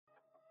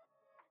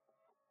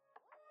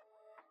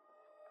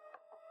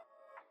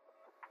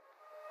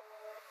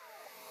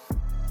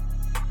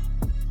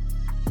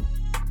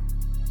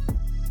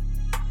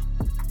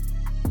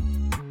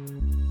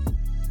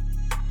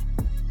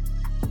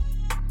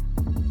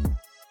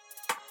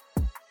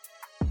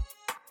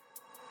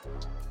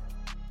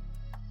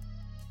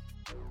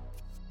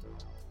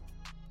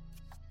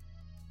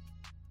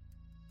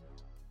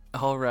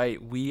All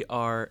right, we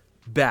are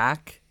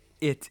back.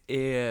 It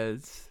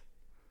is,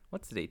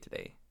 what's the date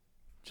today?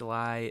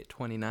 July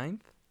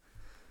 29th,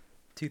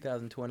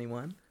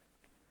 2021.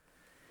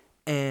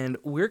 And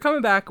we're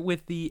coming back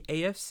with the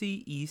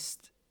AFC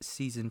East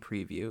season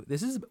preview.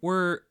 This is,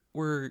 we're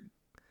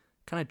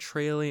kind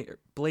of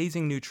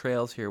blazing new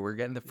trails here. We're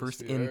getting the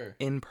first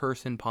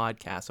in-person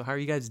podcast. So how are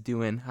you guys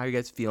doing? How are you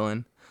guys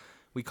feeling?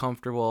 We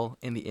comfortable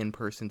in the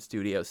in-person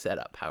studio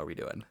setup? How are we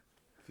doing?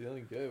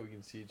 Feeling good. We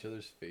can see each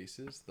other's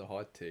faces. The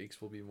hot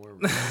takes will be more.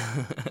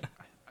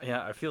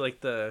 Yeah, I feel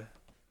like the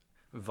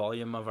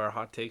volume of our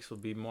hot takes will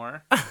be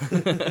more.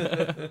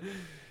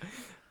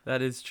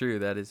 That is true.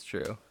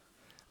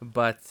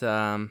 But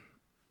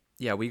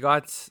yeah, we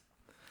got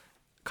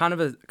kind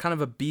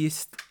of a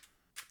beast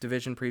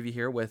division preview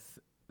here with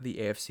the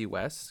AFC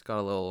West. Got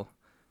a little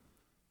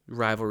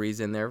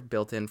rivalries in there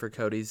built in for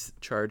Cody's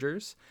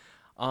Chargers.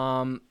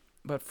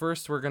 But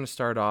first, we're going to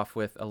start off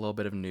with a little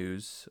bit of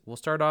news. We'll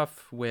start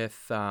off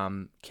with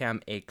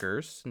Cam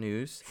Akers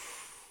news.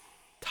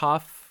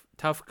 Tough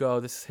go.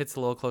 This hits a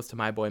little close to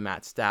my boy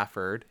Matt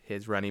Stafford,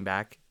 his running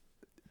back.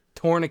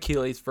 Torn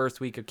Achilles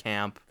first week of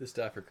camp. The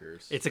Stafford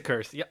curse. It's a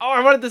curse. Yeah. Oh,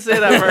 I wanted to say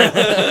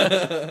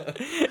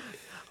that first.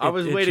 I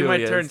was waiting my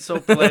turn so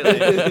politely.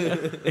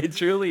 It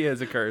truly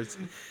is a curse.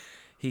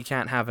 He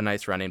can't have a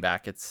nice running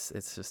back. It's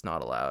just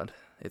not allowed.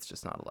 It's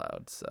just not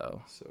allowed.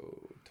 So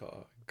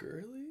Todd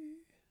Gurley?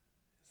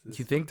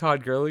 You think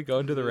Todd Gurley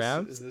going to the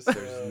Rams?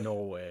 There's no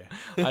way.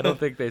 I don't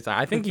think they sign.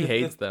 I think he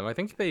hates them. I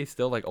think they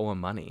still owe him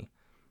money.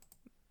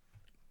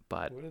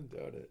 But wouldn't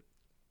doubt it.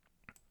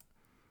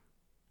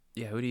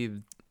 Yeah, who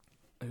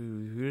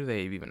do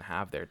they even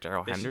have there?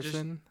 Darrell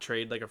Henderson? Just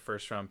trade a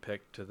first round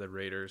pick to the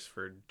Raiders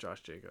for Josh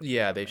Jacobs.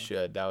 Yeah, they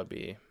should. That would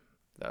be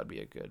a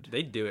good.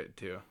 They'd do it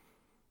too.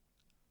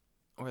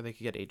 Or they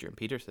could get Adrian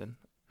Peterson.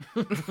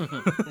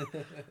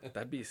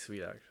 That'd be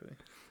sweet, actually.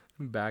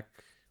 Back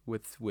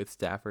with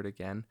Stafford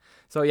again.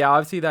 So yeah,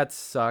 obviously that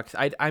sucks.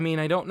 I mean,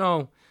 I don't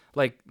know.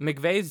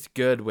 McVay's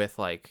good with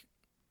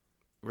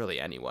really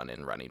anyone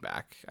in running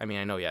back. I mean,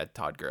 I know he had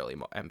Todd Gurley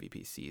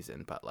MVP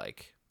season, but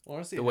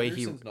honestly, the way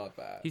Henderson's not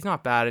bad. He's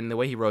not bad, and the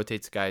way he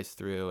rotates guys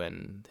through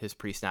and his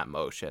pre-snap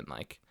motion,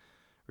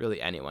 really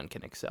anyone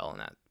can excel in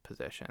that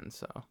position.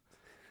 So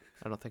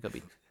I don't think it'll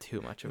be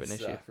too much of an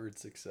issue.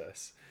 Stafford's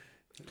success.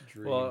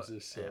 Dreams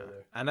is so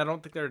there. And I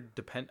don't think they're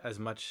dependent as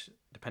much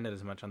on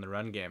the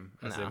run game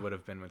as they would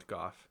have been with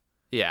Goff.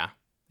 Yeah,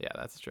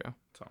 that's true.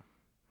 So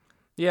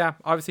yeah,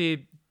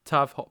 obviously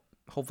tough.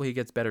 Hopefully he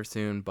gets better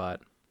soon,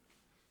 but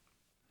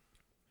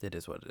it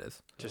is what it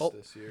is. Just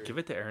this year. Give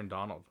it to Aaron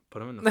Donald.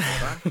 Put him in the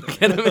fullback.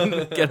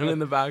 get him in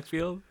the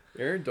backfield.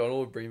 Aaron Donald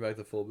would bring back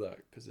the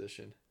fullback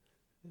position,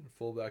 and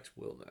fullbacks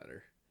will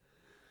matter.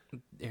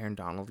 Aaron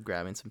Donald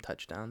grabbing some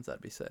touchdowns,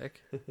 that'd be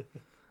sick.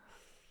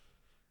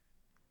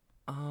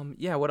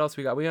 Yeah, what else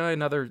we got? We got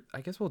another.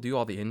 I guess we'll do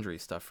all the injury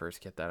stuff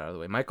first. Get that out of the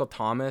way. Michael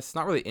Thomas,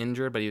 not really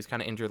injured, but he was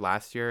kind of injured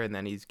last year, and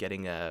then he's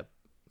getting a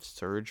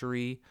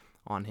surgery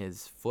on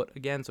his foot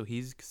again, so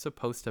he's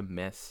supposed to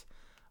miss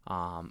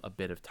a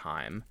bit of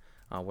time.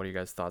 What are you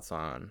guys' thoughts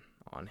on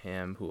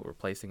him? Who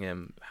replacing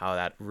him? How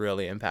that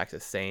really impacts the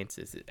Saints?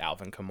 Is it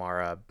Alvin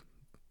Kamara,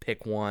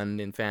 pick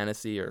one in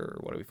fantasy, or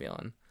what are we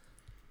feeling?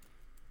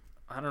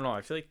 I don't know.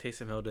 I feel like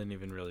Taysom Hill didn't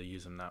even really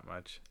use him that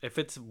much.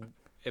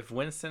 If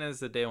Winston is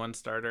the day one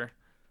starter,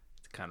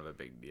 it's kind of a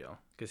big deal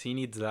because he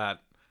needs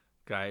that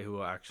guy who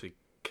will actually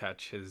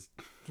catch his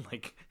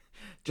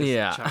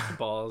chuck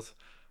balls.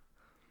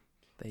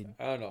 I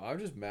don't know. I'm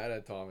just mad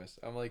at Thomas.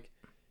 I'm like,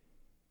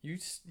 you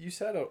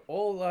sat out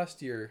all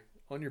last year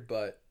on your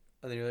butt,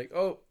 and then you're like,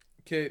 oh,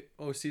 okay,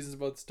 season's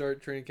about to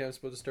start, training camp's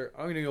about to start.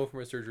 I'm gonna go for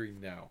my surgery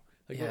now.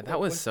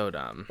 That was so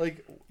dumb.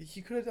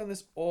 He could have done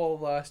this all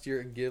last year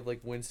and give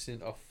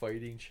Winston a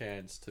fighting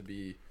chance to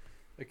be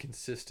a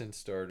consistent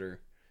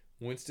starter.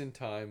 Winston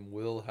time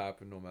will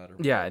happen no matter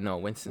what. Yeah, no,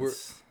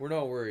 Winston's... We're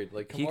not worried.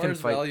 Kamara's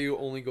value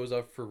only goes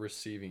up for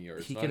receiving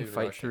yards. He can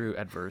fight through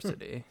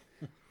adversity.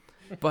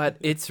 But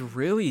it's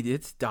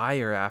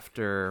dire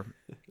after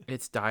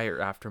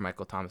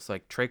Michael Thomas.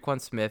 Traquan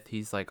Smith,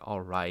 he's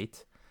all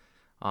right.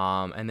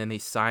 And then they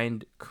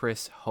signed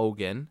Chris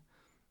Hogan,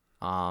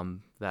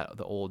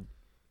 the old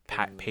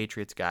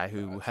Patriots guy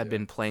who had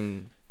been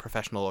playing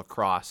professional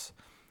lacrosse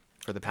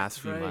for the past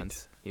few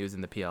months. He was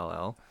in the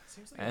PLL.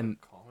 Seems like a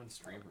common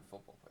stream for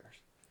football players.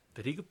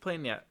 Did he play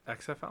in the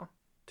XFL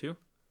too?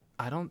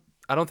 I don't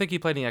think he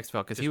played in the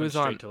XFL because he was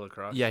on. To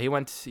lacrosse. Yeah,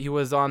 he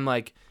was on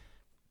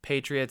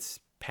Patriots,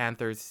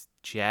 Panthers,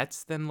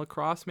 Jets, then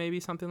lacrosse,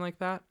 maybe something like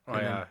that. Oh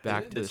and yeah,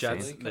 back to the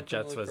Jets. Saints. The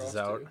Jets was his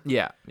out.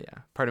 Yeah.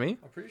 Pardon me.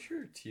 I'm pretty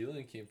sure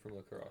Thielen came from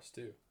lacrosse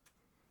too.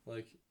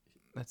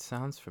 That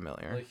sounds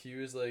familiar. He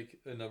was a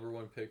number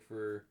one pick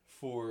for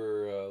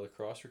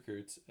lacrosse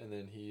recruits, and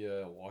then he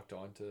walked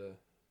on to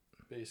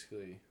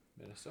basically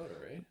Minnesota,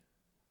 right?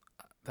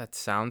 That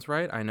sounds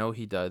right. I know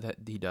he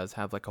does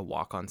have a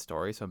walk-on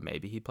story, so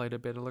maybe he played a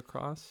bit of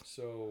lacrosse.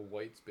 So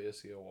White's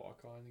basically a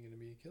walk-on and going to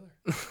be a killer.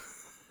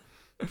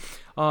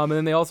 And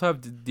then they also have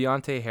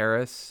Deontay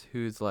Harris,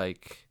 who's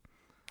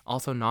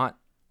also not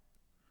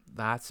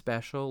that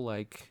special.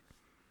 Like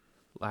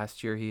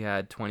last year, he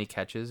had 20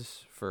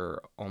 catches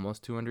for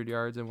almost 200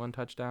 yards and 1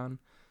 touchdown.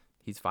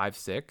 He's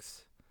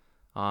 5'6".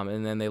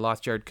 And then they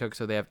lost Jared Cook,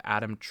 so they have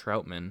Adam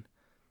Troutman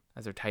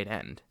as their tight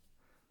end.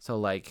 So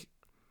like,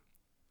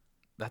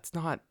 that's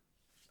not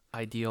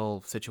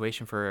ideal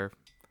situation for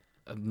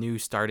a new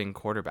starting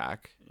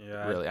quarterback.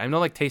 Yeah. Really. I know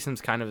like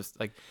Taysom's kind of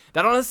like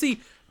that. Honestly,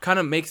 kind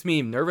of makes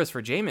me nervous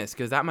for Jameis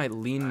because that might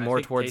lean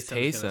more towards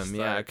Taysom.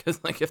 Yeah,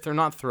 because like if they're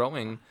not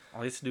throwing,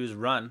 all he has to do is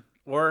run,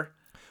 or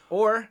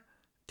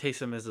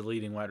Taysom is the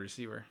leading wide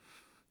receiver.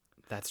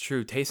 That's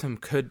true. Taysom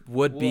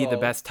would be the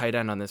best tight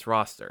end on this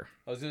roster.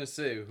 I was gonna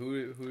say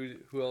who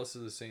else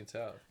do the Saints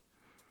have?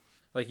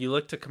 Like you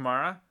look to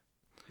Kamara,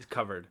 he's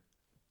covered.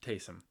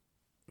 Taysom.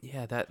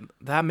 Yeah, that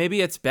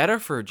maybe it's better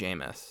for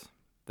Jameis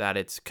that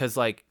it's because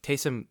like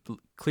Taysom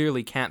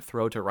clearly can't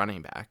throw to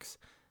running backs,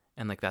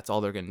 and like that's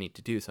all they're gonna need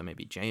to do. So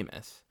maybe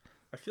Jameis.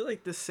 I feel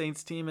like this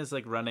Saints team is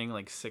like running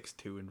like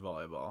 6'2" in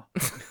volleyball.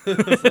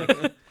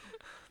 Like,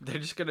 they're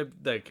just gonna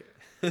like.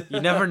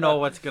 You never know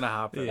what's gonna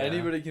happen. Yeah.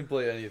 Anybody can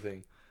play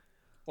anything.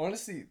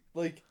 Honestly,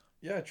 like,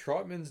 yeah,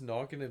 Trotman's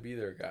not gonna be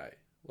their guy.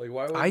 Like,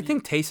 why would I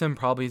think Taysom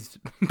probably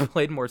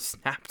played more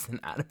snaps than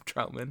Adam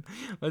Troutman.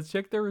 Let's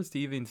check their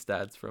receiving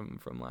stats from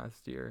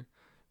last year.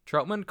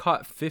 Troutman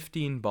caught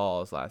 15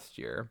 balls last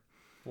year.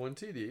 1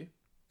 TD.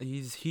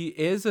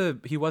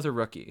 He was a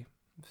rookie.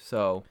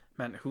 So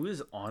man, who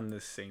is on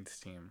this Saints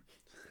team?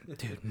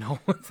 Dude, no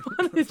one's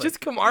on it. It's like, just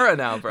Kamara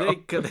now, bro.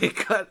 They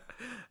cut.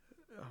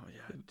 Oh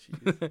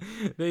yeah,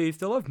 jeez. They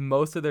still have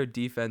most of their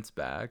defense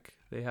back.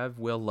 They have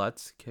Will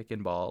Lutz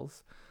kicking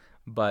balls,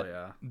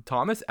 but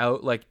Thomas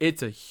out. Like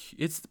it's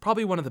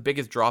probably one of the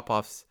biggest drop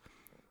offs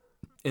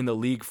in the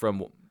league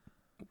from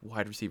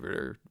wide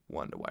receiver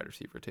 1 to wide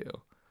receiver 2.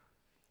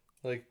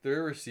 Like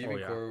their receiving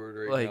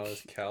core right now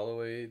is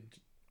Callaway,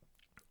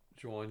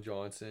 Juwan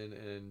Johnson,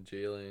 and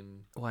Jalen.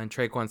 Well, and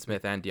Traquan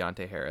Smith and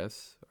Deontay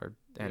Harris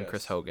and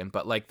Chris Hogan,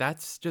 but like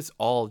that's just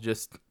all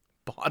just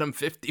bottom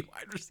 50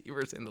 wide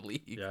receivers in the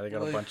league. Yeah, they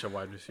got a bunch of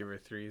wide receiver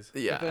 3s.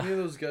 Yeah. If any of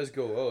those guys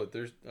go out,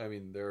 they're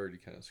already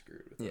kind of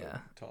screwed with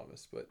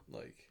Thomas, but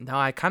like. No,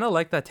 I kind of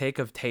like that take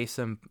of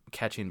Taysom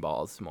catching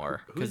balls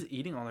more. Who's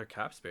eating all their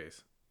cap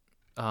space?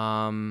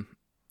 Kamara.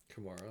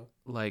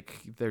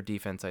 Like their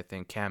defense, I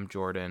think Cam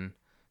Jordan,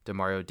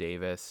 Demario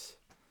Davis,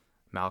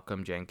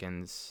 Malcolm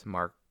Jenkins,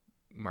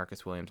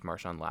 Marcus Williams,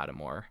 Marshawn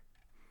Lattimore,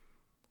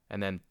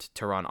 and then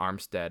Teron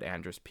Armstead,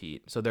 Andrus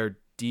Peat. So their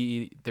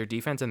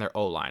defense and their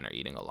O-line are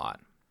eating a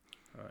lot.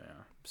 Oh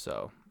yeah.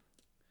 So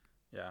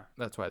yeah,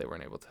 that's why they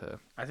weren't able to.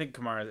 I think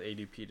Kamara's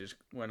ADP just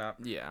went up.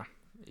 Yeah,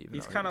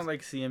 he's kind of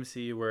like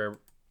CMC, where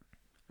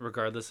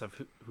regardless of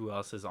who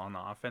else is on the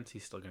offense,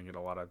 he's still gonna get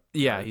a lot of.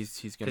 Yeah, he's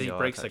gonna. Because he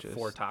breaks like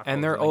 4 tackles.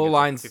 And their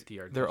O-line's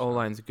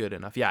good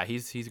enough. Yeah,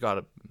 he's got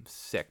a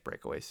sick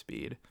breakaway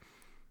speed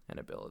and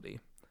ability.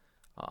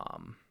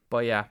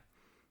 But yeah,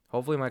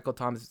 hopefully Michael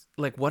Thomas.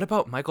 Like, what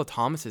about Michael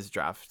Thomas's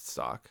draft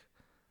stock?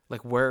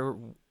 Like, where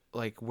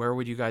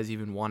would you guys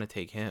even want to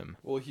take him?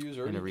 Well, he was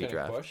already kind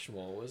of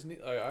questionable, wasn't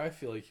he? I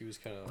feel like he was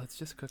kind of. Let's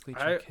just quickly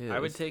check his. I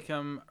would take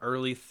him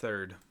early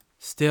 3rd.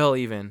 Still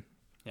even.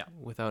 Yeah.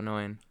 Without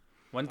knowing.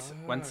 Once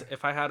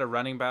if I had a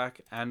running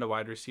back and a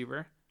wide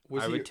receiver,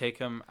 I would take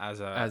him as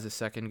a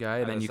second guy,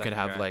 and then you could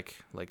have like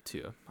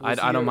 2.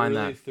 I don't mind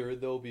that. Was he early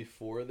 3rd though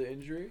before the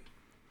injury?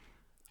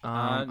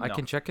 No. I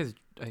can check his.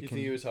 You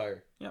think he was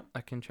higher? Yeah,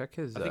 I can check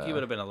his. I think he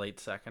would have been a late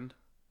 2nd.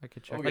 I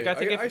could check. Okay. Like I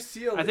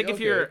think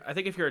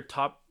if you're a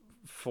top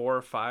 4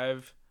 or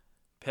 5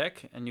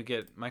 pick and you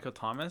get Michael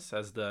Thomas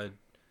as the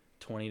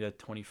 20 to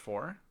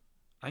 24,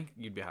 I think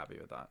you'd be happy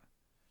with that.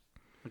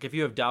 Like if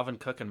you have Dalvin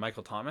Cook and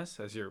Michael Thomas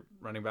as your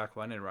running back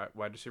 1 and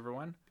wide receiver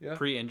 1,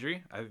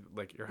 pre-injury,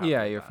 you're happy.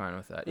 Yeah, you're fine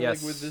with that. Well,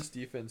 yes. Like with this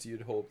defense,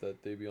 you'd hope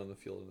that they'd be on the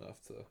field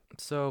enough to.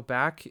 So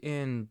back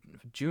in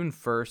June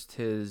 1st,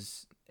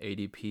 his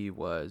ADP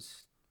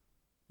was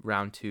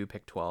round 2,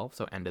 pick 12,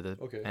 so end of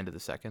the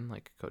second,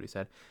 like Cody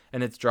said,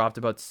 and it's dropped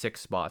about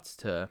 6 spots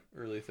to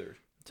early 3rd,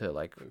 to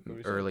like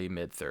early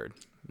mid 3rd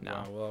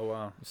now.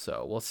 Wow.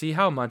 So we'll see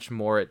how much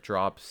more it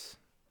drops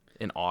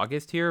in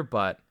August here,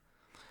 but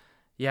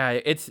yeah,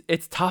 it's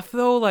tough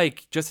though.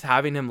 Like just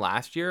having him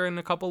last year in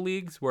a couple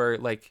leagues where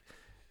like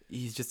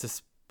he's just a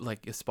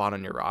spot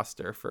on your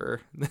roster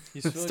for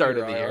the start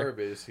of the year.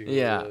 Basically,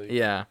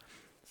 yeah.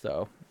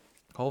 So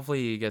hopefully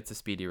he gets a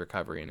speedy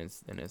recovery and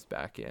is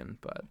back in,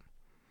 but.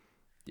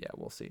 Yeah,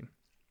 we'll see.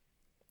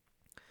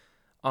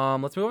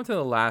 Let's move on to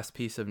the last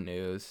piece of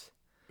news.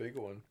 Big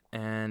one.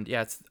 And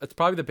yeah, it's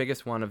probably the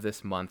biggest one of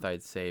this month,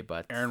 I'd say.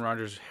 But Aaron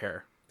Rodgers'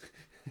 hair.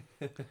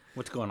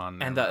 What's going on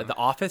there? And the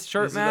Office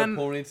shirt, is man. Is it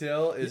a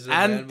ponytail? Is it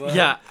and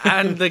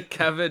and the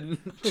Kevin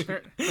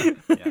shirt.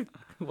 Yeah.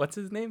 What's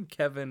his name?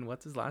 Kevin.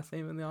 What's his last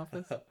name in the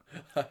Office?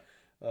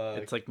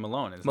 It's like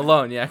Malone.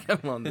 Malone, yeah,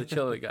 Kevin Malone, the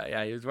chili guy.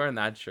 Yeah, he was wearing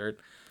that shirt,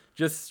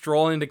 just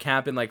strolling to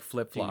camp in like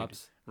flip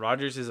flops.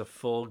 Rodgers is a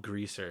full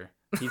greaser.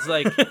 He's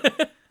like,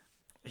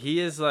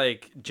 he is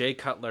like Jay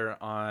Cutler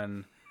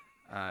on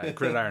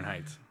Gridiron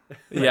Heights.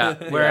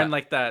 Yeah, wearing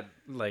like that,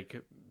 like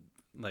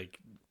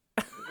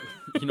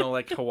you know,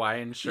 like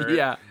Hawaiian shirt.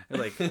 Yeah.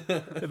 Like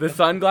The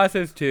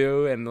sunglasses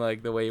too, and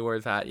like the way he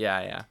wears hat.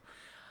 Yeah.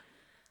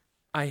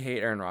 I hate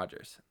Aaron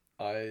Rodgers.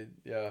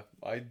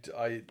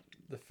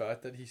 The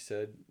fact that he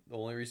said the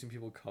only reason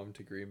people come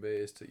to Green Bay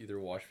is to either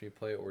watch me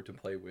play or to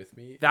play with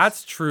me.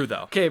 That's true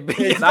though. okay,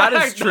 That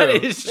is true.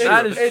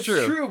 That is It's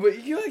true. true,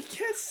 but you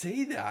can't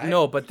say that.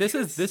 No, but this You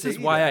is can't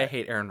why say I that.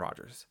 hate Aaron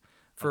Rodgers.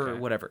 For Okay.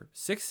 whatever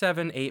 6,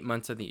 7, 8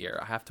 months of the year,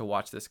 I have to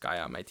watch this guy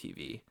on my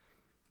TV,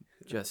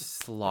 just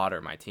slaughter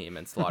my team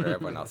and slaughter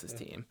everyone else's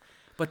team.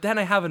 But then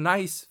I have a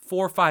nice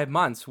 4 or 5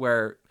 months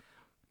where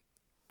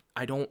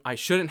I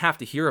shouldn't have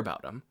to hear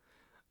about him.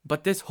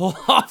 But this whole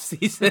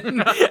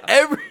offseason,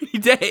 every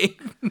day,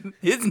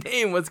 his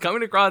name was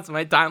coming across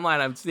my timeline.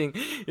 I'm seeing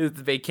his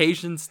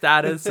vacation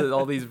status and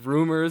all these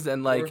rumors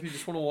and Or if like, you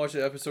just want to watch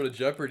an episode of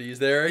Jeopardy, he's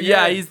there.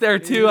 yeah, again. he's there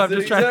too. I'm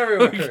just he's trying to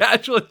everywhere.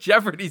 casual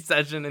Jeopardy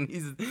session, and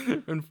he's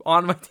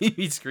on my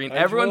TV screen.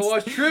 I just wanna Everyone's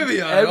watch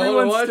trivia. I don't wanna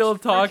everyone's watch still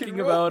freaking talking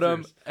about him,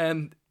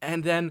 Rodgers.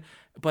 and then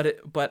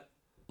but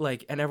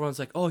everyone's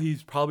like, oh,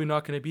 he's probably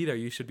not going to be there.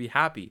 You should be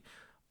happy.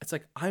 It's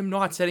like, I'm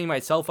not setting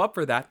myself up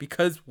for that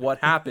because what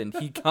happened?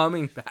 He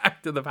coming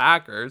back to the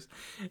Packers.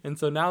 And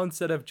so now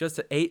instead of just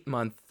an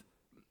 8-month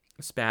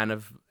span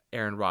of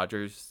Aaron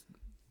Rodgers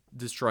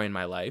destroying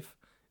my life,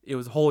 it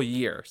was a whole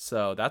year.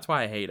 So that's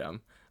why I hate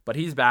him. But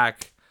he's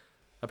back.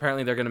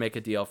 Apparently they're going to make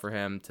a deal for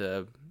him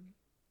to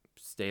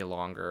stay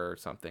longer or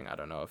something. I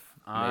don't know if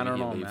I don't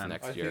he know, leaves man.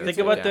 next I year. Think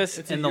So, about yeah. this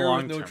It's in a the year long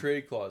with no term.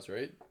 trade clause,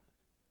 right?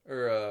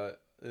 Or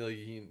like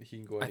he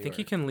can go anywhere. I think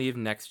he can leave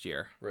next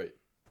year. Right.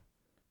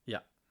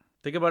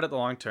 Think about it the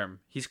long term.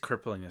 He's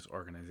crippling his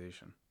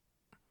organization.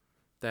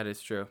 That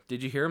is true.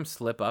 Did you hear him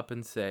slip up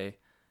and say,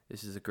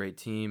 this is a great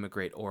team, a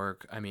great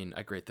org. I mean,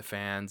 I grate the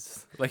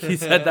fans. Like he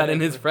said that in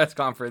his press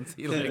conference.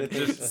 He like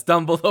just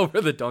stumbled over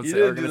the don't He say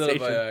didn't do that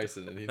organization. by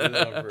accident. He did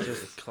that on purpose.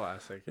 Just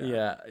classic.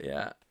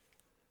 Yeah.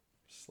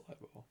 Slide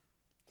ball.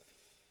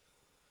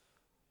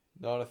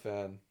 Not a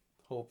fan.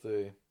 Hope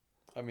they.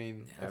 I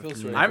mean, Yeah, I feel I've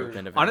sorry never for.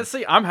 been a fan.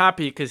 Honestly, I'm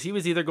happy because he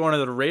was either going to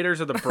the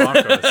Raiders or the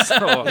Broncos.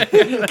 So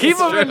keep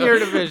him in your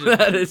division.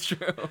 That is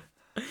true.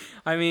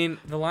 I mean,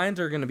 the Lions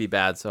are going to be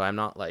bad, so I'm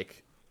not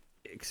like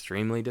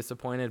extremely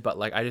disappointed, but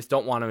like I just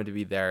don't want him to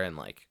be there in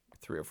like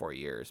 3 or 4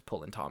 years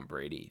pulling Tom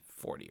Brady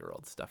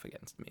 40-year-old stuff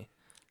against me.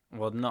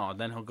 Well, no,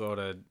 then he'll go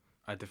to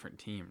a different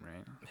team,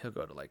 right? He'll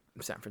go to like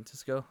San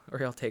Francisco, or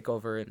he'll take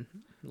over in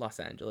Los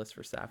Angeles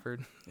for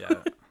Stafford. Yeah.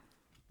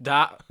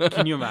 That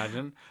can you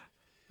imagine?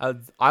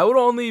 I would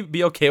only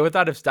be okay with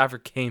that if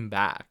Stafford came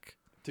back.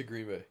 To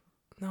Green Bay.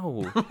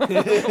 No.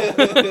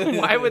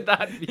 Why would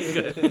that be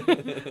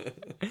good?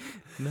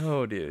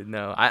 No, dude.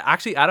 No. I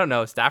don't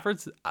know.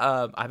 Stafford's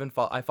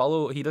I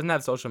follow he doesn't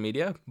have social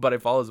media, but I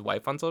follow his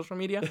wife on social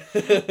media.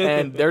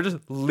 And they're just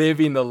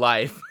living the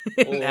life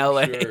in Oh,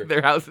 LA. sure.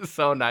 Their house is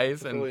so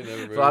nice and Probably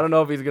never so I don't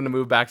know if he's going to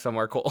move back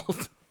somewhere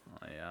cold.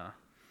 Oh, yeah.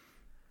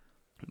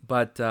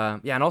 But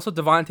yeah, and also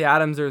Devontae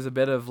Adams, there's a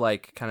bit of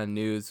like kind of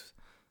news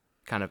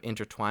kind of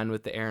intertwined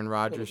with the Aaron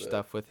Rodgers bit.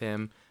 stuff with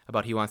him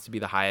about he wants to be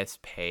the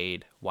highest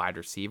paid wide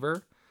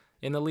receiver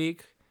in the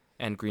league,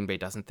 and Green Bay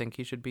doesn't think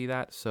he should be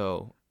that.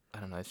 So I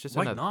don't know. It's just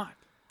Why another, not?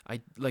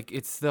 I like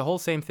it's the whole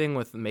same thing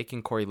with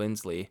making Corey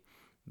Linsley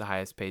the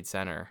highest paid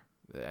center.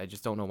 I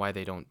just don't know why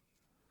they don't.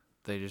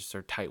 They just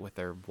are tight with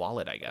their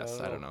wallet. I guess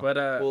I don't know. But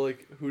Well,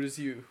 like who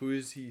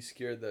is he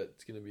scared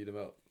that's gonna beat him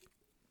out?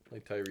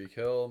 Like Tyreek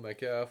Hill,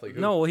 Metcalf, like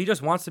who? No, well, he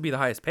just wants to be the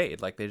highest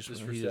paid. Like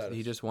Just for he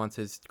status. just wants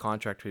his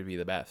contract to be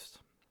the best,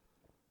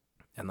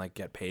 and like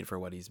get paid for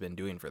what he's been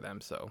doing for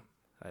them. So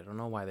I don't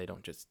know why they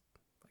don't just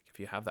like if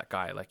you have that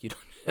guy, like you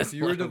don't. If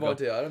you were let him go.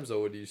 Devontae Adams,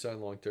 though, would you sign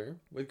long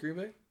term with Green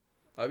Bay?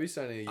 I'd be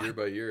signing a year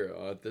by year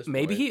at this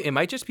Maybe point. it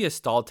might just be a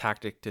stall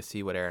tactic to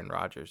see what Aaron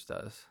Rodgers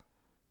does.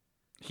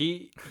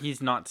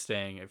 he's not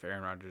staying if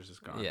Aaron Rodgers is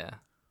gone. Yeah.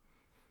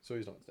 So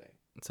he's not staying.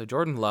 So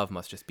Jordan Love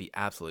must just be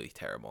absolutely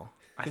terrible.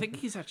 I think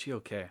he's actually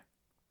okay.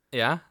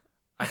 Yeah.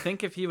 I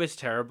think if he was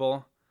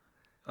terrible,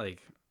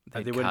 like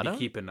They'd they wouldn't cut be him?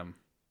 keeping him.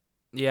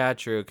 Yeah,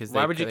 true. Because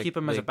Why would you keep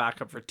him as a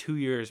backup for 2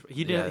 years?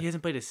 He didn't. Yeah. He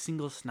hasn't played a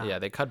single snap. Yeah,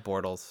 they cut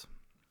Bortles.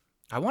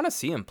 I want to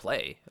see him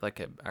play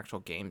like actual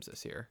games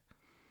this year.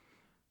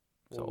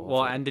 So Well,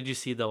 hopefully- and did you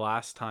see the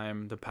last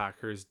time the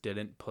Packers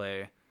didn't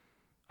play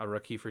a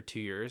rookie for 2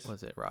 years?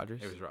 was it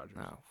Rodgers? It was Rodgers.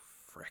 Oh,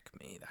 frick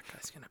me. That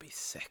guy's going to be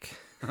sick.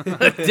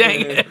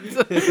 Dang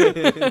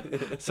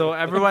it. So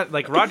everyone,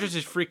 like Rodgers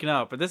is freaking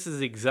out, but this is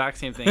the exact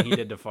same thing he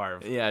did to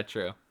Favre. Yeah,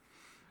 true.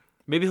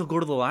 Maybe he'll go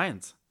to the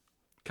Lions,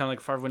 kind of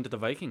like Favre went to the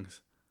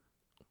Vikings.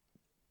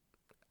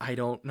 I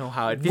don't know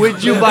how I'd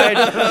Would you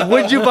buy?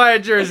 Would you buy a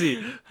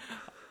jersey?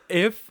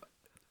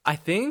 I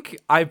think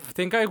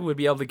I would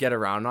be able to get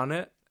around on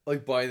it.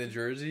 Like buying the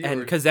jersey,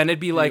 And or because then it'd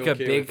be are you like a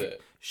okay big with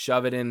it?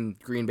 shove it in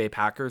Green Bay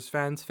Packers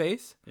fans'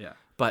 face. Yeah.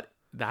 But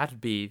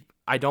that'd be,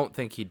 I don't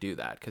think he'd do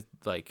that because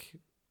like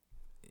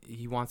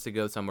he wants to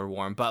go somewhere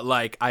warm. But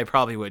like I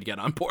probably would get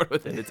on board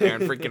with it. It's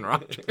Aaron freaking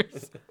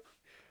Rodgers.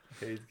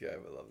 I hate the guy,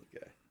 but I love the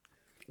guy.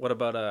 What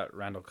about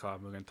Randall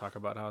Cobb? We're gonna talk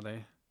about how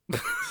they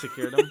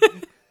secured him.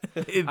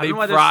 They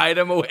pried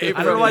him away.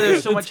 I don't know why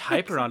there's so much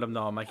hype around him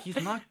though. I'm like,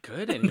 he's not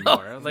good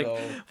anymore.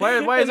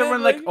 Why is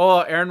everyone like, oh,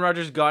 Aaron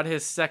Rodgers got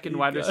his second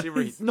wide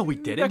receiver? No, he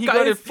didn't. He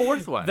got his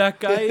fourth one. That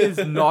guy is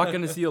not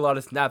going to see a lot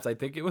of snaps. I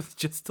think it was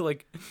just to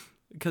like,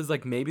 because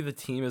like maybe the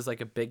team is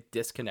like a big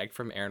disconnect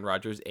from Aaron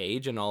Rodgers'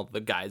 age and all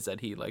the guys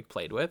that he like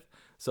played with.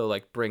 So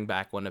like bring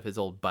back one of his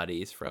old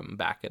buddies from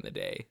back in the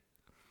day.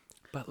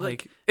 But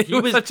like he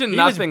was such a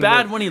nothing. He was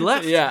bad when he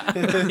left. Yeah,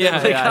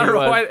 yeah. I don't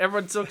know why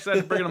everyone's so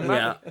excited bringing him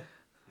back.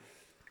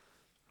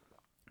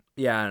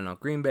 Yeah, I don't know.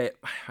 Green Bay.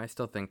 I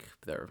still think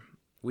they're.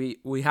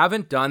 We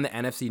haven't done the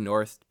NFC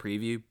North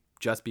preview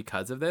just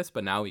because of this,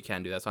 but now we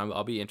can do that. So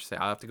I'll be interested.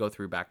 I'll have to go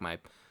through back my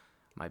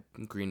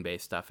Green Bay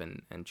stuff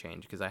and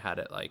change because I had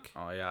it like.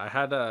 Oh yeah, I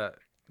had a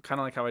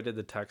kind of like how I did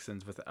the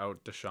Texans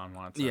without Deshaun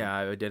Watson. Yeah,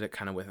 I did it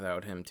kind of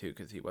without him too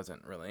because he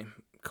wasn't really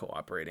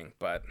cooperating,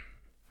 but.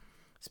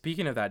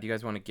 Speaking of that, do you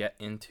guys want to get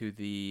into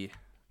the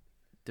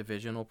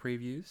divisional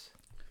previews?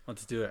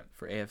 Let's do it.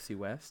 For AFC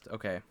West?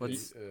 Okay.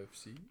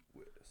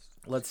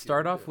 Let's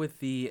start off with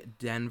the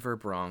Denver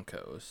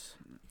Broncos.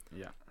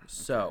 Yeah.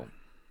 So,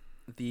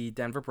 the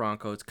Denver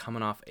Broncos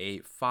coming off a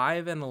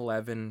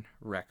 5-11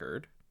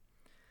 record.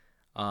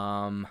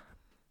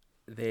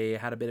 They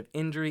had a bit of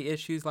injury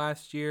issues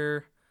last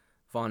year.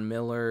 Von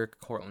Miller,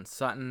 Courtland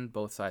Sutton,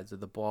 both sides of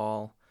the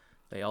ball.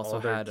 They also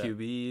had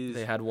QBs.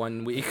 They had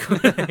 1 week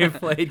where they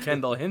played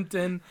Kendall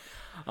Hinton.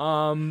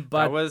 But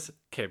that was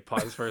okay.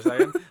 Pause for a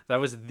second. That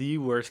was the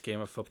worst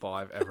game of football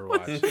I've ever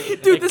watched.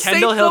 Dude, the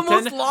Saints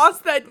almost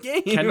lost that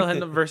game. Kendall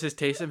Hinton versus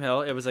Taysom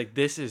Hill. It was like,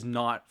 this is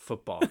not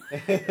football.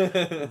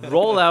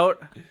 Roll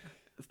out.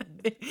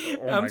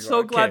 I'm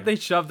so glad they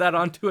shoved that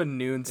onto a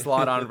noon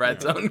slot on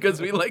Red Zone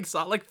because we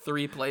saw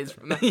 3 plays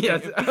from that.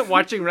 Yeah,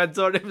 watching Red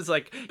Zone, it was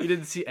like you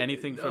didn't see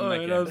anything from that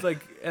game. I was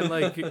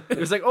it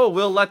was like, oh,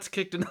 Will Lutz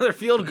kicked another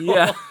field goal.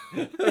 Yeah,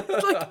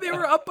 they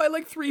were up by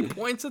 3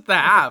 points at the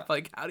half.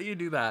 How do you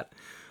do that?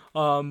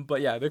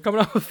 But yeah, they're coming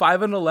off a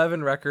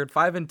 5-11 record,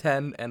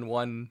 5-10, and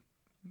 1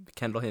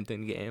 Kendall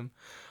Hinton game.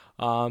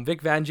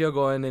 Vic Fangio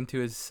going into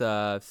his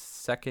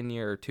second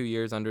year or 2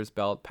 years under his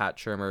belt. Pat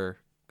Shurmur.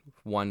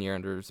 1 year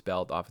under his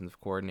belt, offensive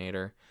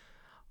coordinator.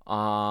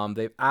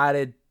 They've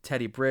added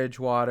Teddy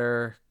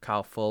Bridgewater,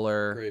 Kyle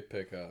Fuller, great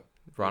pickup,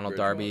 Ronald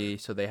Darby.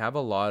 So they have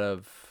a lot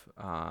of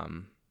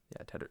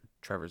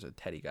Trevor's a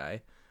Teddy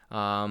guy.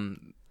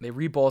 They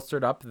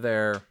rebolstered up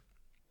their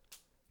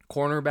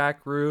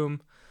cornerback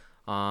room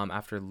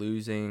after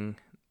losing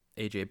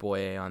AJ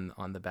Boye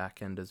on the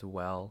back end as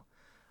well.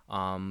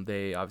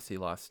 They obviously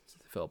lost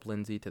Philip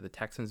Lindsay to the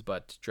Texans,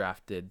 but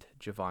drafted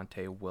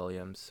Javonte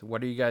Williams.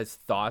 What are you guys'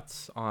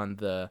 thoughts on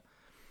the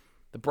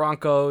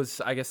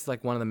Broncos? I guess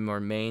one of the more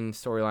main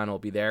storyline will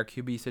be their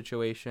QB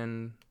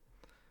situation.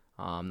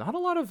 Not a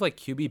lot of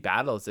QB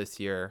battles this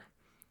year.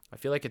 I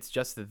feel like it's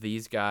just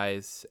these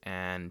guys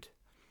and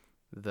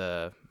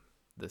who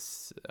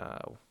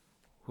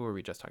were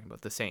we just talking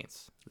about? The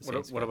Saints.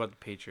 What about the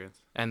Patriots?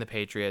 And the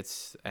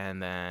Patriots,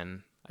 and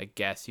then I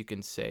guess you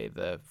can say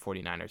the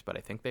 49ers, but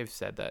I think they've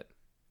said that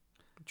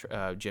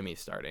Jimmy's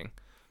starting.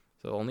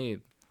 So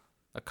only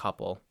a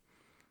couple.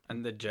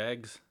 And the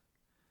Jags.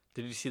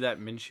 Did you see that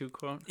Minshew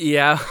quote?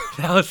 Yeah,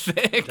 that was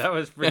sick. That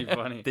was pretty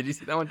funny. Did you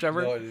see that one,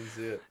 Trevor? No, I didn't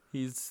see it.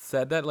 He's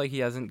said that he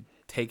hasn't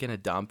taken a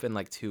dump in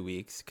 2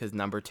 weeks because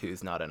number 2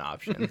 is not an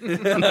option.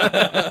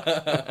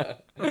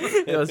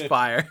 It was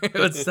fire. It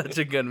was such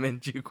a good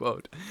Minshew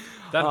quote.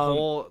 That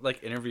whole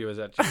interview was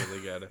actually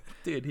really good.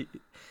 Dude,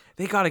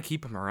 they gotta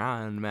keep him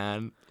around,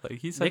 man.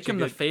 He's make him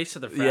the face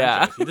of the franchise.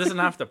 Yeah. He doesn't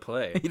have to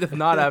play. He does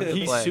not have to play.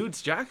 He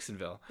suits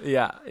Jacksonville.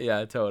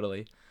 Yeah,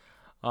 totally.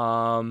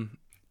 But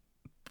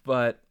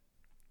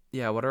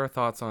yeah, what are our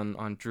thoughts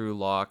on Drew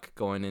Lock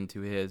going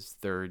into his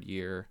 3rd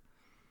year?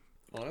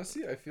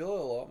 Honestly, I feel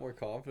a lot more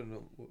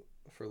confident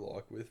for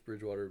Lock with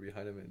Bridgewater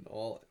behind him, and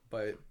all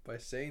by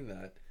saying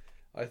that,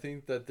 I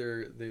think that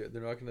they're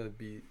not going to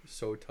be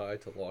so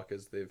tied to Lock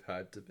as they've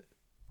had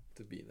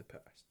to be in the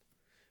past.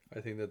 I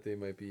think that they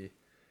might be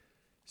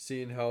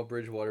seeing how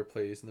Bridgewater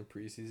plays in the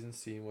preseason,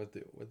 seeing what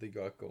they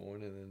got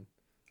going, and then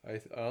I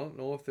don't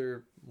know if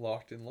they're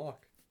locked in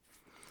Lock.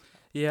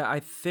 Yeah, I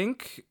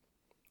think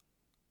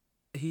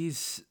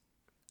his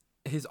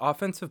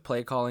offensive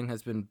play calling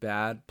has been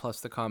bad, plus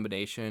the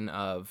combination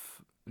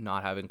of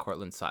not having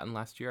Courtland Sutton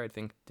last year, I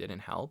think didn't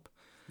help.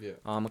 Yeah.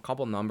 A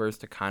couple numbers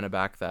to kind of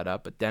back that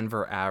up, but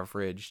Denver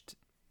averaged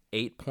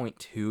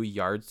 8.2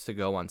 yards to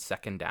go on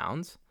second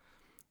downs.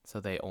 So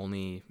they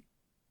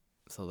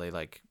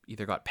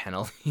either got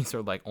penalties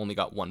or only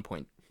got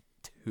 1.2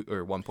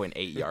 or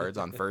 1.8 yards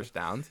on first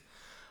downs.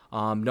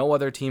 No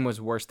other team was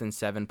worse than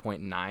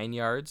 7.9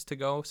 yards to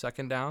go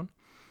second down.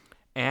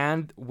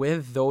 And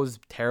with those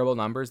terrible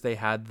numbers, they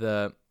had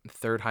the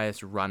 3rd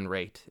highest run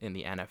rate in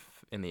the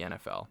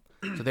NFL.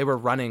 So they were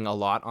running a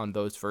lot on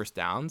those first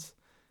downs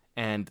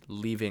and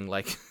leaving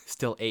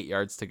still 8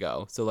 yards to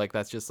go. So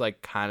that's just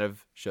kind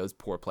of shows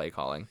poor play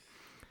calling.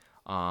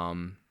 I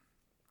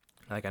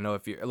know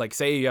if you're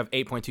say you have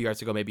 8.2 yards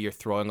to go, maybe you're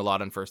throwing a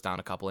lot on first down,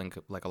 a lot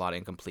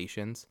of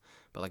incompletions,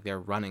 but they're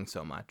running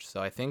so much.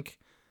 So I think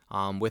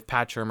With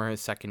Pat Shermer,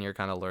 his second year,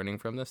 kind of learning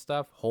from this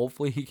stuff.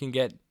 Hopefully he can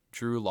get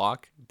Drew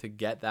Lock to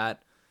get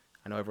that.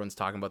 I know everyone's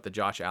talking about the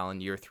Josh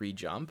Allen year 3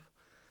 jump.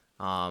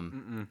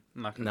 Not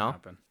gonna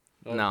happen.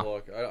 No.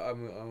 Lock.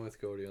 I'm with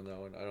Cody on that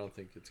one. I don't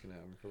think it's gonna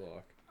happen for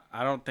Lock.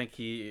 I don't think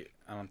he's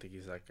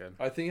that good.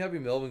 I think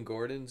having Melvin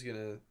Gordon's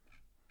gonna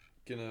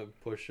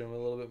push him a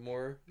little bit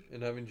more,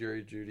 and having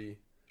Jerry Jeudy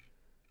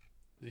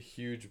is a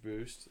huge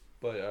boost.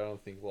 But I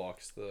don't think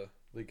Lock's the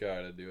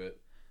guy to do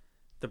it.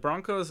 The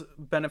Broncos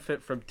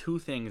benefit from 2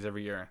 things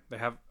every year. They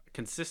have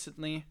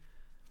consistently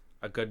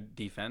a good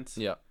defense.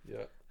 Yeah.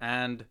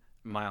 And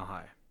mile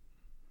high.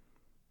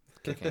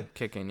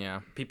 Kicking,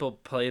 yeah. People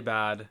play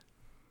bad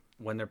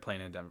when they're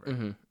playing in Denver.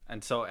 Mm-hmm.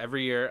 And so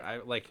every year,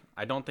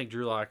 I don't think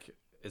Drew Lock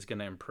is going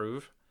to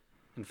improve.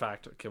 In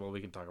fact,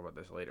 we can talk about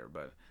this later,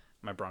 but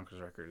my Broncos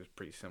record is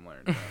pretty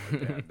similar to what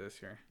they had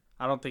this year.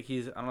 I don't think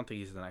he's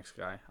the next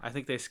guy. I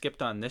think they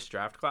skipped on this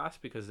draft class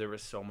because there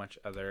was so much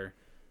other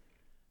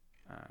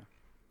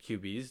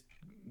QBs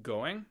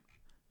going.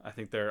 I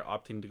think they're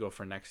opting to go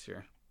for next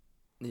year.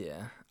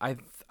 Yeah,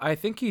 I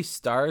think he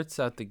starts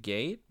out the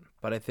gate,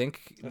 but I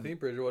think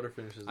Bridgewater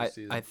finishes the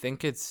season. I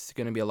think it's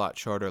going to be a lot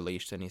shorter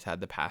leash than he's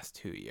had the past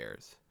 2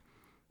 years.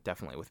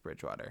 Definitely with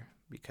Bridgewater,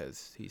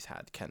 because he's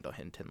had Kendall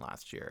Hinton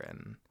last year,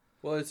 and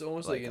it's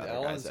almost like in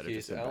Allen's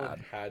case,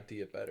 Allen had to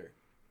get better.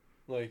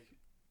 Like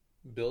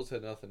Bills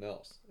had nothing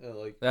else,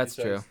 and that's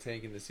true.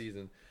 Tanking the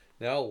season.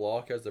 Now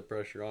Locke has the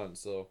pressure on,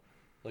 so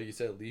like you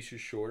said, leash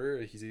is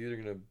shorter. He's either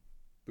gonna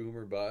boom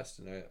or bust,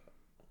 and I'm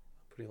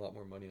putting a lot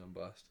more money on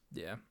bust.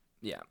 Yeah.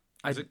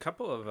 There's a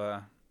couple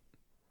of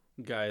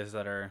guys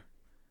that are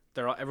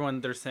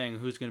they're saying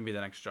who's gonna be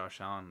the next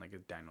Josh Allen, like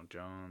Daniel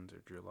Jones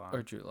or Drew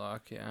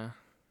Lock. Yeah.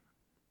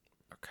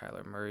 Or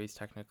Kyler Murray's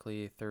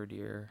technically 3rd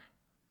year,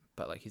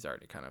 but he's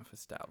already kind of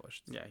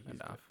established. Yeah, he's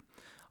enough.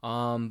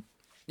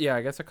 Yeah,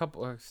 I guess a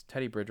couple of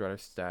Teddy Bridgewater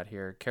stat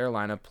here.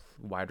 Carolina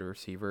wide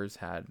receivers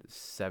had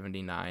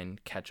 79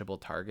 catchable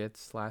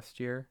targets last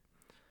year.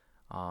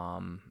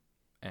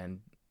 And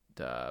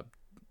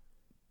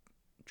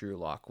Drew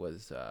Lock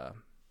was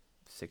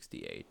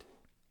 68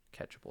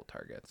 catchable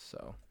targets.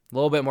 So a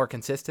little bit more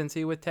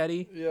consistency with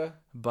Teddy. Yeah.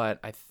 But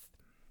I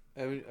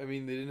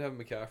mean, they didn't have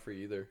McCaffrey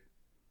either.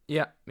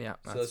 Yeah,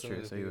 that's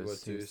true. So he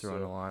was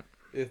throwing a lot.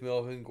 If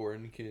Melvin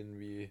Gordon can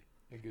be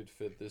a good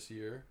fit this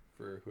year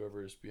for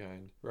whoever's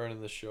behind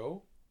running the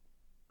show,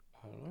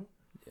 I don't know.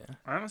 Yeah.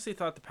 I honestly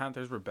thought the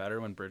Panthers were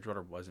better when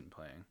Bridgewater wasn't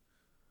playing.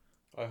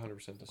 I 100%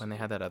 disagree. When they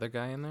had that other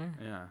guy in there?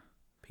 Yeah.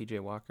 PJ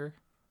Walker?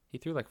 He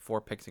threw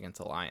 4 picks against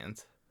the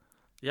Lions.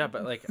 Yeah,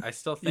 but I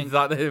still think... You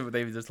thought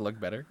they just looked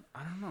better?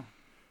 I don't know.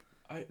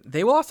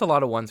 They lost a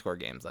lot of one-score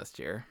games last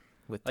year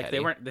with Teddy.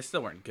 They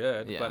still weren't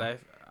good, yeah. But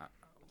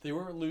they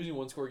weren't losing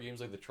one-score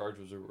games like the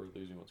Chargers were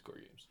losing one-score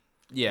games.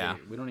 Yeah.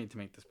 We don't need to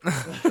make this.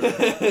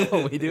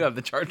 We do have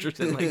the Chargers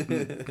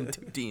in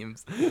 2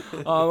 teams.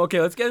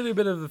 Okay, let's get into a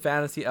bit of the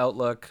fantasy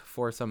outlook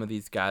for some of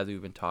these guys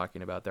we've been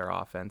talking about, their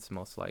offense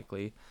most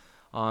likely.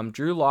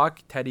 Drew Lock,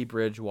 Teddy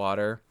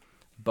Bridgewater,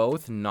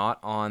 both not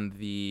on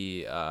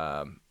the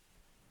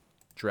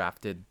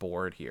drafted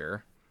board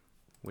here,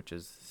 which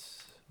is,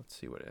 let's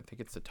see what, I think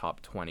it's the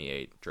top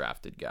 28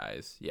 drafted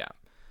guys. Yeah.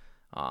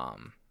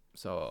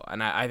 So,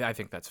 and I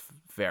think that's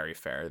very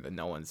fair that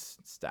no one's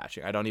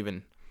stashing. I don't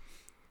even...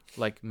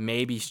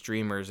 maybe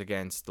streamers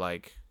against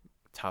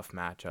tough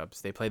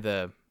matchups. They play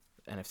the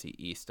NFC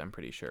East, I'm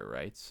pretty sure,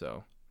 right?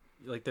 So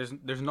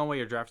there's no way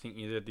you're drafting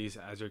either of these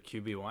as your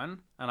QB1,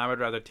 and I would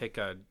rather take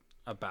a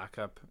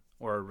backup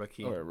or a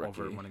rookie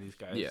over one of these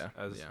guys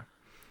as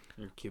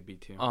your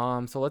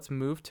QB2. So let's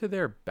move to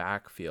their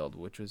backfield,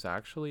 which was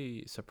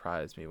actually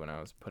surprised me when I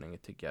was putting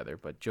it together.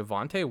 But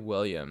Javonte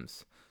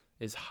Williams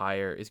is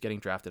getting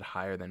drafted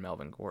higher than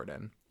Melvin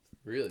Gordon.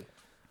 Really?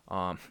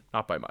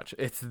 Not by much.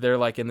 They're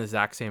in the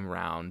exact same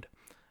round.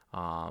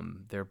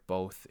 They're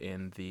both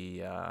in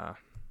the let's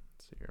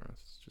see here,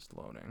 it's just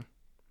loading.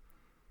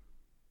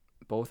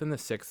 Both in the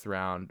 6th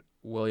round.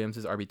 Williams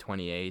is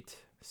RB28,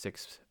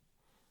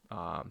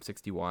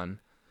 61,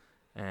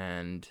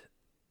 and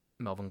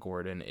Melvin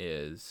Gordon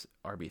is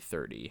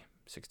RB30,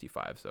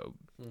 65. So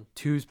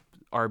 2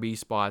 RB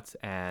spots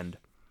and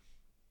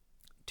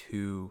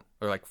 4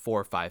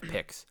 or 5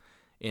 picks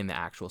in the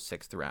actual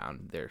 6th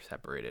round. They're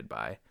separated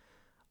by.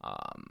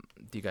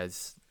 Do you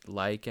guys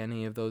like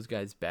any of those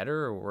guys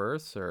better or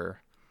worse?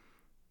 Or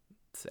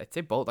I'd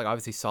say both.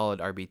 Obviously solid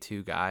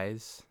RB2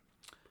 guys.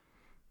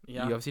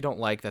 Yeah. You obviously don't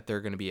like that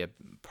they're going to be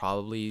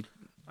probably.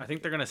 I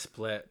think they're going to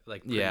split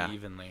pretty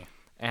evenly.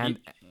 And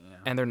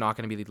they're not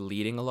going to be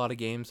leading a lot of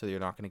games, so you're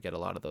not going to get a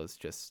lot of those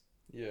just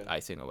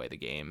icing away the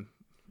game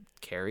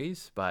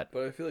carries. But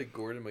I feel like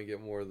Gordon might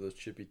get more of those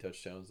chippy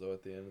touchdowns though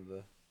at the end of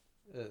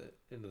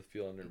the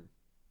field under.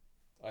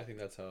 I think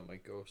that's how it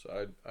might go.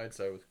 So I'd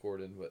side with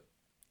Gordon,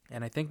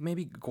 and I think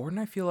maybe Gordon,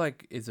 I feel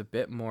is a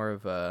bit more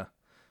of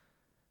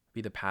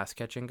be the pass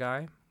catching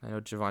guy. I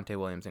know Javonte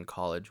Williams in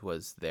college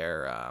was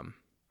their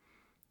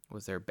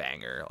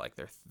banger,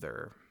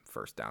 their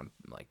first down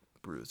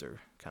bruiser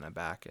kind of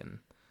back, and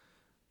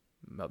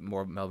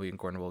Melvin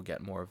Gordon will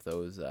get more of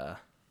those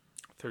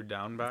third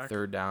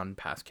down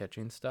pass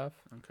catching stuff.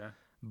 Okay.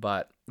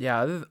 But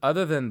yeah,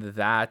 other than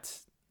that,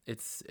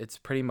 it's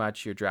pretty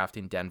much you're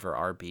drafting Denver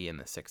RB in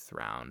the 6th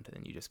round,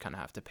 and you just kind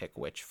of have to pick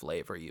which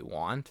flavor you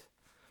want.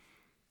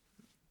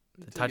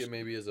 Take it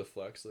maybe as a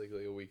flex, like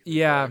a week.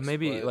 Yeah, flex,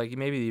 maybe but...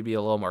 maybe you'd be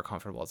a little more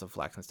comfortable as a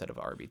flex instead of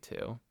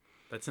RB2.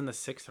 That's in the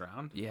 6th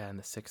round? Yeah, in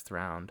the 6th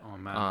round. Oh,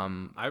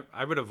 man.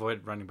 I would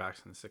avoid running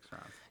backs in the 6th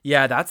round.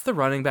 Yeah, that's the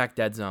running back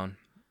dead zone.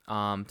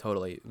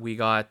 Totally. We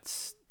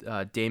got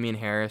Damian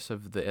Harris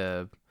of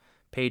the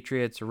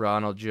Patriots,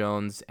 Ronald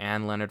Jones,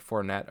 and Leonard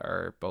Fournette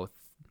are both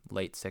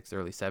late 6th,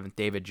 early 7th.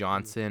 David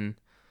Johnson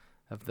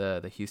of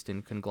the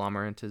Houston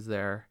conglomerate is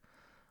there.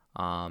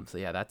 So,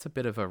 yeah, that's a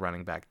bit of a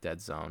running back dead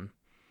zone.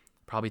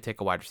 Probably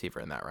take a wide receiver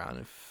in that round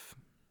if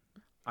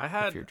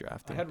you're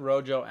drafting. I had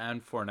Rojo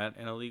and Fournette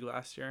in a league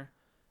last year.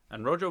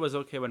 And Rojo was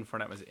okay when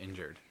Fournette was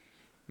injured.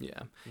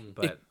 Yeah.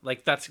 But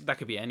that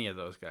could be any of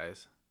those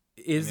guys.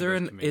 Is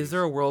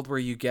there a world where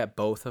you get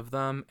both of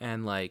them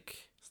and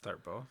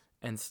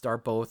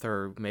start both,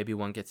 or maybe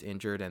one gets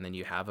injured and then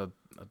you have a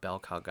bell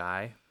cow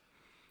guy?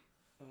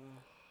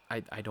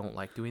 I don't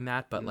like doing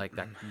that, but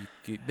that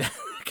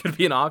could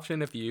be an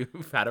option if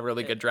you've had a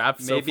really good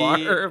draft so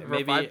far.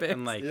 Maybe 5 picks.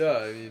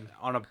 And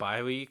on a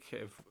bye week,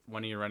 if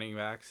one of your running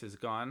backs is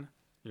gone,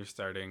 you're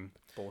starting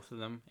both of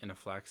them in a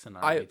flex and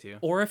RB2.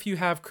 Or if you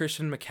have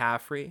Christian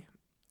McCaffrey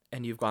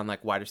and you've gone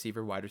wide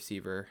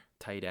receiver,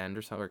 tight end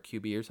or something, or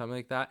QB or something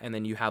like that, and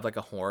then you have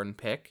a horn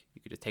pick,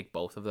 you could just take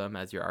both of them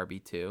as your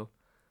RB2.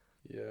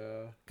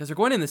 Yeah. Because they're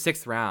going in the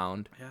 6th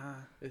round. Yeah.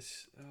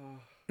 It's.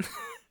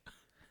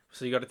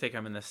 So you got to take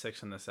them in the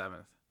 6th and the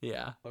 7th.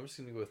 Yeah. I'm just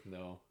gonna go with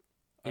no.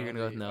 You're gonna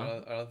go with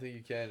no. I don't think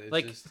you can.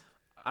 It's just.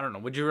 I don't know.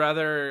 Would you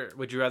rather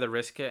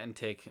risk it and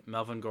take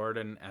Melvin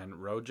Gordon and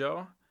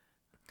Rojo?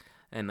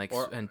 And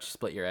and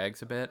split your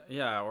eggs a bit.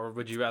 Yeah, or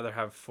would you rather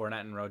have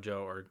Fournette and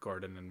Rojo or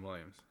Gordon and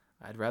Williams?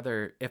 I'd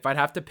rather, if I'd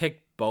have to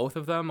pick both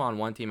of them on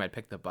one team, I'd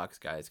pick the Bucks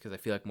guys because I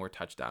feel like more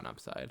touchdown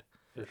upside.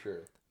 For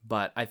sure.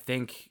 But I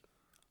think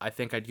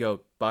I'd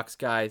go Bucks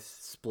guys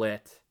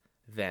split,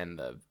 then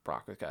the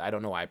Broncos guys. I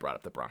don't know why I brought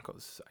up the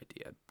Broncos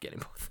idea, getting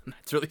both of them.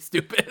 That's really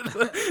stupid.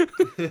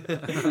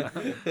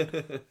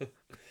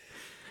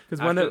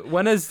 Because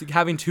when has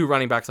having 2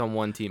 running backs on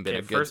one team been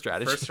a good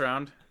strategy? First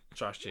round,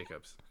 Josh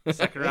Jacobs.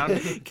 Second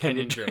round,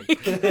 Kenyon Drake.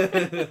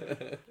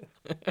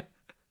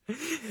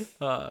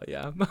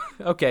 Yeah.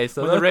 Okay,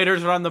 so when the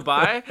Raiders are on the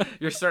bye,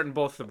 you're starting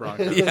both the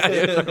Broncos. Yeah,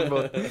 you're starting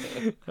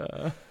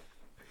both.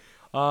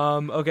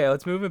 Okay,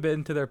 let's move a bit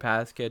into their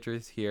pass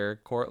catchers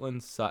here.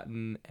 Courtland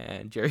Sutton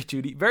and Jerry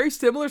Jeudy. Very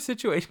similar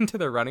situation to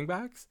their running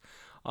backs.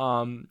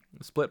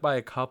 Split by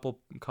a couple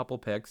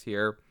picks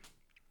here.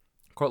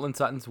 Courtland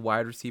Sutton's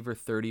wide receiver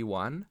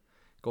 31,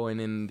 going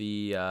in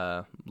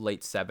the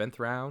late 7th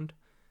round.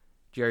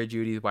 Jerry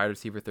Jeudy's wide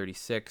receiver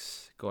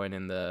 36, going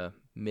in the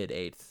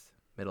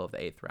middle of the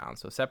 8th round.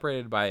 So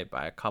separated by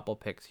a couple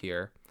picks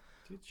here.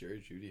 Dude,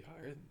 Jerry Jeudy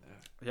higher than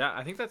that. Yeah,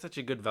 I think that's such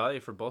a good value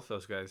for both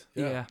those guys.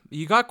 Yeah.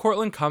 You got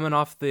Courtland coming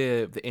off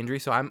the injury,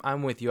 so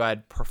I'm with you.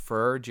 I'd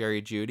prefer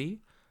Jerry Jeudy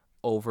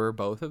over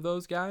both of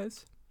those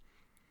guys.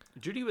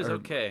 Jeudy was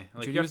okay.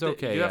 Jeudy was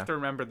okay. You have to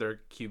remember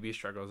their QB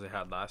struggles they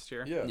had last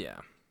year.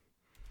 Yeah.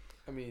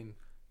 I mean,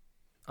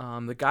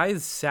 the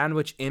guys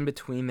sandwiched in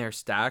between their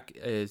stack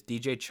is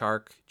DJ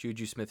Chark,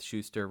 Juju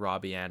Smith-Schuster,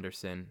 Robbie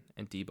Anderson,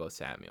 and Deebo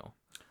Samuel.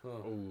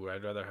 Oh,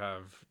 I'd rather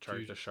have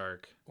Chark the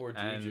Shark or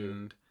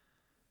Juju.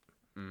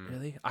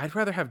 Really? I'd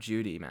rather have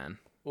Jeudy, man.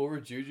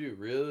 Over Juju,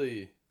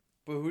 really?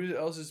 But who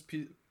else does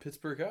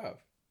Pittsburgh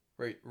have?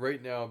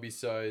 Right now,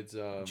 besides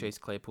Chase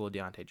Claypool,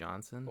 Deontay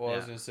Johnson. Well, I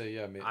was gonna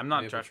say I'm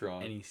not drafting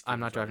any.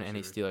 I'm not drafting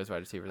any Steelers wide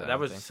receivers. That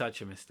was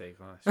such a mistake,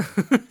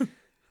 honestly.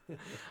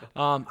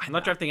 I'm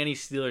not drafting any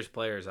Steelers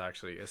players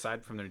actually,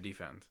 aside from their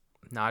defense.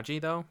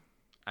 Najee though.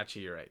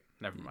 Actually, you're right.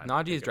 Never mind.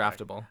 Najee is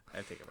draftable.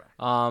 I take it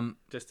back.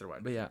 Just their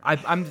wide. But yeah,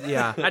 I'm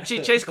yeah.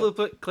 Actually, Chase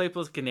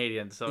Claypool's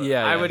Canadian, so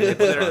yeah, I would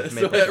consider.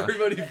 So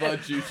everybody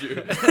but Juju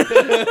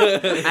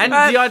and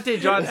Deontay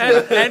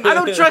Johnson. And I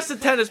don't trust the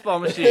tennis ball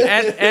machine.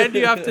 And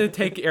you have to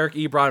take Eric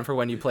Ebron for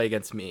when you play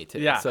against me too.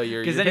 Yeah, so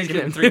you're then he's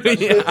getting him 3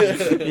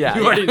 touchdowns. Yeah.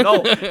 You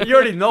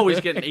already know he's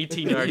getting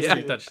 18 yards,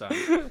 3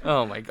 touchdowns.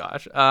 Oh my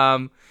gosh.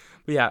 But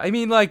yeah, I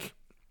mean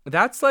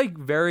that's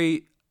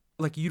very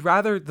you'd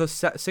rather the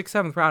 6th,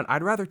 7th round.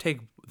 I'd rather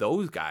take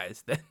those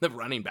guys than the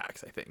running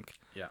backs, I think.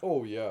 Yeah.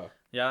 Oh yeah.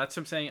 Yeah, that's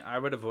what I'm saying. I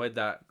would avoid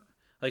that.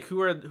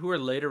 Who are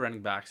later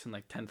running backs in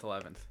 10th,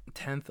 11th?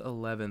 10th,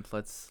 11th.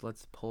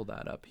 Let's pull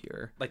that up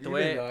here. The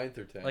way 9th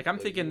or 10th. I'm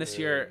thinking this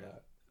year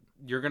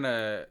you're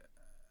gonna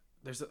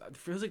it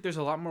feels like there's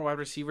a lot more wide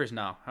receivers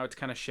now. How it's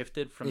kind of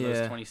shifted from those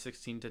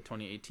 2016 to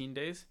 2018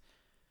 days.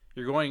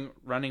 You're going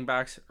running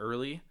backs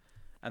early,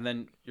 and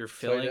then you're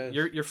filling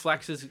your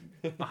flex is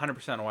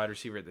 100% a wide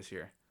receiver this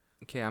year.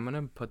 Okay, I'm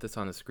gonna put this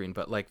on the screen,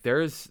 but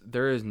there is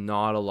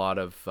not a lot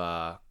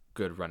of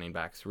good running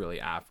backs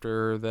really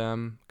after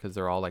them because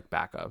they're all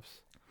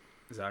backups.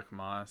 Zach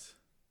Moss,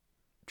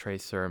 Trey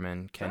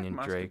Sermon, Kenyon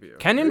must Drake. be okay.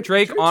 Kenyon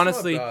Drake, Drake's not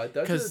honestly, bad.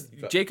 That's because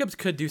a- Jacobs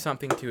could do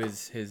something to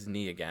his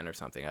knee again or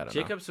something. I don't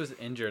know. Jacobs was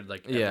injured.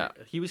 Like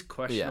he was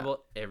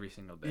questionable every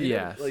single day.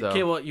 Yeah. Like, So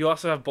Okay, well, you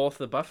also have both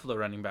the Buffalo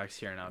running backs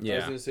here now. Yeah. I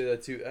was gonna say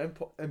that too,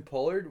 and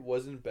Pollard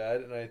wasn't bad,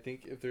 and I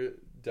think if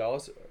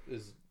Dallas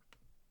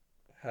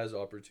has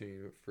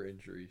opportunity for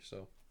injury,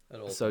 so at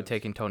all. so times.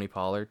 taking Tony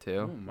Pollard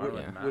too. Ooh,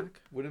 Marlon Yeah.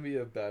 Mack. Wouldn't be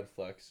a bad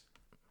flex,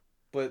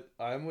 but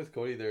I'm with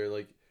Cody there.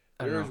 Like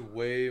I don't there's know.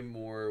 way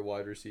more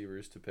wide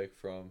receivers to pick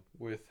from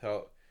with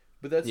how,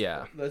 but that's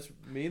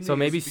mainly So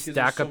maybe because there's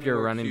stack so up many your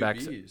more running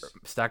backs. QBs.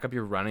 Stack up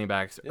your running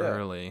backs Yeah.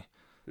 early.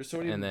 There's so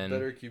many and then-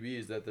 better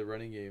QBs that the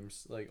running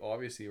games like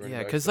obviously running Yeah,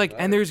 backs because don't like, and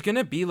matter. there's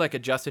gonna be like a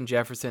Justin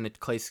Jefferson, a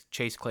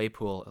Chase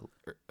Claypool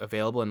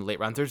available in late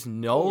rounds. There's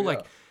no Oh,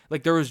 like, yeah.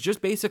 like there was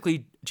just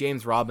basically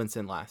James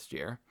Robinson last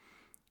year,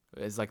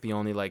 is like the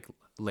only like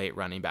late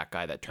running back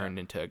guy that turned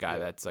into a guy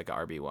that's like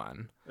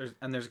RB1.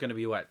 There's going to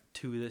be,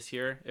 2 this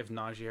year if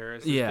Najee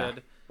Harris is Yeah.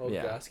 good. Oh,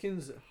 yeah.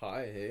 Gaskins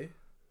high, hey.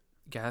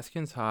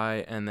 Gaskin's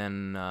high, and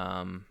then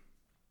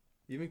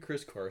Even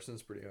Chris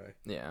Carson's pretty high.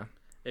 yeah,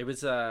 It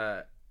was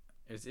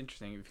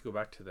interesting if you go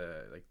back to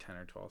the 10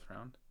 or 12th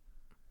round.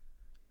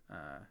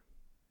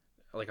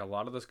 Like a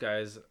lot of those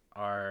guys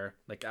are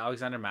like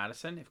Alexander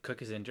Madison. If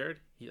Cook is injured,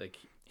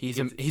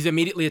 he's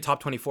immediately a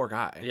top 24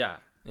 guy. yeah.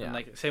 Yeah. And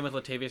like same with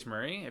Latavius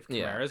Murray. If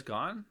Yeah. Kamara's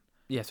gone,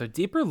 Yeah, so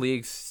deeper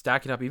leagues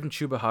stack it up. Even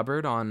Chuba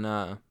Hubbard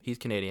on he's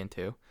Canadian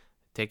too,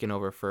 taking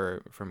over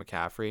for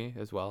McCaffrey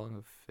as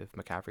well if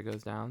McCaffrey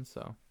goes down.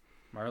 So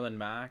Marlon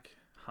Mack,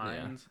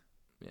 Hines.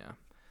 yeah,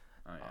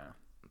 Oh yeah,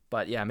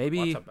 but yeah,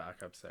 maybe lots of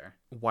backups there.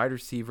 wide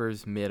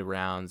receivers mid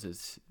rounds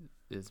is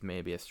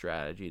maybe a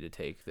strategy to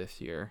take this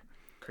year.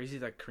 Crazy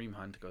that Kareem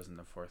Hunt goes in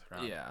the 4th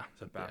round. Yeah,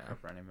 as a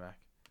backup running back.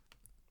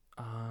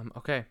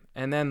 Okay,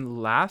 and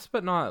then last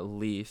but not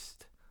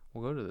least,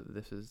 we'll go to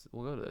this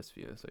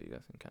view so you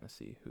guys can kind of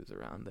see who's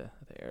around the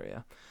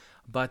area.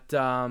 But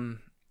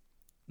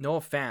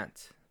Noah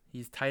Fant,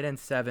 he's tight end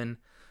 7,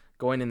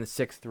 going in the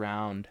 6th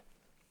round.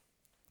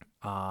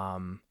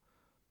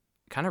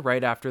 Kind of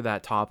right after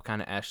that top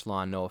kind of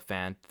echelon Noah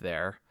Fant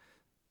there.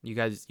 You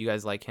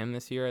guys like him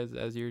this year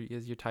as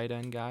your tight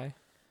end guy?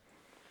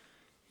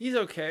 He's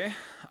okay.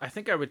 I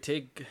think I would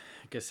take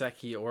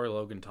Gesicki or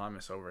Logan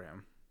Thomas over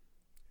him.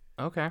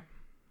 Okay.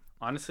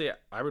 Honestly,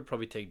 I would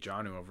probably take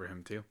Jonnu over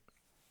him too.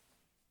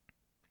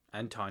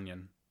 And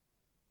Tanyan.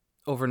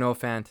 Over Noah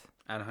Fant.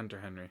 And Hunter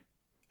Henry.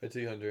 I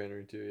take Hunter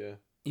Henry too, yeah.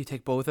 You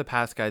take both the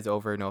pass guys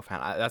over Noah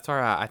Fant. That's all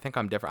right. I think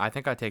I'm different. I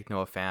think I take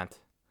Noah Fant.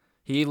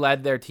 He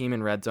led their team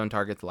in red zone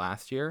targets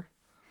last year.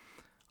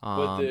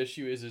 But the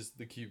issue is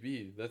the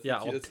QB. That's Yeah,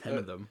 the, all that's, 10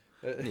 of them.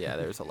 Yeah,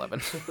 there's 11.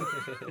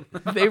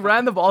 They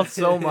ran the ball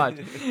so much.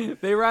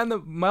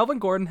 Melvin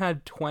Gordon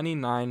had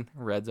 29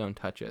 red zone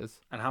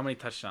touches. And how many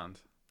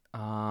touchdowns?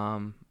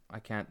 I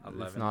can't.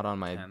 11, it's not on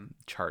my 10.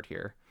 chart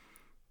here.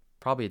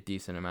 Probably a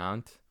decent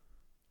amount.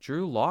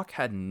 Drew Lock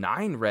had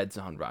 9 red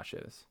zone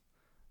rushes.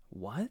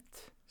 What?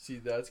 See,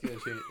 that's gonna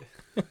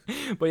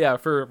change. But yeah,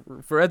 for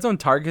red zone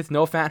targets,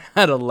 Noah Fant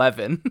had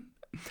 11.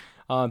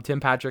 Tim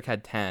Patrick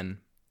had 10.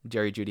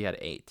 Jerry Jeudy had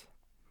 8.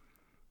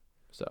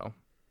 So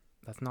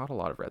that's not a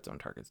lot of red zone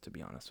targets, to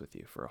be honest with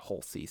you, for a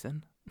whole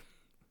season.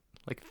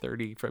 Like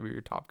 30 from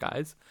your top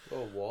guys.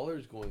 Oh,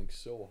 Waller's going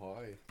so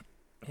high.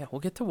 Yeah, we'll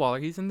get to Waller.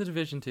 He's in the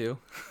division too.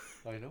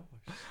 I know.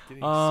 I'm just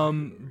getting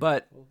excited.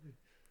 But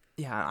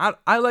yeah,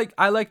 I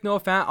like Noah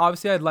Fant.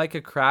 Obviously, I'd like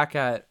a crack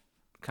at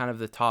kind of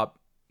the top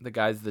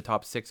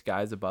 6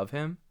 guys above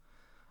him.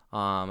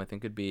 I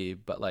think it'd be,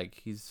 but like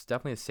he's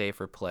definitely a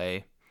safer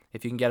play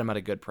if you can get him at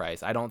a good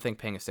price. I don't think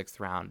paying a 6th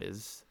round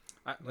is.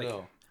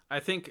 No. I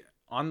think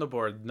on the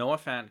board, Noah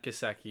Fant,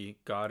 Gesicki,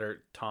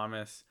 Goddard,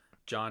 Thomas,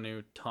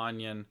 Jonnu,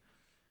 Tanyan,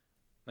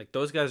 like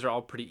those guys are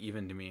all pretty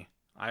even to me.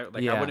 I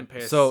wouldn't pay.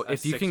 So a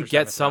if you 6th can or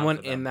get 7th someone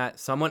round for in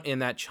them.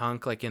 that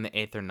chunk, like in the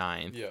 8th or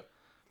 9th, Yeah.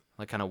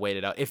 like kind of wait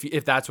it out.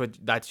 If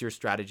that's your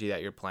strategy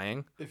that you're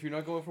playing, If you're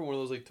not going for one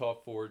of those like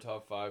top 4,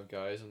 top 5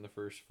 guys in the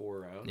first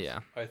 4 rounds, Yeah.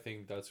 I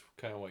think that's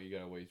kind of what you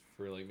gotta wait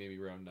for, like maybe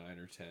round 9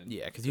 or 10.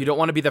 yeah, because you don't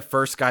want to be the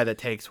first guy that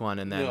takes one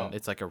and then No.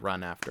 it's like a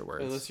run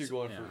afterwards. Unless you're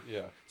going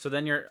Yeah. for So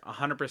then you're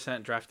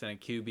 100% drafting a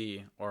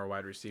QB or a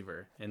wide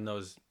receiver in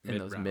those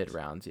mid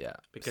rounds, yeah,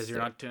 because you're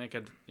not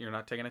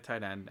taking a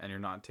tight end and you're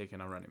not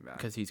taking a running back.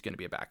 because he's going to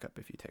be a backup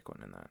if you take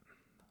one in that.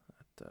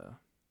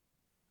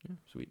 Yeah,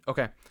 sweet.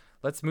 Okay,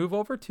 let's move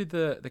over to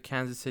the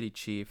Kansas City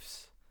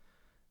Chiefs,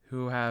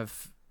 who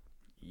have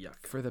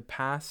Yuck. for the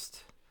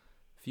past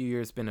few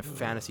years been a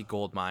fantasy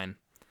gold mine.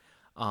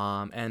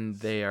 And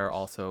they are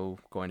also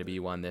going to be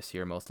one this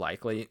year, most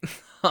likely.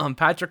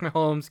 Patrick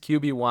Mahomes,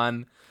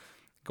 QB1,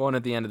 going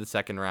at the end of the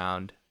 2nd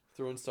round.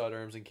 throwing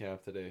sidearms in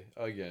camp today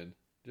again.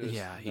 Just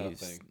Yeah,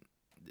 nothing.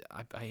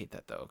 I hate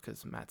that though,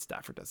 because Matt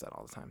Stafford does that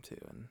all the time too,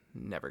 and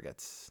never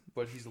gets.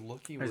 But he's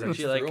looking There's where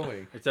he's actually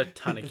throwing. it's a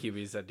ton of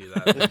QBs that do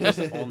that. They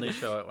just only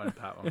show it when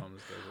Pat Mahomes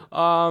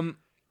does it.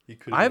 He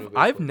could've been a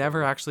I've baseball never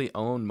player. actually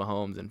owned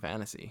Mahomes in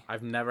fantasy.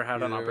 I've never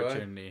had an Neither have I.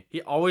 opportunity.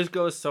 He always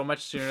goes so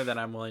much sooner than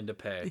I'm willing to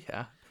pay.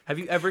 Yeah, Have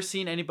you ever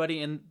seen anybody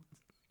in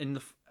in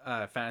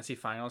the fantasy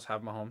finals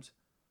have Mahomes?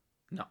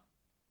 No.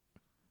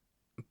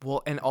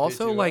 Well, and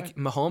also too like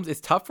high. Mahomes, it's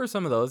tough for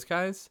some of those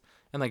guys,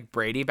 and like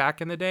Brady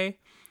back in the day.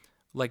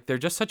 Like they're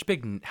just such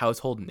big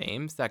household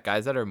names that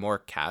guys that are more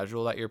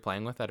casual that you're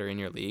playing with that are in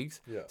your leagues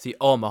Yeah. see,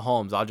 oh,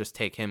 Mahomes, I'll just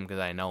take him because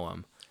I know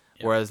him.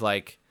 Yeah. Whereas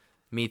like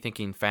me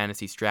thinking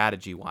fantasy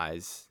strategy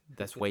wise,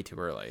 that's way too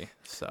early.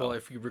 So Well,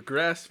 if you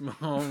regress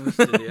Mahomes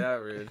to the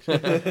average,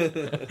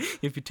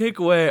 if you take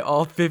away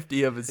all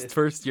 50 of his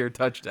first year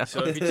touchdowns,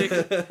 so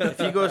if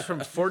he goes from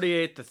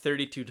 48 to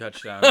 32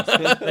 touchdowns,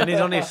 then he's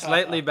only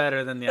slightly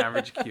better than the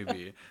average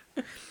QB.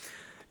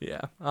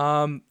 yeah.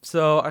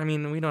 So I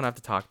mean, we don't have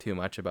to talk too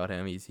much about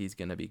him. He's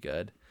gonna be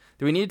good.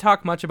 Do we need to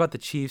talk much about the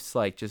Chiefs?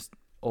 Like just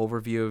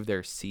overview of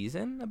their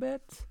season a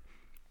bit,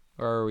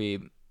 or are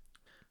we?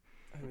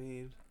 I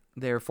mean,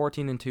 They're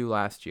 14-2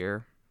 last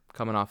year,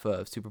 coming off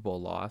a Super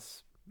Bowl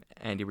loss.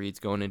 Andy Reid's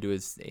going into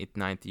his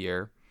 9th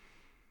year.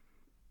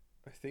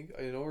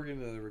 I know we're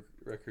getting to the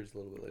records a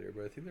little bit later,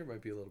 but I think there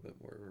might be a little bit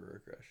more of a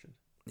regression.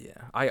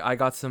 Yeah, I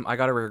got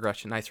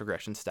a nice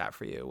regression stat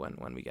for you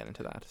when we get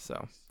into that.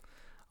 So,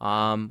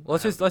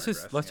 let's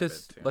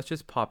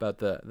just pop out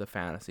the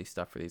fantasy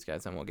stuff for these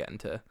guys, and we'll get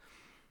into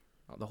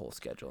the whole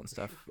schedule and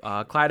stuff.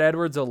 Clyde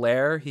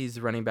Edwards-Helaire, he's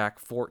running back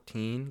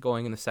 14,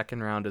 going in the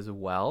second round as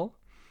well.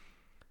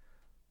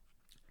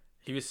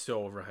 He was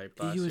so overhyped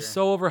last year. He was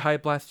so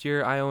overhyped last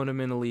year. I owned him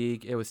in a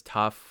league. It was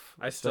tough.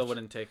 I still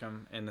wouldn't take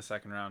him in the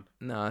second round.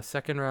 No,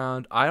 second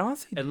round. I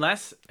honestly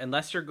unless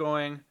you're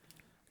going.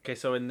 Okay,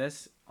 so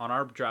on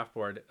our draft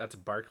board, that's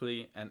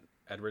Barkley and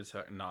Edwards.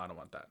 No, I don't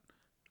want that.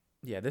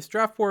 Yeah, this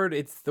draft board,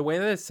 it's the way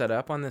that it's set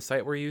up on the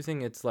site we're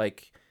using. It's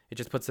like it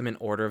just puts them in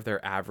order of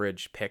their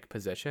average pick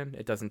position.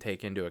 It doesn't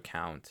take into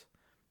account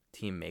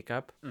team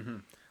makeup. Mm-hmm.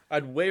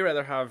 I'd way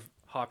rather have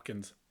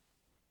Hopkins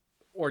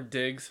or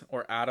Diggs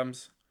or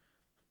Adams.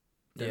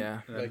 Yeah.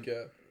 Adams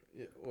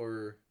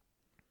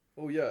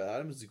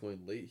is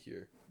going late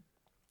here.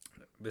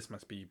 This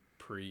must be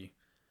pre.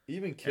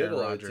 Even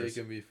Kittle, I'd Rodgers.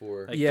 take him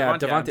before. Like, Yeah,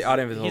 Devontae Devontae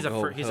Adams he's he'll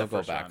a go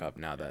first back round. up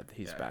now that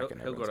he's back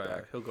and he'll everyone's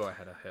back. He'll go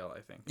ahead of Hill,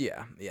 I think.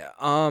 Yeah.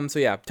 So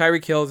yeah,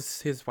 Tyreek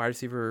Hill's his wide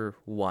receiver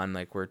 1,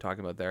 like we're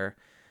talking about there.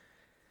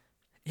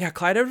 Yeah,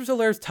 Clyde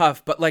Edwards-Helaire's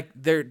tough, but like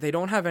they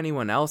don't have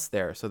anyone else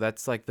there, so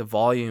that's like the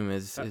volume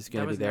is going to be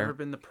there. That has never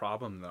been the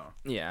problem though.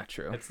 Yeah,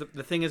 true. It's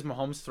the thing is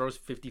Mahomes throws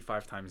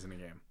 55 times in a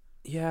game.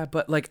 Yeah,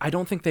 but like I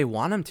don't think they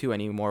want him to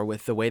anymore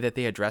with the way that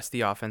they address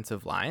the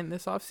offensive line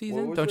this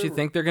offseason. Don't you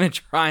think they're going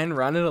to try and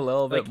run it a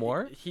little bit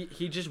more?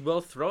 He just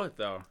will throw it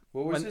though.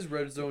 What was his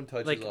red zone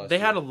touches last year? They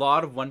had a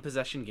lot of one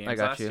possession games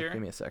last year.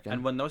 Give me a second.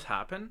 And when those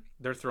happen,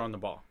 they're throwing the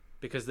ball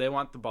because they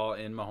want the ball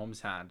in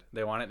Mahomes' hand.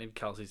 They want it in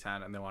Kelsey's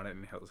hand and they want it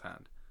in Hill's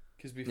hand.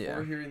 Because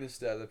before hearing the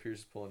stat that Pierce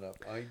is pulling up,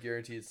 I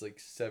guarantee it's like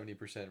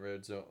 70%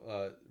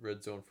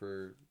 red zone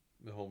for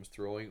Mahomes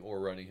throwing or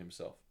running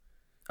himself.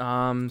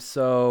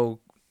 So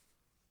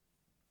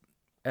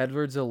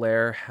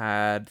Edwards-Helaire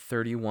had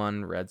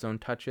 31 red zone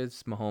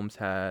touches. Mahomes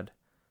had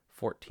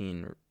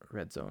 14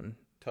 red zone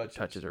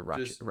touches or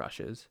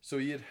rushes. So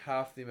he had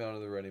half the amount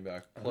of the running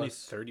back. Only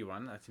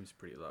 31? That seems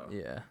pretty low.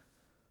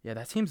 Yeah,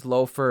 that seems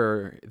low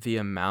for the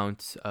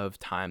amount of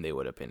time they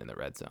would have been in the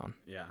red zone.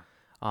 Yeah.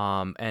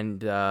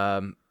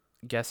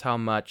 Guess how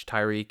much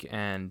Tyreek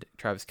and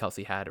Travis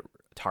Kelce had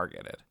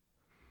targeted?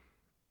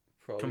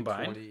 Probably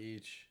combined? 20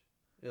 each,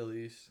 at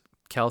least.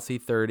 Kelce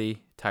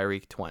 30,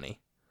 Tyreek 20.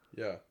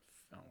 Yeah.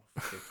 Oh,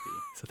 50.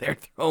 So they're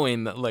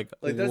throwing like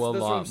that's a what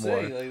lot I'm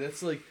saying. more. Like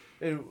that's like,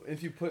 and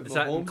if you put Does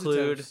that Mahomes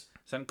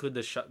include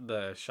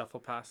the shuffle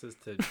passes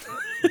to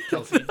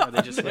Kelsey? Or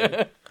they just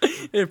like,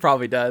 It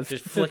probably does.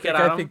 Just flick it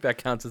I at him? think that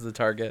counts as a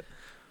target.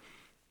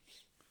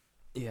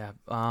 Yeah.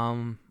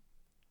 Well,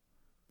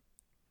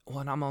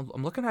 and I'm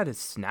looking at his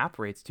snap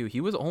rates too.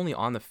 He was only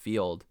on the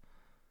field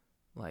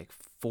like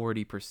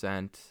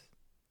 40%.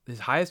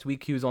 His highest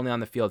week, he was only on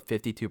the field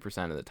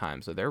 52% of the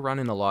time. So they're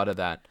running a lot of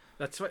that.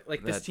 That's what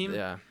this team.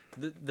 Yeah.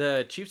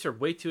 The Chiefs are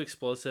way too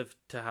explosive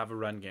to have a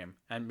run game,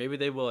 and maybe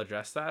they will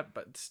address that.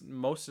 But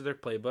most of their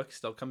playbook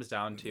still comes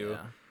down to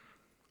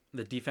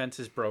the defense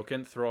is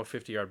broken. Throw a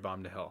 50-yard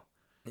bomb to Hill,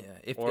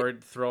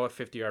 throw a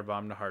 50-yard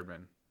bomb to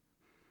Hardman.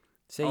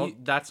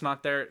 That's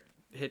not there.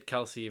 Hit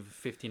Kelsey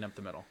 15 up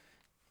the middle.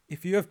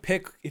 If you have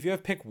pick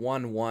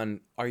 1-1,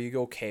 are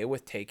you okay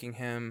with taking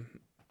him?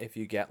 If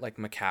you get like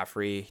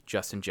McCaffrey,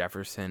 Justin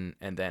Jefferson,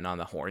 and then on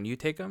the horn you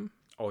take him?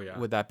 Oh yeah.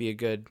 Would that be a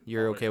good?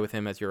 You're okay with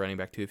him as your running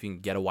back too if you can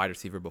get a wide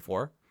receiver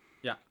before?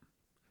 Yeah.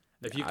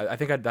 If you, I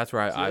think that's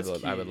where I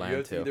would land you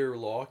have too. to either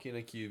lock in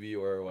a QB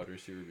or a wide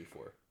receiver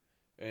before,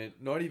 and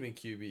not even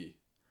QB.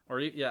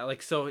 Or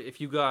like so if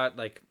you got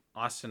like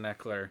Austin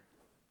Eckler,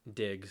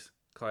 Diggs,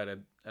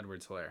 Clyde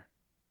Edwards-Helaire,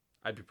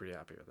 I'd be pretty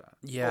happy with that.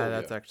 Yeah,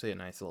 that's actually a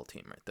nice little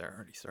team right there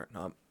already starting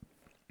up.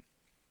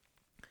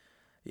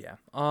 Yeah.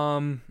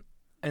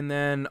 And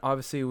then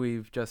obviously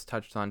we've just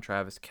touched on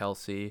Travis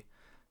Kelce,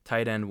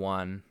 tight end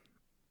 1.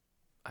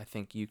 I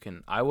think you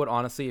can. I would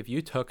honestly, if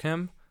you took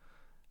him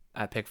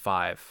at pick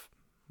 5,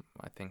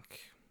 I think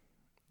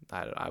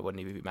I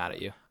wouldn't even be mad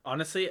at you.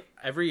 Honestly,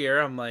 every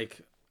year I'm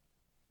like,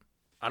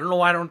 I don't know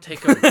why I don't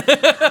take him.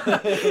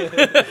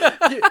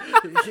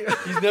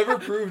 He's never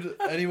proved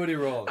anybody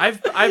wrong.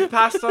 I've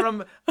passed on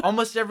him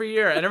almost every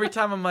year, and every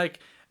time I'm like,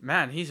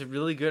 man, he's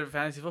really good at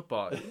fantasy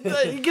football.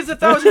 He gets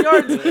 1,000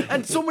 yards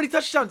and so many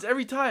touchdowns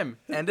every time.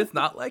 And it's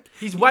not like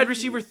He's wide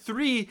receiver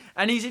 3,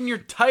 and he's in your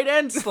tight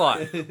end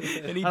slot.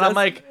 and I'm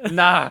like,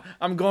 nah,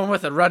 I'm going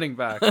with a running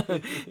back.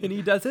 and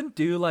he doesn't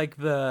do like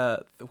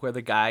where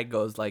the guy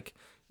goes like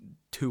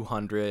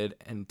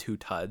 202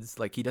 tuds.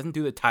 Like he doesn't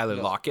do the Tyler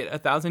Lockett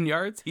 1,000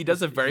 yards. He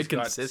does a very He's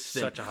got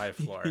consistent. such a high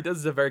floor. He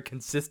does a very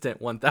consistent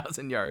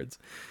 1,000 yards.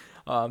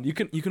 You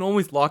can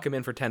always lock him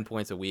in for 10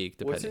 points a week.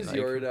 What's Depending. his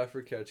yard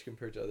after catch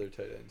compared to other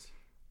tight ends?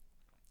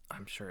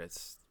 I'm sure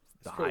it's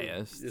the Probably-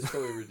 highest. It's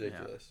probably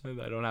ridiculous.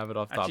 I don't have it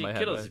off the top of Actually, my head.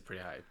 Kittle's but- is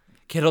pretty high.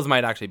 Kittle's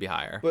might actually be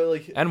higher, But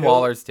like and Hill-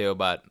 Waller's too.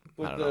 But I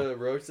With don't the know.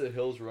 routes that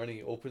Hill's running,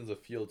 it opens the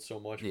field so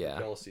much Yeah.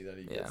 for Kelsey that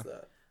he gets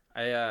that.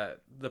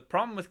 The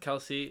problem with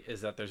Kelsey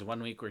is that there's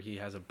 1 week where he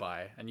has a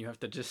bye, and you have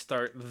to just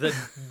start the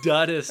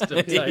duddest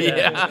of tight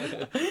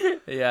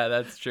ends. Yeah,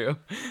 that's true.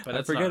 But I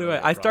that's forget not who really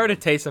I a started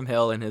problem. Taysom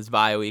Hill in his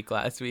bye week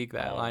last week.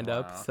 That Oh, lined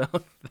up, wow. so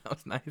that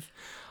was nice.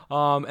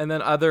 And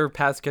then other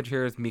pass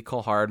catchers,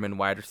 Mecole Hardman,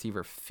 wide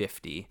receiver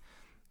 50,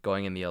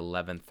 going in the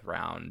 11th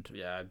round.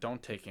 Yeah,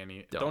 don't take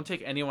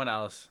anyone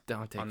else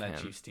Don't take on that him.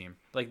 Chiefs team.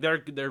 Like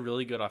they're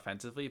really good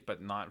offensively,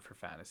 but not for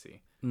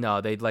fantasy.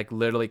 No, they like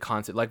literally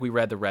like we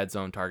read the red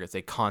zone targets.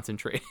 They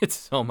concentrated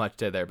so much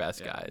to their best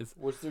Yeah. guys.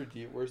 Where's their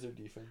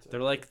defense?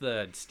 They're like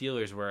the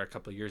Steelers were a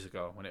couple of years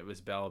ago when it was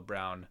Bell,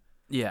 Brown,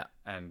 Yeah,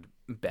 and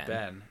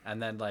Ben.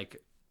 and then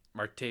like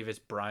Martavis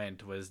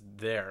Bryant was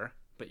there,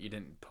 but you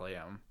didn't play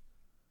him.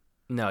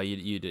 No,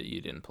 you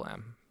didn't play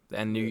him,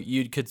 and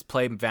you could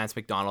play Vance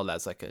McDonald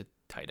as like a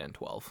tight end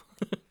 12.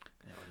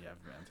 Yeah,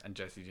 and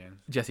Jesse James.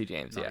 Jesse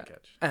James, Not a yeah.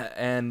 catch.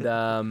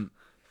 And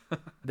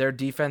their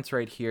defense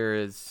right here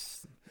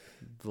is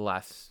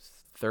the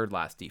third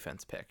last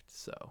defense picked.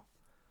 So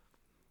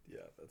Yeah,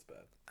 that's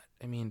bad.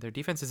 I mean, their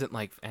defense isn't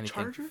like anything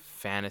Chargers?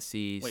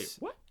 fantasy. Wait,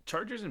 what?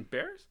 Chargers and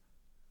Bears?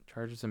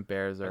 Chargers and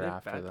Bears are they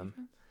after bad them.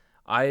 defense?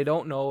 I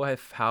don't know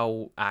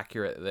how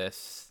accurate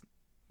this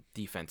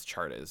defense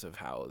chart is of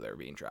how they're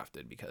being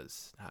drafted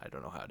because I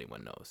don't know how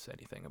anyone knows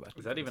anything about.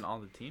 Is that even all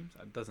the teams?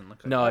 It doesn't look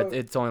like No, Oh.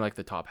 it's only like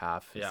the top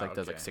half. It's Yeah, like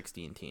there's like okay.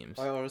 16 teams.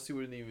 I honestly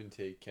wouldn't even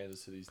take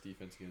Kansas City's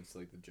defense against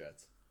like the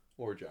Jets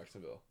or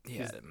Jacksonville. 'Cause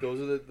Yeah.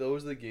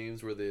 those are the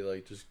games where they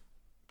like just.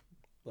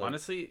 Like,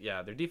 Honestly,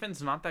 yeah, their defense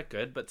is not that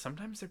good, but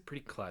sometimes they're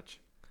pretty clutch.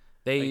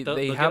 They Like,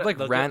 they'll have get- like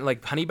they'll get-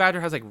 like Honey Badger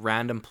has like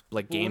random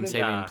like Well, when game it-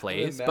 saving yeah,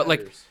 plays, when it but like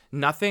matters.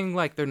 nothing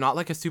like they're not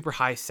like a super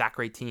high sack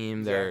rate team.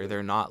 Exactly.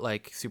 They're not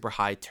like super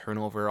high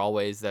turnover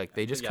always. Like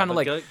they just Yeah, kind of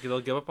like they'll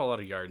give up a lot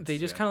of yards. they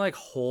just yeah. kind of like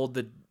hold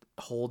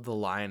the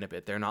line a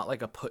bit. They're not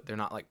like they're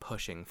not like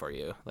pushing for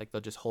you. Like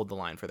they'll just hold the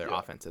line for their Yeah.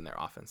 offense, and their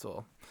offense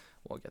will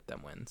get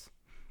them wins.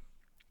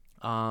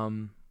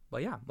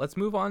 But yeah, let's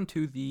move on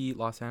to the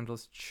Los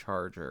Angeles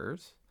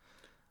Chargers.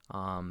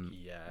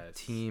 Yes.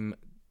 Team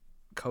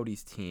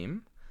Cody's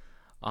team.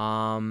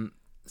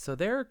 So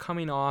they're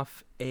coming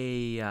off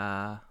a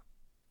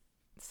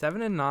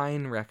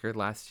 7-9 record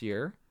last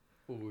year.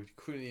 we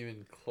couldn't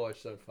even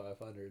clutch that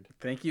 500.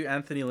 Thank you,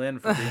 Anthony Lynn,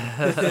 for being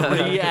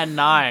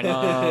 3-9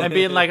 and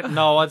being like,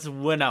 no, let's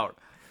win out.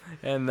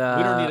 And We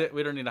don't need it.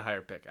 We don't need a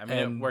higher pick. I mean,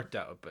 and it worked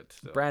out, but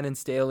still. Brandon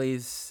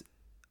Staley's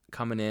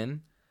coming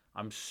in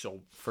I'm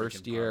so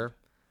first freaking year.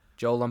 pumped.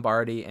 Joe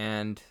Lombardi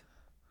and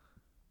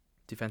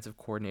defensive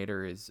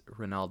coordinator is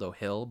Ronaldo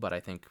Hill, but I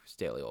think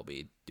Staley will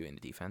be doing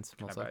the defense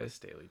Can I most buy likely. a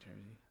Staley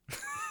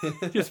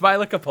jersey? Just buy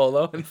like a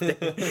polo and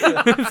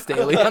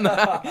Staley on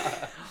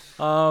that.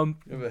 You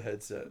have a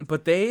headset.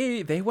 But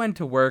they went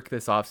to work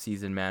this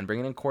offseason, man,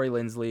 bringing in Corey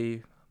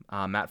Linsley,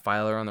 Matt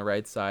Filer on the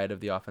right side of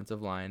the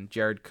offensive line,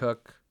 Jared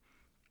Cook,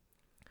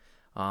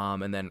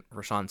 and then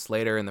Rashawn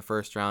Slater in the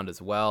first round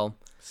as well.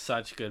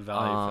 Such good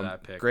value for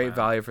that pick. Great man.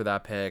 value for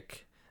that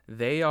pick.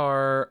 They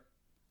are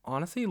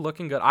honestly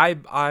looking good.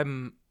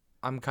 I'm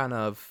kind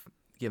of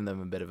giving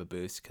them a bit of a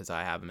boost because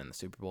I have them in the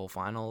Super Bowl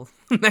final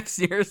next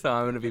year, so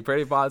I'm going to be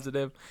pretty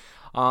positive.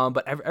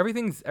 But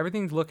everything's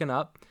looking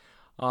up.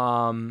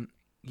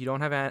 You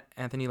don't have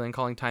Anthony Lynn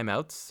calling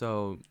timeouts,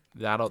 so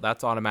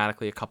that's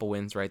automatically a couple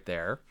wins right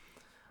there.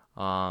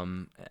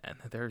 And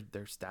their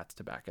stats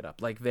to back it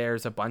up. Like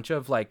there's a bunch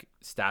of like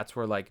stats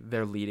where like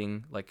they're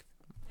leading. Like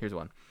here's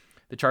one.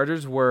 The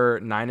Chargers were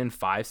 9-5,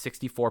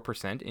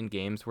 64% in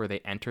games where they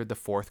entered the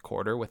fourth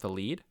quarter with a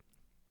lead.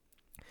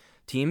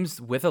 Teams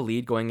with a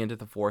lead going into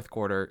the fourth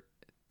quarter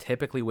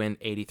typically win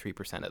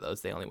 83% of those.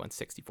 They only won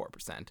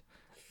 64%.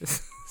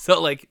 So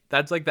like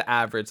that's like the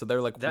average. So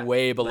they're like That-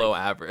 way below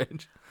like-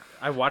 average.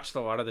 I watched a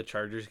lot of the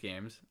Chargers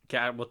games.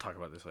 Okay, we'll talk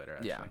about this later.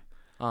 Actually. Yeah.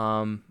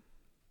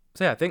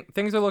 So yeah,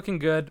 things are looking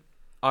good.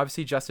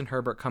 Obviously, Justin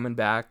Herbert coming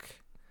back,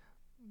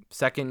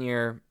 second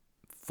year,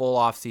 full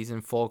off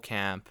season, full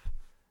camp,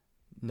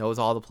 knows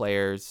all the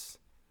players.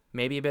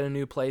 Maybe a bit of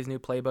new plays, new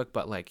playbook,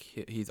 but like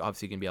he's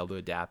obviously gonna be able to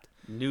adapt.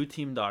 New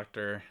team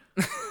doctor.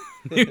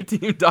 New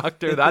team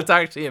doctor, that's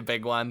actually a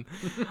big one.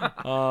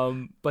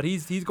 But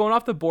he's going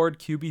off the board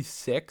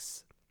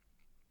QB6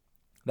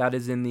 That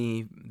is in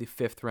the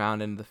 5th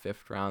round, into the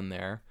 5th round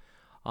there.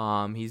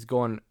 He's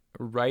going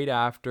right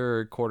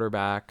after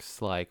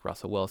quarterbacks like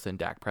Russell Wilson,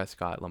 Dak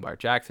Prescott, Lamar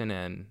Jackson,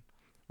 and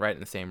right in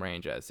the same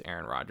range as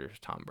Aaron Rodgers,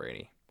 Tom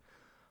Brady.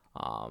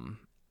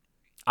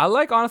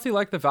 I honestly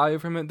like the value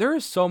from him. There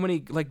is so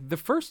many, like the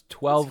first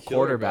 12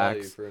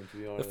 quarterbacks. For him, to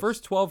be honest. The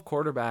first 12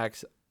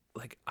 quarterbacks,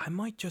 like I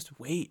might just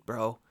wait,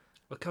 bro.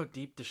 Look how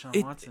deep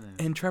Deshaun Watson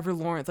is. And Trevor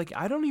Lawrence, like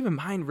I don't even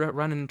mind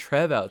running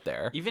Trev out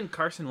there. Even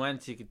Carson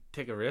Wentz, you could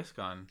take a risk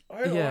on.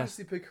 I'd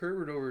honestly pick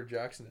Herbert over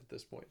Jackson at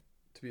this point,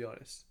 to be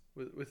honest.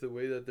 With the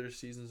way that their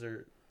seasons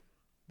are,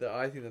 that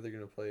I think that they're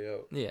going to play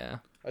out. Yeah.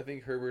 I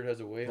think Herbert has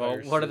a way higher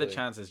Well, what are the ceiling.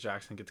 chances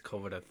Jackson gets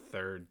COVID a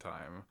 3rd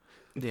time?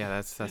 Yeah,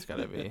 that's got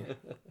to be.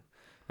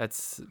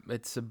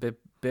 It's a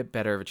bit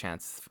better of a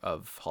chance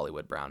of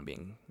Hollywood Brown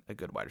being a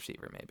good wide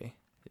receiver, maybe.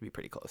 It'd be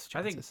pretty close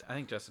chances. I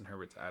think Justin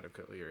Herbert's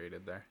adequately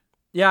rated there.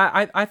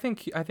 Yeah, I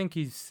think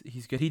he's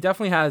good. He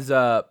definitely has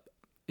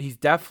he's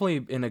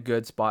definitely in a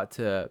good spot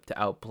to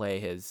outplay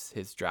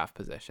his draft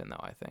position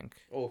though, I think.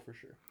 Oh, for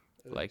sure.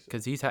 Like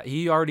cuz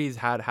he already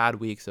had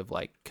weeks of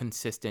like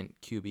consistent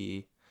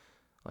QB,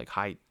 like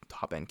high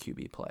top end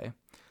QB play.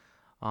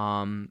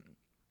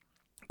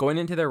 Going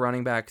into their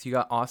running backs, you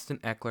got Austin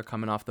Eckler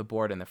coming off the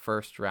board in the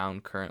 1st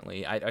round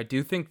currently. I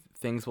do think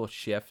things will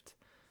shift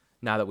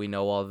now that we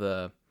know all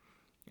the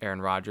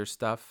Aaron Rodgers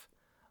stuff.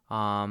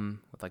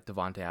 With like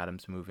Devontae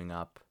Adams moving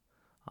up.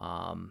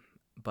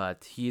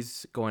 But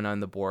he's going on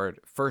the board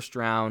 1st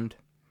round.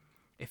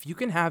 If you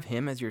can have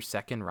him as your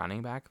 2nd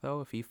running back though,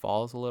 if he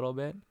falls a little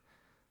bit,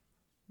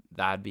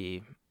 that'd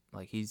be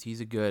like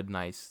he's a good,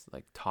 nice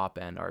like top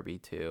end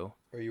RB2.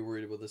 Are you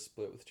worried about the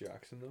split with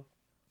Jackson though?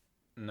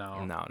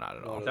 No, not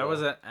at all. That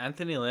was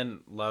Anthony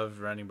Lynn loved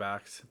running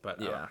backs, but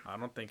yeah, I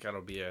don't think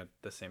that'll be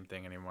the same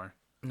thing anymore.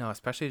 No,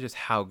 especially just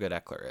how good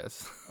Eckler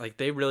is. Like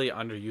they really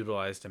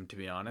underutilized him, to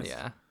be honest.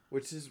 Yeah.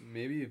 Which is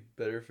maybe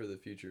better for the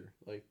future.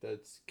 Like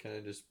that's kind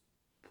of just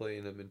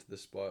playing him into the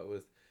spot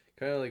with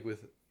kind of like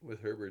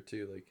with Herbert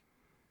too. Like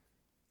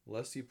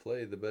less you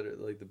play, the better.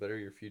 Like the better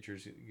your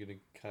future's gonna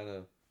kind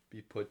of be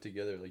put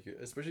together. Like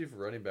especially for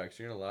running backs,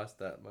 you're gonna last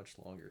that much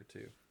longer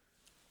too.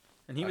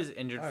 And he was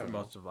injured for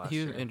most of last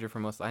year. He was injured for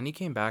most, and he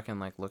came back and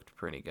like looked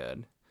pretty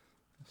good.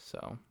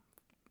 So,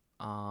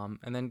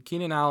 and then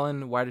Keenan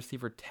Allen, wide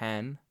receiver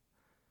 10.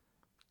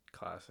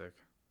 Classic.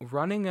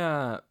 Running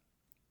a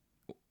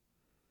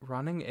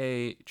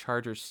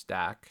Chargers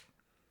stack,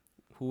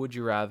 who would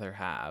you rather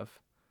have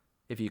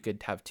if you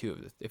could have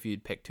if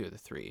you'd pick 2 of the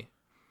 3?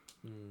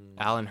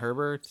 Allen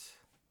Herbert,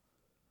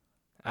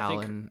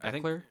 Allen Eckler? I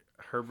think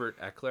Herbert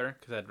Eckler,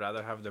 because I'd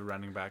rather have the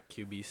running back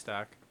QB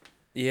stack.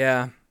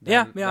 Yeah.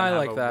 Than I have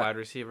like a that. Wide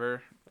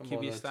receiver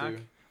QB stack.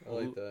 Too. I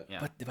like that.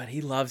 Yeah. But he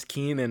loves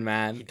Keenan,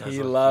 man.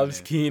 He loves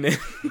Keenan.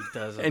 He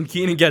does. And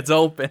Keenan gets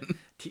open.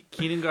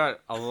 Keenan got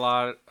a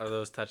lot of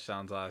those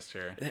touchdowns last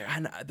year.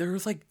 There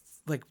was like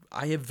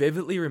I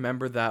vividly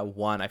remember that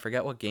one. I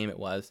forget what game it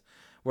was,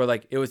 where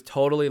like it was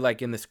totally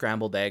like in the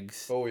scrambled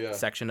eggs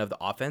section of the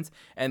offense,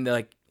 and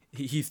like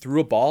he threw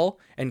a ball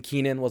and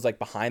Keenan was like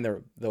behind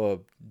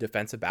the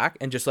defensive back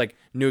and just like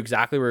knew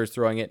exactly where he was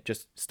throwing it,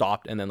 just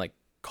stopped and then like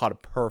caught a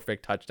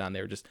perfect touchdown. They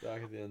were just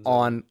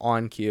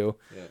on cue.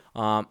 Yeah.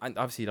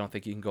 Obviously you don't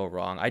think you can go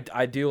wrong.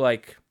 I do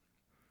like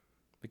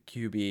the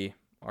QB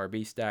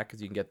RB stack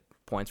because you can get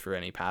points for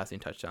any passing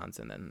touchdowns,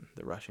 and then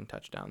the rushing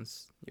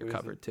touchdowns you're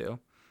covered too.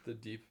 The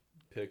deep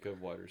pick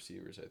of wide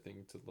receivers, I think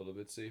it's a little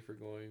bit safer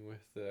going with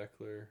the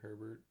Eckler,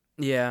 Herbert.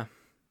 Yeah,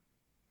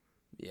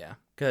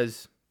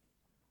 because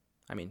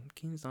I mean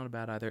Keenan's not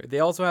bad either. They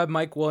also have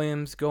Mike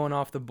Williams going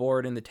off the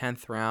board in the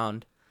 10th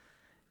round.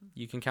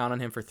 You can count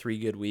on him for 3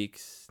 good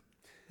weeks.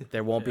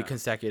 There won't be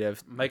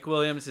consecutive. Mike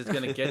Williams is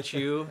going to get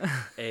you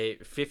a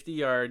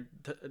 50-yard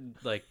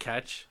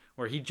catch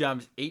where he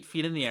jumps 8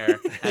 feet in the air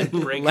and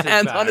breaks his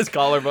lands back. on his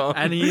collarbone,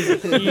 and he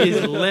is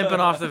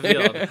limping off the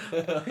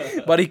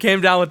field. But he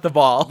came down with the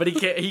ball. But he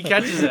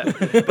catches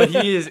it. But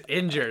he is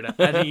injured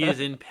and he is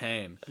in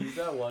pain. He's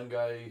that one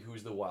guy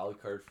who's the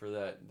wild card for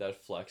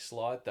that flex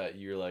slot that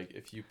you're like,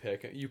 if you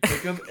pick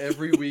him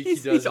every week.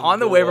 He's on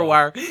the waiver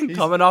wire,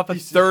 coming off a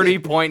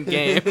 30-point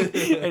game,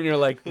 and you're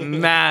like,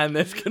 man,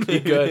 this could be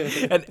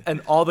good.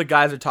 And all the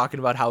guys are talking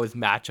about how his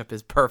matchup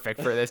is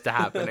perfect for this to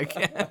happen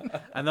again.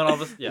 And then all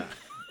of a sudden,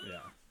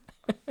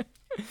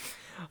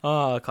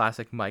 Oh,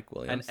 classic Mike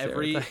Williams. And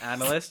every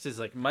analyst is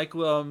like, Mike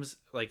Williams,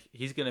 like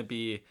he's gonna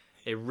be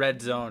a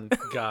red zone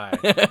guy.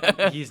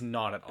 He's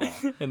not at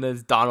all. And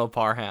there's Donald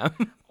Parham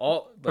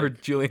or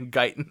Julian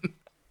Guyton.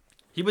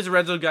 He was a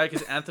red zone guy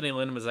because Anthony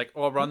Lynn was like,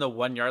 "Oh, we're on the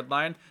 1 yard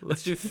line.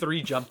 Let's do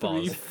 3 jump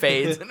balls, 3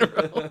 fades in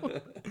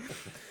a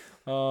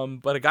row."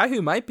 But a guy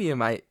who might be a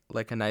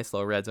nice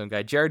low red zone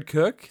guy, Jared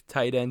Cook,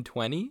 tight end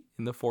 20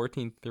 in the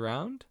 14th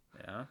round.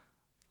 Yeah.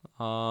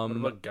 What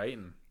about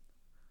Guyton?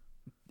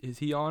 Is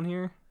he on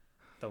here?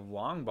 The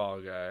long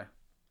ball guy.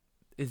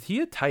 Is he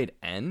a tight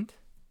end?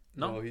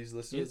 No, he's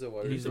listed as a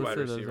wide receiver. He's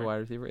listed as a wide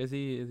receiver. Is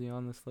he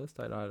on this list?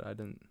 I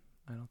don't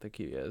think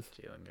he is.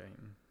 Jalen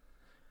Guyton.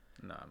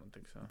 No, I don't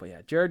think so. But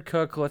yeah, Jared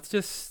Cook.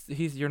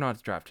 You're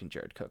not drafting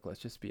Jared Cook. Let's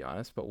just be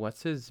honest. But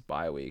what's his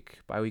bye week?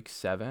 Bye week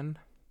 7.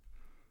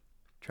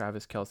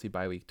 Travis Kelce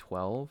bye week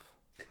 12.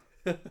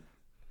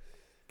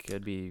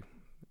 Could be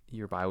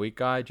your bye week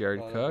guy,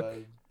 Jared Cook.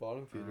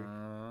 Bottom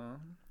feeder.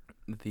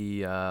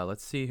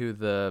 Let's see who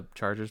the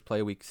Chargers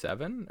play week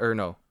 7 or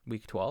no,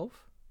 week 12.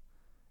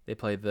 They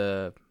play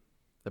the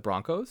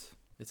Broncos.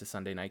 It's a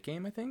Sunday night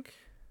game, I think.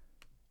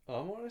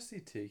 I'm honestly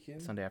taking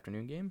Sunday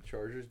afternoon game.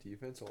 Chargers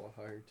defense a lot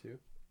higher too.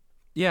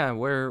 Yeah,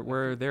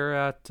 where they're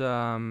at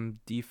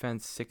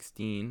defense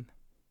 16.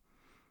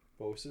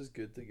 Bosa's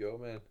good to go,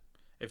 man.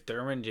 If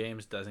Derwin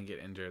James doesn't get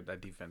injured,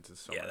 that defense is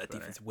so much better.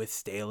 Defense with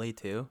Staley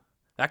too.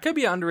 That could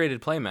be an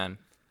underrated play, man.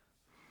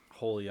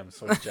 Holy, I'm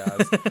so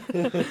jazzed.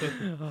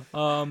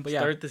 But yeah,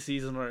 Start the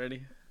season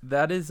already.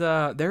 that is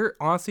they're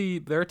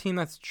a team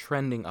that's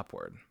trending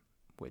upward,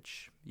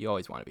 which you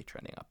always want to be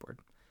trending upward.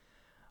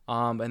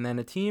 And then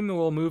a team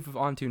we'll move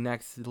on to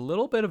next, a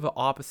little bit of an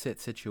opposite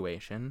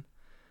situation.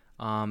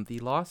 The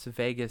Las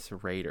Vegas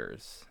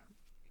Raiders.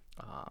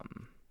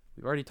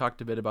 We've already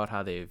talked a bit about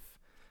how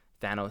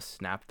Thanos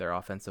snapped their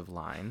offensive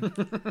line.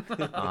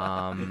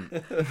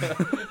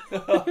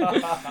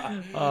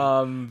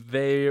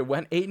 They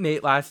went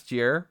 8-8 last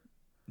year.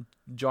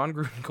 John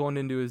Gruden going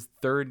into his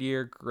third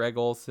year. Greg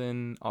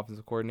Olson,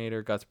 offensive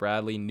coordinator. Gus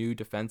Bradley, new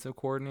defensive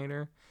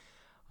coordinator.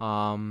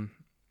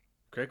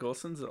 Greg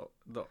Olson's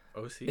the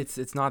OC?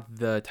 It's not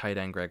the tight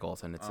end Greg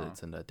Olson. It's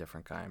a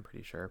different guy, I'm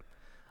pretty sure.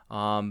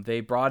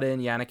 They brought in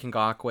Yannick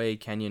Ngakoue,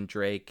 Kenyon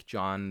Drake,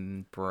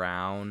 John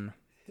Brown.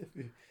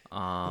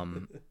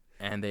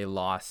 And they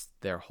lost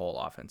their whole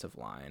offensive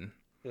line.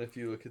 And if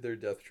you look at their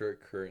depth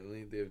chart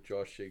currently, they have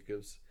Josh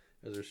Jacobs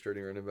as their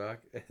starting running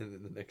back, and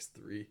then the next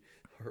 3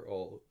 are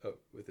all out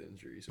with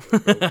injuries.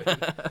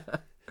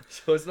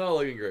 So it's not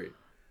looking great.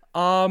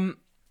 Darren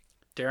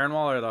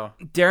Waller, though.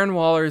 Darren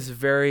Waller is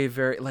very,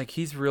 very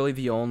he's really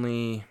the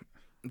only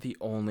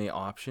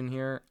option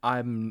here.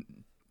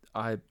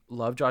 I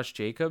love Josh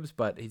Jacobs,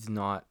 but he's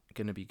not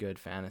gonna be good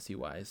fantasy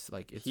wise.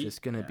 It's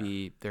just gonna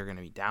be they're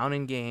gonna be down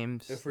in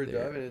games. If we're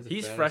diving into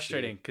he's fantasy,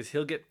 frustrating because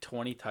he'll get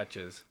 20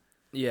 touches.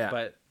 Yeah,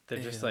 but they're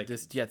just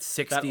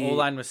 60. That O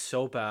line was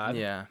so bad.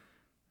 Yeah,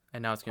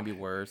 and now it's gonna be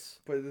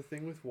worse. But the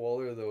thing with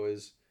Waller though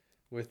is,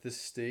 with the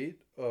state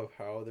of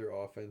how their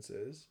offense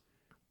is,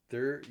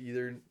 they're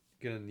either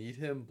gonna need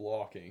him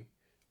blocking,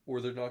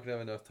 or they're not gonna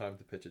have enough time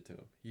to pitch it to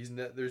him.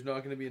 There's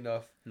not gonna be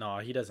enough. No,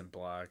 he doesn't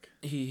block.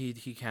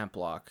 He can't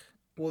block.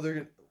 Well, they're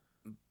gonna.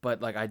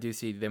 But I do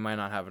see they might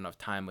not have enough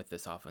time with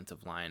this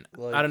offensive line.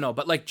 I don't know,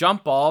 but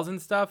jump balls and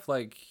stuff,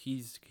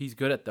 he's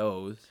good at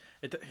those.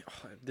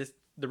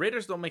 The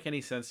Raiders don't make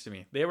any sense to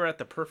me. They were at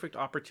the perfect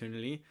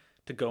opportunity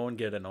to go and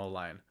get an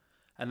O-line,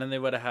 and then they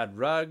would have had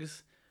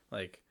Ruggs.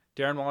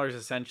 Darren Waller's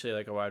essentially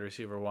a wide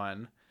receiver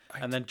 1,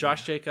 and then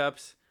Josh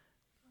Jacobs.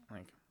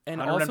 And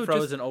also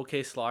Renfro's an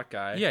okay slot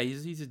guy. Yeah,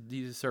 he's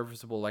a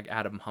serviceable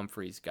Adam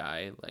Humphries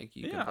guy.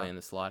 You can play in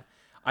the slot.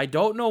 I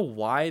don't know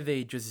why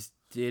they just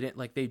didn't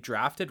they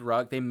drafted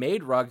Ruggs. They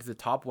made Ruggs the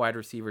top wide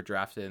receiver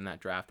drafted in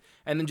that draft,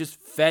 and then just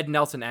fed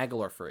Nelson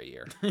Aguilar for a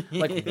year.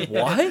 What?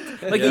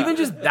 Even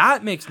just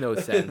that makes no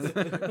sense.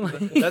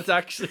 That's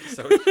actually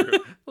so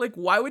true.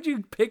 Why would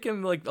you pick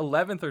him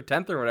 11th or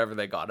 10th or whatever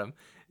they got him?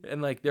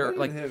 And they're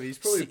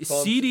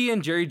CD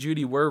and Jerry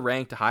Jeudy were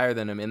ranked higher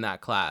than him in that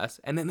class,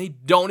 and then they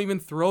don't even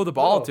throw the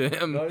ball to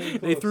him.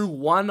 They threw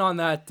one on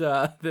that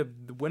the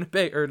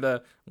Winnipeg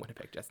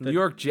Jets, New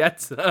York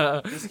Jets.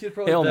 This kid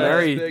probably Hail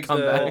Mary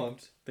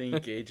comeback. The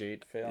Engage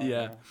 8 fail.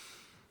 Yeah,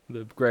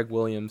 the Greg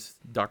Williams,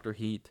 Dr.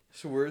 Heat.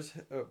 So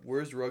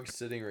where's Ruggs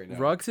sitting right now?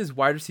 Ruggs is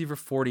wide receiver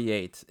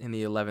 48 in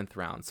the 11th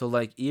round.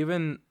 So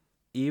even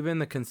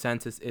the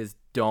consensus is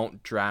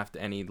don't draft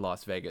any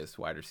Las Vegas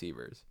wide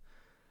receivers.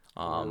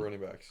 Running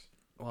backs.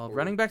 Well,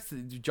 running backs.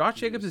 Josh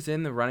Jacobs is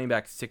in the running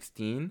back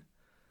 16,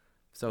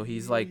 so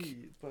he's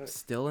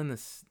still in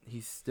this.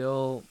 He's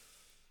still,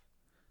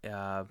 in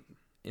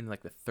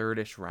the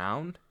third-ish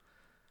round,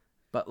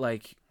 but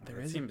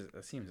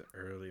that seems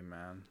early,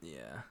 man.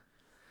 Yeah,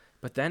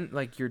 but then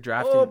you're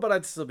drafting. Oh, but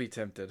I'd still be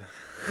tempted.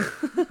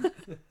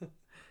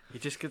 He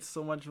just gets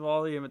so much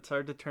volume. It's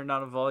hard to turn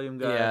down a volume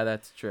guy. Yeah,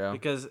 that's true.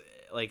 Because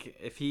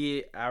if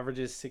he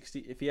averages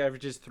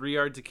 3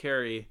 yards a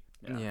carry.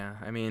 Yeah,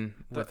 I mean,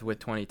 with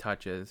 20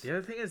 touches. The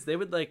other thing is they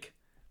would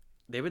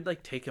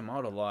take him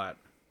out a lot.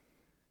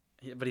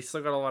 But he's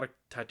still got a lot of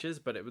touches,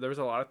 but there was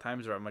a lot of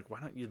times where I'm like,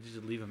 why don't you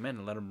just leave him in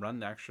and let him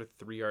run the extra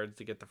 3 yards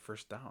to get the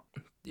first down?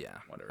 Yeah,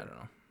 whatever. I don't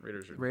know.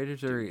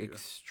 Raiders are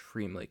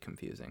extremely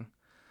confusing.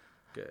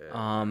 Good.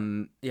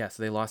 Yeah,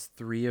 so they lost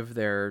 3 of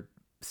their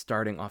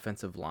starting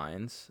offensive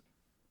lines,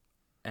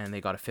 and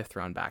they got a 5th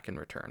round back in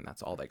return.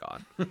 That's all they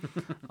got.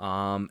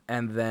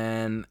 And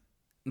then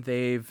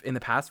in the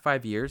past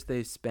 5 years,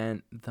 they've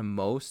spent the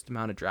most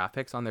amount of draft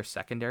picks on their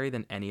secondary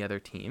than any other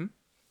team.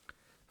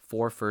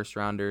 4 first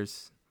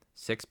rounders,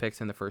 6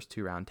 picks in the first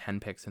 2 rounds, 10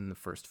 picks in the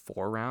first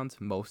 4 rounds.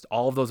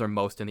 All of those are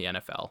most in the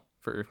NFL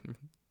for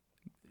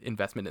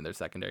investment in their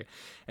secondary.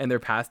 And their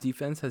pass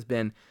defense has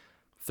been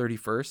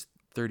 31st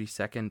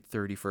 32nd,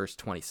 31st,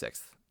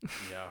 26th.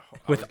 Yeah.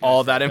 With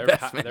all that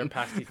investment. Their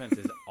pass defense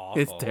is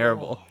awful. It's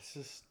terrible. Oh, it's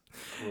just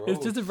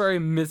It's just a gross. very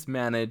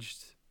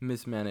mismanaged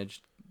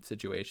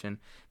situation.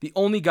 The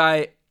only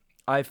guy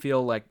I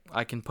feel like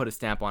I can put a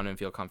stamp on and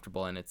feel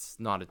comfortable, and it's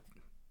not a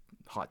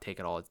hot take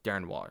at all. It's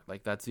Darren Waller.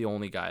 Like that's the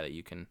only guy that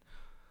you can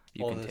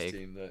on this take.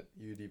 team that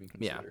you'd even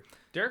Yeah. consider.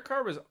 Derek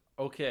Carr was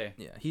okay.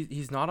 Yeah,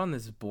 he's not on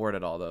this board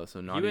at all though. So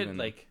not He would, even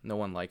like- no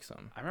one likes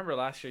him. I remember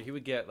last year he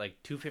would get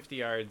like 250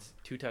 yards,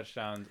 2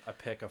 touchdowns, a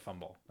pick, a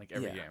fumble, like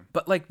every game.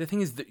 But like the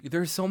thing is,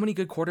 there's so many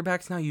good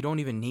quarterbacks now. You don't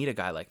even need a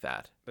guy like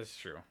that. That's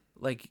true.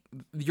 Like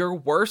your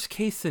worst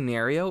case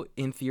scenario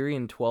in theory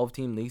in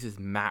 12-team leagues is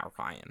Matt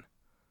Ryan,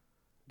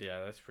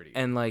 Yeah, that's pretty.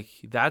 and like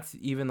that's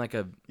even like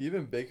a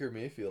Even Baker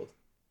Mayfield.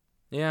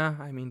 yeah.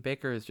 I mean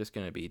Baker is just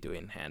gonna be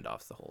doing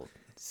handoffs the whole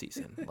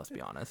season. Let's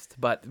be honest.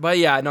 But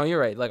yeah, no,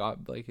 you're right. Like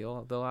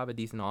they'll have a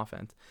decent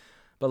offense,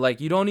 but like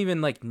you don't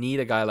even like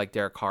need a guy like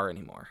Derek Carr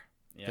anymore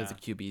because yeah.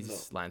 the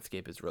QB's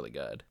landscape is really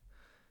good.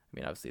 I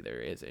mean, obviously there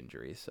is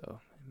injuries, so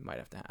it might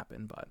have to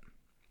happen. But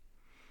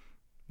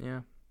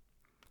yeah,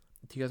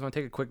 do you guys want to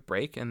take a quick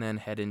break and then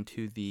head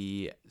into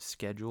the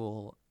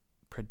schedule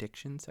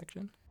prediction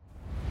section?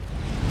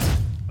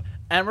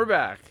 And we're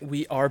back.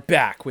 We are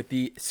back with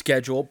the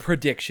schedule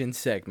prediction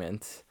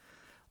segment.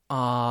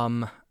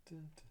 How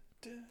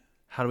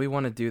do we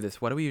want to do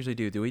this? What do we usually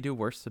do? Do we do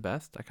worst to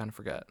best? I kind of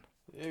forget.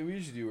 Yeah, we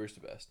usually do worst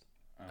to best.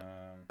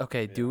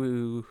 Okay, Yeah.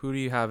 who do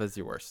you have as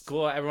your worst?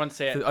 Cool. Everyone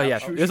say it. Oh yeah,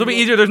 should this will be we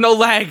go- easier. There's no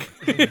lag.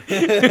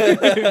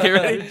 Okay,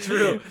 ready?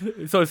 True.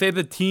 So say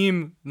the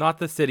team, not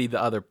the city,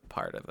 the other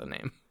part of the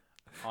name.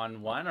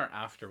 On one or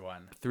after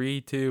one? 3,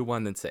 2,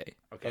 1, then say.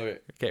 Okay. Okay.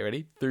 Okay,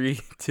 ready? 3,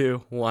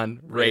 2, 1.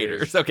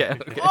 Raiders. Raiders. Okay.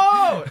 Okay.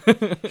 Oh!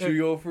 Should we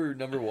go for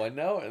number 1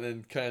 now and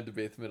then kind of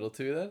debate the middle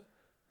 2 then?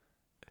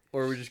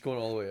 Or are we just going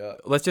all the way up?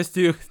 Let's just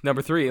do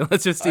number 3.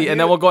 Let's just see, I and then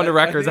think- we'll go into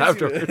I records think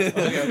it's afterwards. good.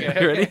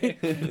 Okay. You ready?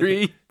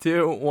 3,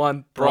 2,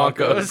 1.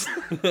 Broncos. I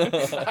This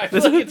feel like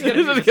is it's gonna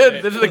be the good.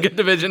 same. This is a good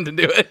division to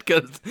do it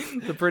because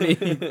it's a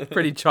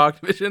pretty chalk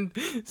division.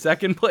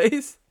 Second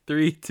place.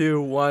 3,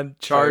 2, 1.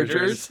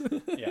 Chargers.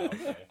 Yeah.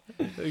 Okay.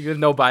 There's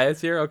no bias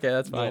here. Okay,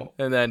 that's fine. No.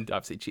 And then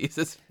obviously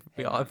Jesus.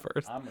 We all have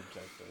first. I'm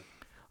objective.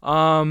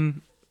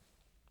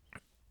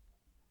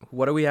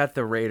 What are we at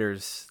the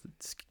Raiders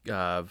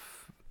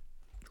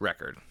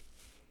record?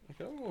 I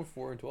kind of going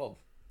 4 and 12.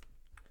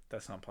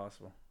 That's not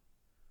possible.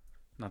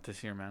 Not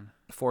this year, man.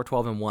 4,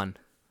 12, and 1.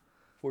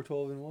 4,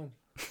 12 and 1.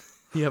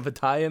 You have a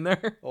tie in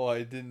there. Oh,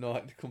 I did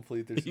not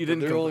complete this. You didn't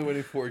They're complete- only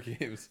winning 4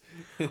 games.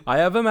 I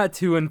have them at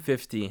 2 and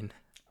 15.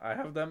 I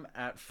have them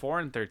at 4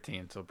 and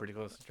 13, so pretty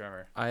close to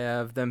Trevor. I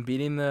have them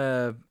beating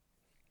the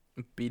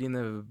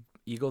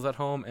Eagles at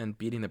home and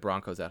beating the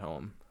Broncos at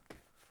home.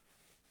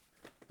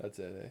 That's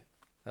it, eh?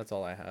 That's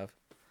all I have.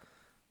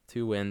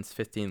 2 wins,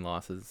 15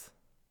 losses.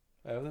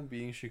 I have them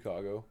beating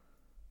Chicago,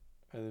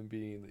 and then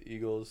beating the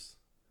Eagles,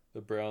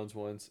 the Browns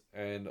once,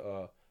 and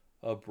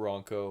a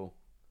Bronco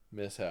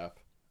mishap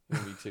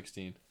in Week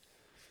 16.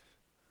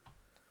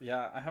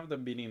 Yeah, I have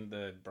them beating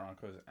the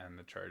Broncos and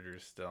the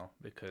Chargers still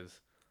because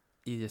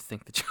You just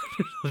think the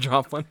Chargers will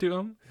drop one to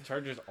them?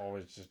 Chargers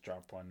always just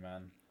drop one,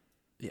 man.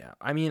 Yeah,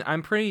 I mean, I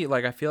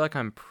feel like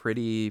I'm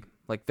pretty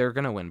like they're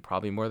gonna win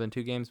probably more than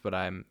 2 games, but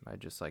I'm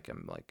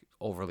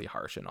overly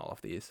harsh in all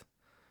of these.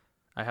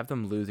 I have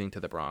them losing to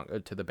the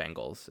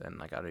Bengals, and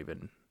like I don't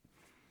even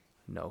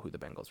know who the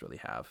Bengals really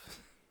have,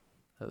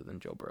 other than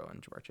Joe Burrow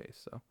and Jamar Chase.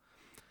 So,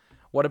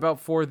 what about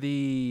for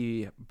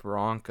the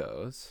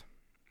Broncos?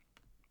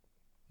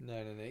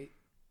 9 and 8,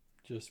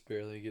 just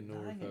barely getting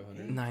over 9 and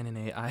 500. 9 and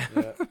 8. I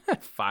Yeah.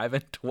 have 5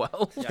 and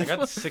 12. Yeah, I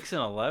got 6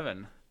 and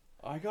 11.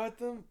 I got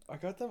them. You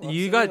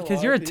upsetting got a because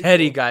lot you're a of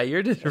Teddy people. guy.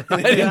 You're just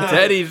riding Yeah.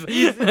 Teddy's.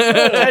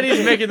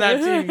 Teddy's making that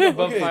team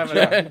above Okay,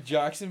 500.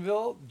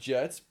 Jacksonville,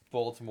 Jets,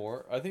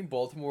 Baltimore. I think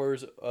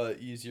Baltimore's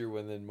easier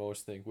win than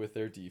most think with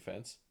their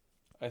defense.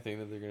 I think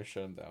that they're going to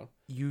shut them down.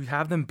 You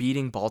have them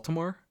beating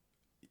Baltimore.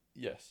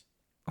 Yes,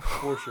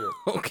 for sure.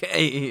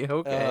 Okay.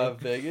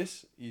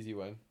 Vegas, easy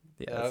win.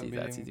 Yeah, that's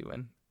beating easy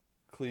win.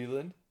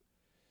 Cleveland,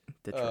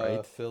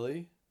 Detroit.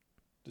 Philly,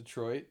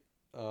 Detroit.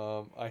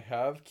 I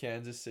have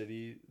Kansas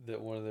City,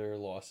 that one of their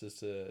losses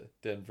to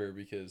Denver,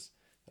 because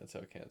that's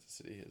how Kansas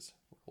City has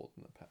rolled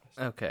in the past.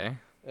 Okay.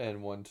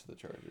 And one to the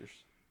Chargers.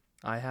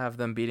 I have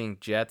them beating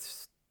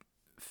Jets,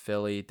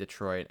 Philly,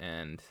 Detroit,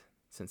 and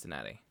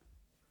Cincinnati.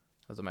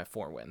 Those are my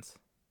 4 wins.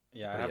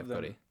 Yeah, What do I you have have, them.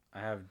 Cody? I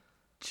have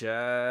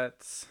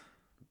Jets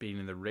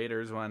beating the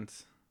Raiders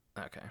once,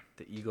 Okay.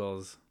 the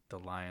Eagles, the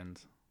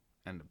Lions,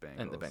 and the Bengals.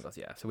 And the Bengals,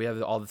 yeah. So we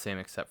have all the same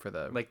except for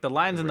the Like the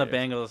Lions The and the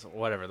Raiders. Bengals,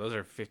 whatever. Those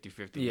are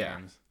 50-50 Yeah.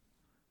 games.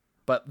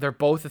 But they're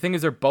both. The thing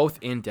is, they're both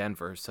in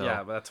Denver. So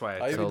Yeah, but that's why.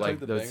 I It's even so took like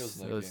the those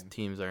Bengals in that those game.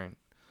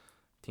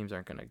 teams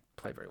aren't gonna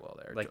play very well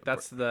there. like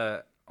that's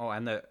the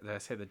and did I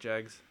say the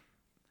Jags?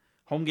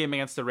 Home game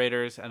against the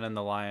Raiders, and then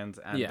the Lions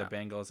and Yeah. the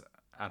Bengals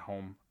at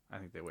home. I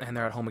think they win. and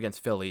they're at home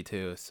against Philly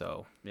too.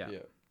 So Yeah.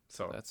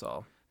 So that's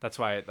all. that's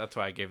why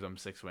I gave them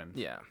 6 wins.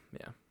 Yeah.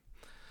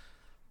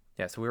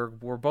 So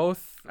we're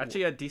both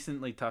Actually, a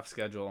decently tough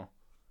schedule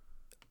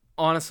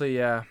Honestly,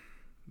 yeah.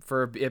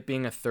 For it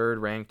being a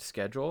third-ranked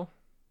schedule,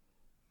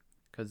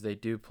 because they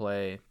do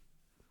play.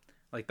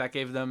 Like that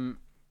gave them,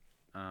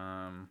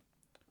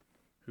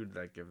 who did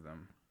that give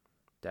them?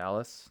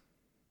 Dallas.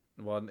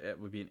 Well, it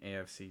would be an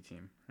AFC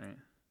team, right?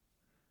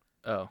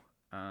 Oh.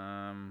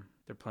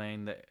 They're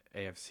playing the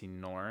AFC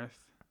North,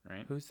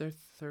 right? Who's their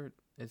third?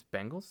 Is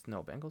Bengals?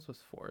 No, Bengals was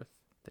fourth.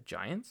 The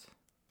Giants?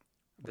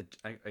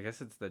 I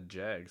guess it's the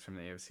Jags from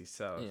the AFC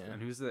South. Yeah.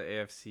 And who's the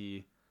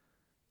AFC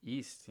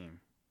East team?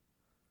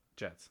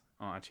 Jets.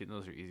 Oh, actually,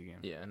 those are easy games.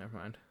 Yeah, never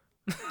mind.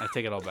 I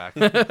take it all back.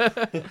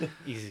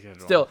 Easy schedule.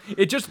 Still,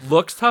 it just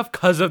looks tough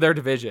because of their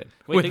division.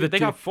 Wait, they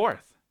got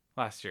fourth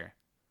last year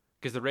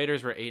because the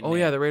Raiders were 8. Oh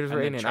yeah, the Raiders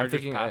were 8. The I'm Chargers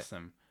thinking passed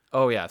them.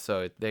 Oh yeah,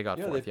 so they got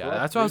Yeah, fourth. they Yeah, brought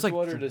that's why I was like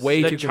Bridgewater to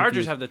way The too Chargers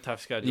confused. have the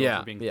tough schedule Yeah,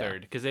 for being yeah.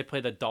 third because they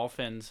play the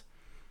Dolphins.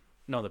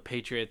 No, the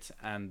Patriots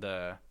and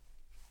the.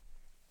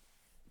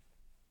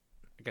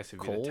 I guess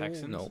it'd be the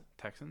Texans. No.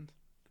 Texans.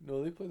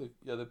 No, they play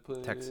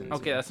Texans.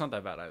 Okay, that's not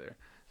that bad either.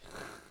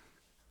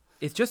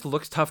 It just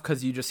looks tough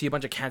because you just see a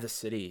bunch of Kansas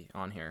City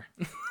on here,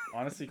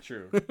 Honestly,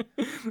 true. and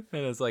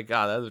it's like,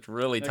 God, that's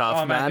really Like, tough,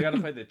 oh, man. They man.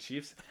 gotta play the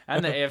Chiefs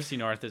and the AFC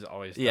North is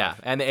always tough. Yeah,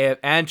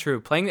 and true.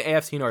 Playing the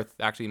AFC North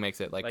actually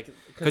makes it like because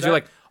because you're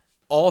like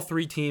all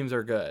three teams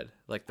are good.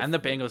 Like and the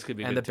Bengals could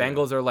be and good the too.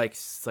 Bengals are like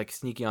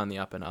sneaky on the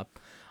up and up.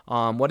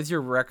 What is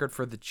your record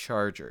for the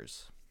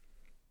Chargers?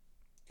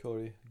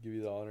 Cody, give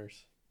you the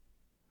honors.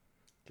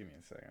 Give me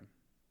a second.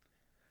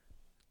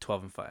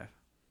 12-5.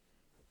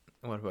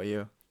 What about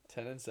you?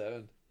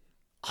 10-7.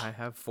 I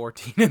have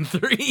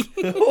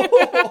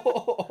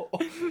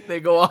 14-3. They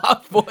go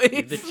off, boys.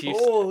 The Chiefs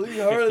Holy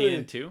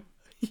hardly. 15-2.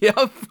 Yep.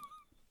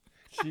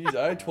 Jeez,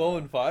 I had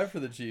 12-5 for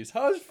the Chiefs.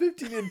 How is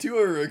 15-2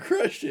 a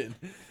regression?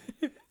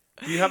 Do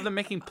you have them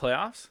making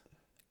playoffs?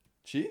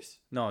 Chiefs?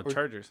 No, Or-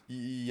 Chargers.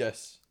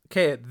 Yes.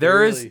 Okay,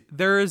 Barely.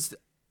 there is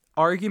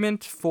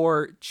argument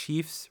for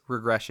Chiefs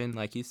regression,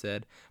 like you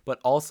said, but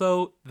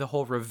also the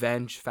whole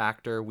revenge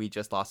factor. We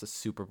just lost a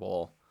Super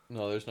Bowl.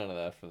 No, there's none of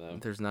that for them.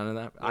 There's none of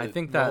that. I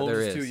think that Mahomes there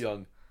is. too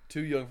young.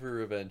 Too young for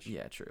revenge.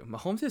 Yeah, true.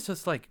 Mahomes is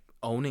just like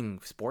owning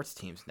sports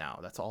teams now.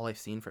 That's all I've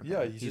seen from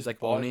Yeah, him. he's He's just like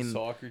bought a owning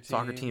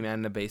soccer team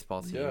and a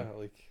baseball team. Yeah,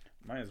 like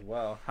Might as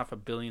well.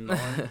 $500 million.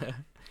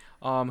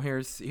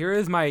 Here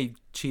is my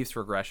Chiefs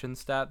regression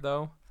stat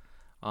though.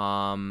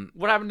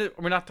 What happened to?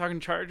 We're not talking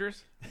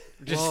Chargers.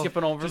 We're just Well,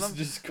 skipping over them.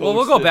 just Well,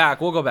 we'll go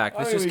back. We'll go back.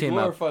 This just we came up.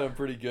 glorified him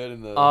pretty good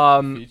in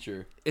the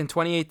feature. In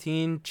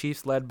 2018,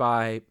 Chiefs led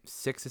by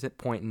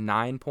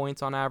 6.9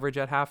 points on average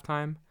at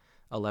halftime,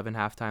 11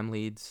 halftime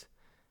leads.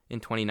 In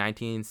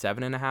 2019,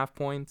 7.5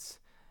 points.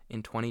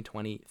 In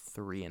 2020,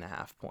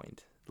 3.5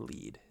 point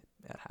lead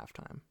at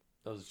halftime.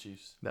 That was the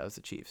Chiefs. That was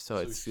the Chiefs. So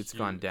it's huge.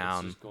 gone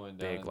down It's just going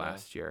big down,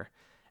 last year,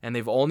 and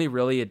they've only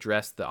really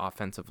addressed the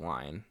offensive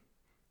line.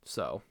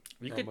 So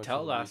You Not could much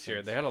tell of a last year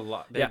defense. they had a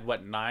lot. They Yeah. had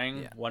what 9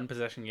 Yeah. one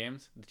possession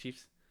games. The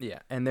Chiefs. yeah,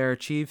 and their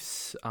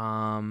Chiefs, their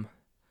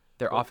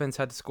Well- offense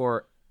had to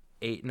score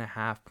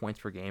 8.5 points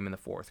per game in the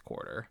fourth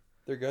quarter.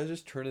 Their guys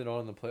just turn it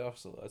on in the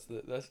playoffs. Though that's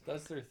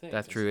their thing.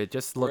 That's It's- true. It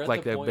just we're looked at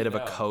like the a point bit of a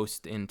now.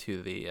 coast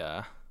into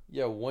the.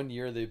 Yeah, 1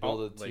 year they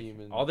build a team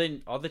and all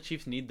the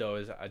Chiefs need though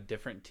is a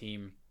different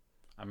team.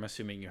 I'm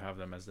assuming you have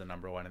them as the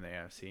number 1 in the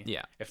AFC.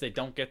 Yeah, If they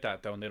don't get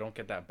that though, and they don't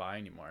get that bye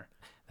anymore,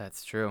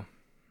 that's true.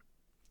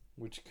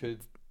 which could,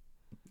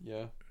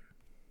 yeah.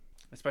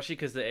 especially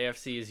because the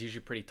AFC is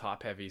usually pretty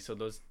top heavy. So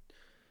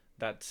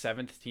that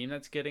 7th team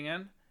that's getting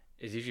in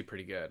is usually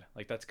pretty good.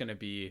 Like that's gonna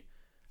be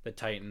the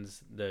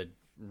Titans, the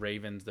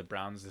Ravens, the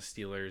Browns, the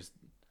Steelers,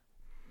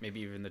 maybe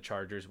even the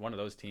Chargers. One of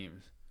those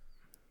teams.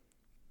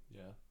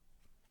 Yeah.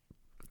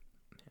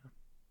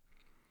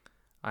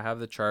 I have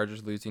the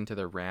Chargers losing to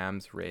the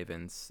Rams,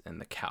 Ravens,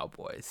 and the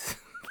Cowboys.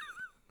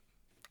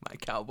 My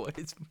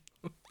Cowboys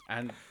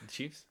And the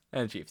Chiefs.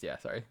 and Chiefs. Yeah,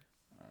 sorry.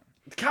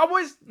 The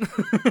Cowboys.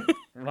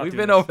 We've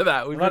been over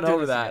that. We've been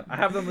over that. I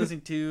have them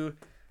losing to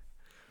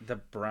the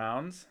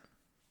Browns,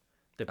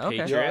 the Okay.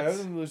 Patriots. Yeah, I have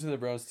them losing to the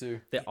Browns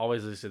too. They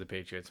always lose to the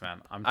Patriots,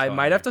 man. I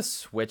might have to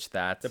switch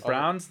that. The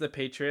Browns, the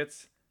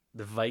Patriots,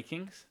 the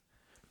Vikings.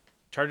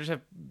 Chargers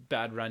have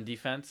bad run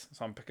defense,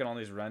 so I'm picking all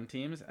these run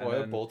teams. And Oh, I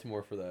have then,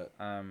 Baltimore for that.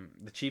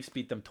 the Chiefs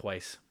beat them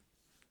twice.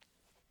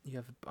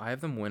 I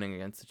have them winning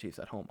against the Chiefs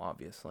at home,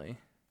 obviously.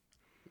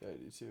 Yeah, I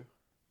do too.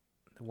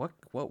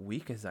 What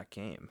week is that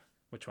game?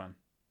 Which one?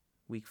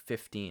 Week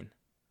 15.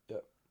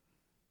 Yep.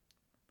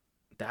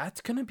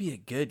 That's gonna be a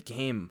good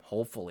game,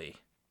 hopefully.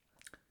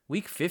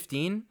 Week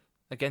 15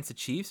 against the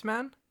Chiefs,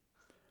 man.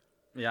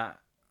 Yeah,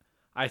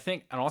 I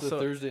think, and It's a also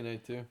Thursday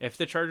night too. if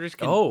the Chargers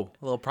can. Oh,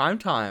 a little prime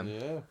time.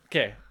 Yeah.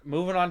 Okay,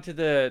 moving on to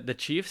the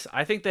Chiefs.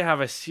 I think they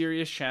have a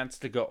serious chance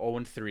to go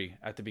 0-3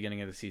 at the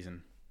beginning of the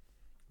season.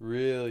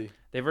 Really?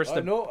 They versus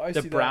I know, I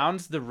the see that.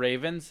 Browns, the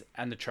Ravens,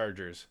 and the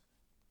Chargers.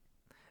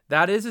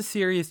 That is a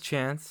serious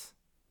chance.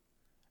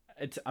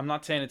 I'm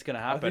not saying it's gonna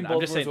I happen. think I'm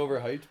just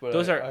Baltimore's saying overhyped, but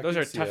those I are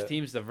could see tough it.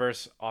 teams to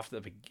verse off the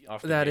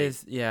That gate.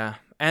 is, yeah.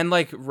 And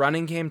like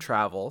running game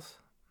travels.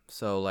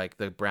 So like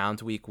the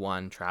Browns week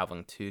 1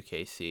 traveling to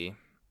KC.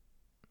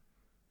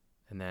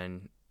 And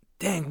then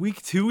Dang,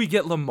 week 2 we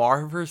get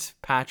Lamar versus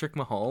Patrick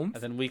Mahomes.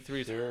 And then week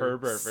 3 is Herbert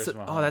versus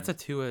Mahomes. Oh, that's a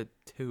 2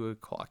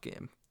 o'clock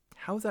game.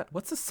 How is that?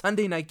 What's the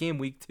Sunday night game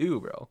week 2,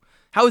 bro?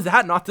 How is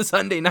that not the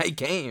Sunday night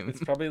game?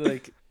 It's probably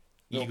like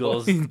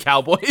Eagles,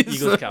 Cowboys.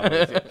 Eagles,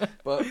 Cowboys. Yeah.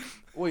 But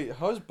wait,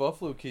 how's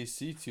Buffalo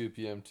KC 2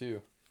 p.m.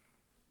 too?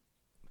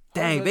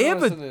 Dang,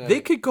 they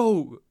could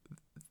go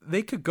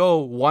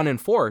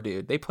 1-4,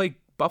 dude. They play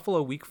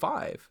Buffalo week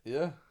 5.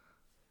 Yeah.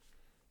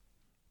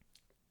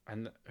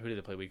 And who did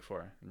they play week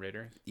 4?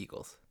 Raiders?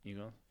 Eagles.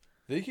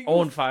 They could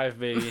 0-5,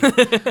 baby.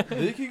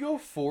 They could go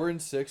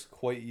 4-6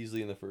 quite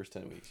easily in the first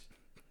 10 weeks.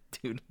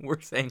 Dude, we're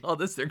saying all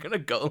this. They're gonna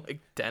go like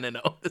 10-0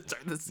 to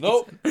start the season.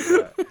 Nope.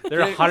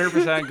 They're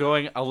 100%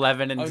 going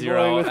 11-0. I'm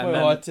going with my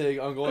hot take.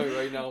 I'm going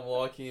right now. I'm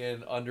locking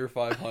in under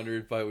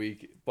 500 by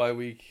week.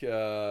 He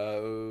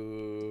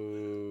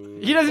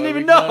doesn't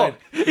even know.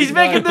 He's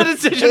making the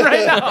decision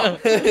right now.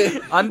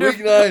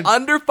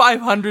 Under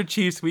 500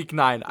 Chiefs week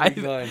 9. I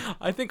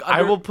think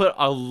I will put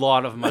a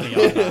lot of money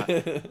on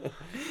that.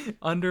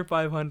 Under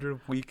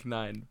 500 week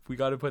 9. We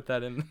got to put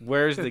that in.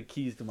 Where's the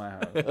keys to my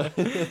house?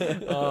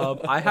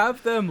 I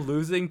have them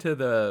losing to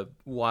the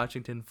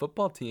Washington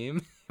football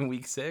team in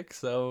week 6,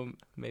 so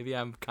maybe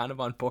I'm kind of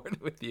on board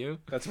with you.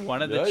 That's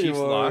one of the Chiefs'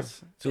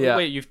 losses. So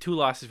wait, you have 2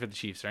 losses for the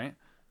Chiefs, right?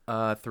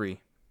 3.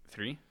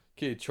 3?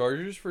 Okay,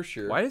 Chargers for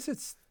sure. Why does it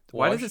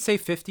say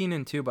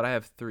 15-2, but I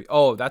have 3?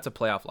 Oh, that's a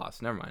playoff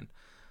loss. Never mind.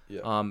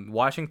 Yeah.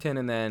 Washington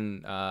and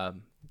then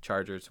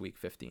Chargers week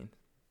 15.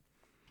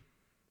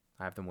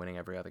 I have them winning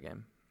every other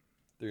game.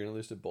 They're gonna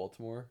lose to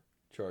Baltimore,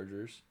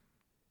 Chargers,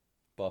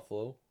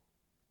 Buffalo,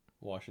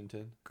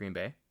 Washington, Green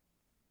Bay,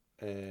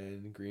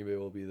 and Green Bay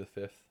will be the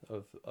 5th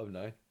of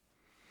 9.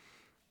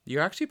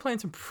 You're actually playing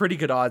some pretty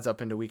good odds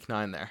up into week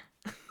 9 there.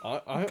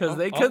 Because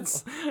they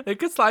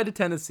could slide to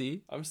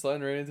Tennessee. I'm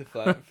sliding right into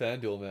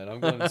FanDuel, man.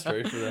 I'm going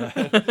straight for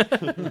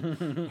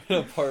that. I'm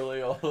gonna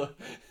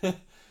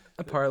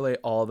parlay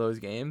all those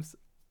games.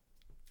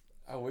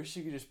 I wish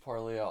you could just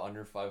parlay out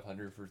under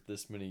 500 for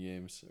this many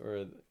games,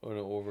 or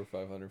no, over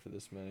 500 for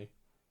this many.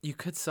 You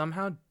could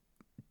somehow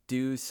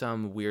do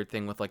some weird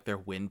thing with like their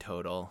win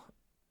total,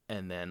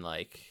 and then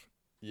like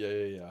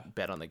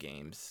bet on the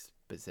games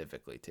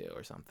specifically too,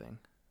 or something.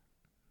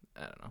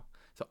 I don't know.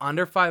 So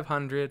under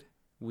 500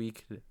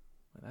 week.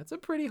 That's a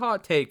pretty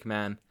hot take,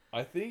 man.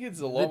 I think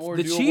it's a lot more.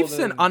 The Chiefs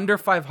and under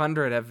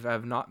 500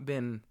 have not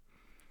been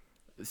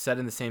said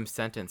in the same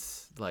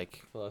sentence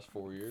like for the last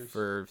 4 years.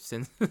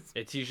 Since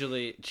it's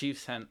usually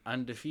Chiefs and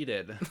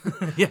undefeated.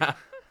 Yeah.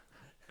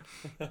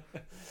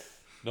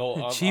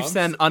 No, Chiefs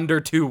and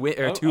under 2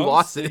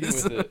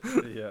 losses. With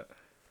it. Yeah.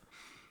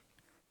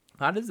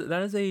 that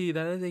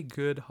is a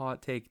good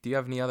hot take. Do you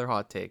have any other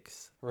hot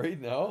takes? Right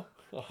now,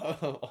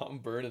 I'm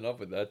burning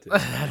up with that take.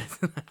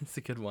 That's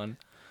a good one.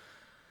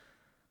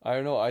 I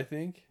don't know. I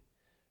think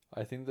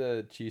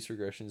the Chiefs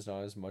regression is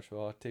not as much of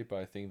a hot take, but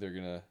I think they're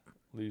gonna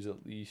lose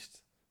at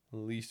least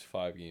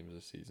 5 games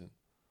this season.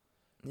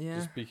 Yeah.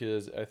 Just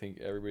because I think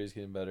everybody's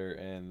getting better,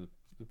 and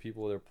the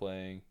people they're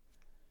playing,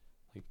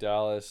 like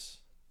Dallas,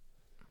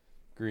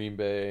 Green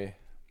Bay,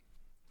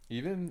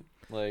 even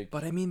like.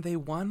 But I mean, they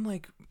won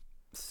like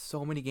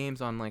so many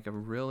games on like a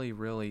really,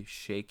 really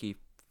shaky.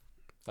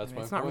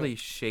 It's not really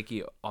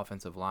shaky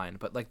offensive line,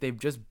 but like they've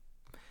just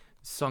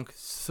sunk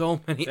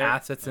so many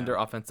assets in their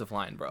offensive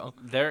line, bro.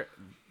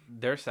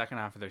 Their second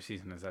half of their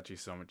season is actually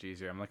so much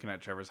easier. I'm looking at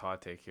Trevor's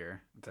hot take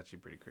here. It's actually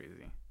pretty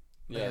crazy.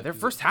 Yeah, their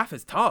first half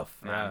is tough.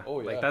 Yeah.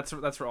 Oh, yeah. Like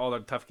that's where all their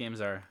tough games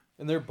are.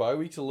 And their bye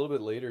week's a little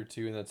bit later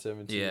too in that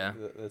 17. Yeah.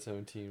 That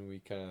 17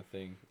 week kind of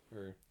thing,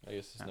 or I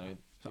guess it's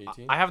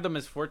 18. I have them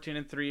as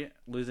 14-3,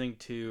 losing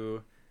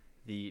to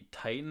the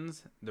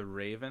Titans, the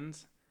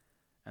Ravens,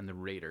 and the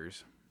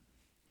Raiders.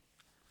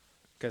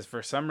 Because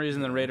for some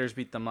reason the Raiders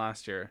beat them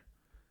last year,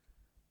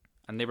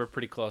 and they were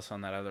pretty close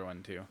on that other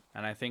one too.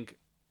 And I think,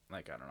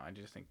 I don't know, I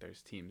just think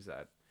there's teams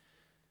that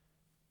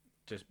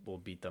just will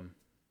beat them.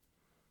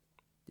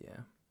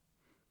 Yeah.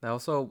 I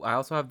also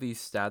have these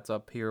stats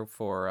up here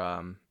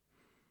for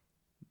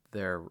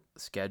their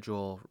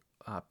schedule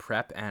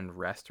prep and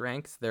rest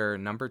ranks. They're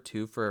number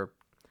 2 for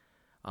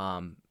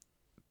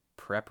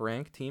prep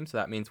rank team, so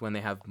that means when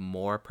they have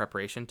more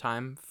preparation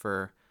time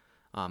for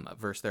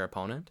versus their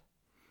opponent.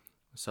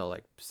 So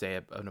like say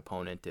an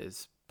opponent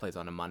plays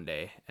on a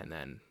Monday and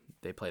then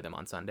they play them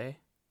on Sunday,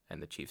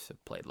 and the Chiefs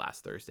have played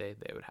last Thursday,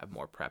 they would have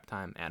more prep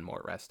time and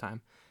more rest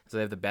time. So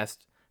they have the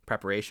best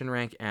preparation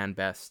rank and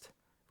best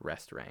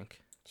rest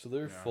rank. So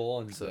they're full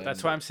on. So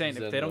that's why I'm saying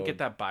if they don't get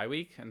that bye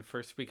week and the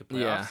first week of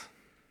playoffs,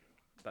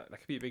 that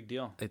could be a big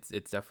deal. It's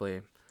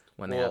definitely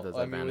when they have those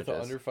advantages. With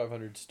an under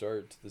 500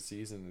 start to the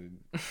season,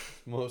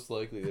 most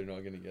likely they're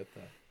not going to get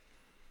that.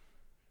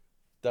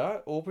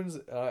 That opens.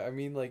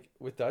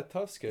 With that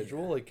tough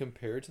schedule,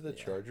 compared to the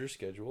Chargers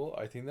schedule,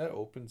 I think that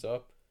opens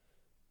up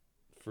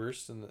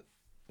first in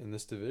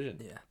this division.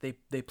 Yeah,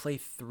 they play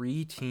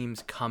 3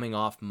 teams coming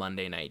off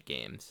Monday night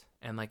games,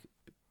 and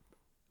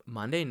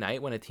Monday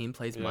night when a team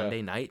plays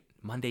Monday night,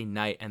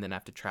 and then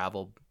have to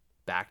travel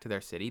back to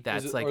their city. Are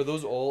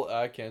those all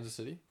at Kansas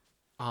City?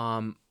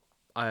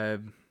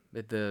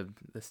 the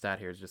stat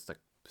here is just a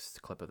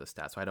clip of the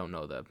stat, so I don't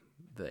know the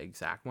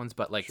exact ones,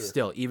 but like Sure.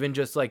 still, even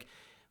just like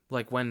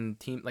when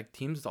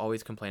teams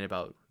always complain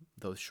about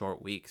those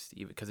short weeks,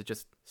 even because it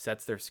just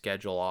sets their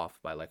schedule off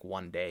by like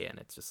one day, and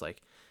it's just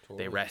like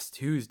Totally. they rest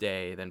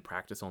Tuesday, then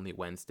practice only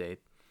Wednesday,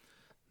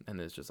 and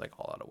it's just like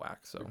all out of whack.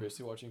 So You're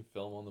basically watching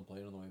film on the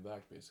plane on the way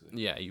back,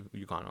 basically. yeah, you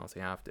kind of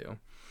honestly have to.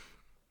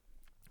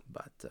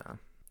 But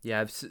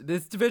yeah,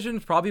 this division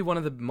is probably one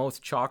of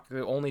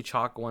the only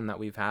chalk one that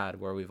we've had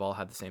where we've all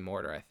had the same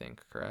order, I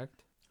think,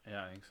 correct?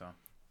 Yeah, I think so.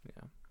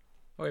 Yeah.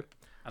 Okay.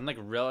 And like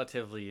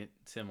relatively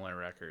similar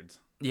records.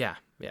 Yeah,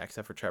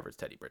 except for Trevor's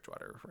Teddy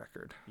Bridgewater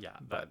record. Yeah,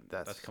 But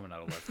that's that's coming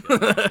out of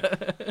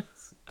left field.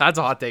 That's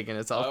a hot take in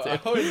itself, I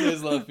too. always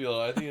is left field.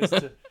 I think it's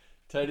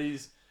Teddy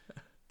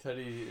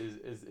is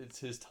it's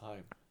his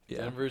time. Yeah.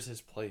 Denver's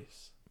his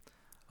place.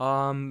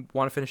 Want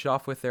to finish it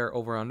off with their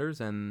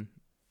over-unders and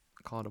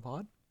call it a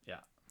pod? Yeah.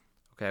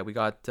 Okay, we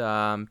got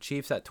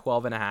Chiefs at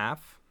 12.5.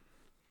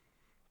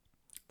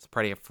 It's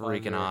pretty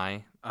freaking Under.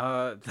 high.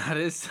 That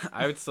is.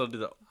 I would still do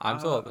the. I'm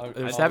still. I'm-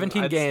 There's I'm-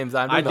 17 games.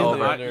 I'm doing the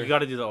over. You got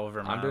to do the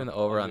over, man. I'm doing the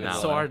over on I'm that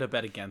It's so one. hard to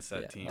bet against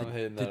that Yeah. team. I'm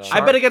hitting the that. char-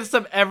 I bet against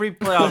them every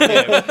playoff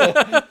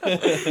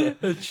game.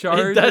 The It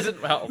Chargers. doesn't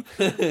help.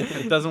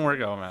 It doesn't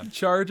work out, man.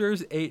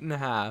 Chargers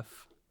 8.5.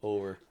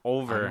 Over. I'm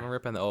Over.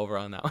 ripping the over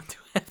on that one.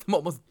 I'm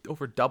almost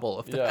over double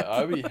of Yeah, that.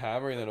 I'd be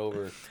hammering that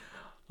over.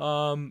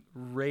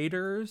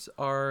 Raiders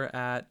are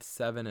at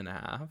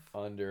 7.5.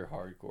 Under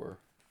hardcore.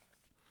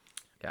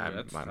 Yeah, Yeah,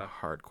 that's I'm tough.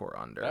 hardcore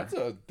under.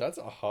 That's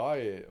a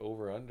high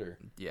over under.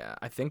 Yeah,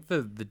 I think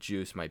the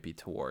juice might be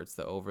towards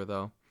the over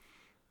though.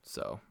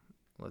 So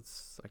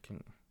let's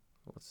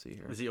see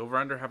here. Does the over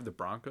under have the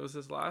Broncos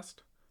as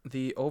last?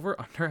 The over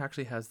under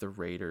actually has the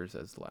Raiders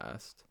as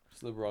last.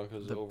 So the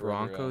Broncos The over.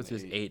 Broncos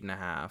is 8.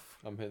 8.5.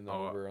 I'm hitting the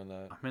Oh, over on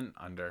that. I'm in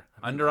under.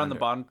 I'm Under on the under.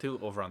 bottom two,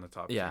 over on the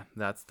top. Yeah,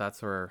 that's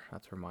where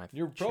my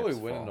You're probably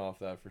chips winning fall. off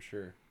that for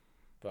sure.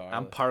 But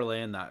I'm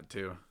parlaying that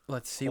too.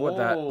 Let's see what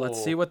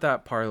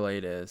that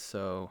parlayed is.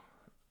 So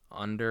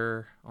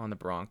under on the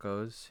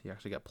Broncos, you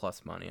actually got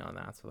plus money on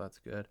that, so that's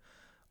good.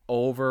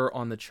 Over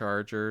on the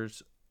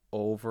Chargers,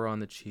 over on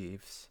the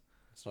Chiefs,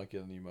 it's not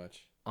getting you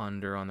much.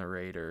 under on the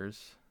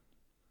Raiders.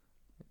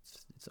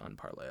 It's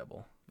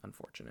unparlayable.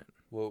 Unfortunate.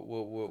 What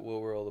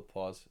were all the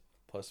plus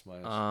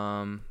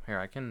minus? Here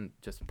I can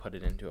just put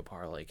it into a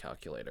parlay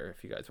calculator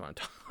if you guys want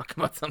to talk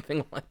about something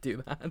while I do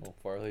that. Oh,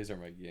 parlays are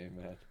my game,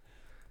 man.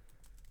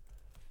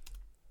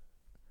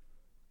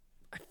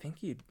 I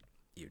think you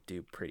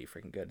do pretty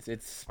freaking good.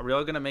 It's Are we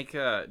all gonna make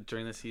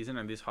during the season?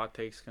 Are these hot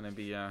takes gonna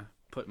be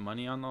put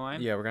money on the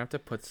line? yeah, we're gonna have to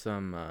put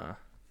some.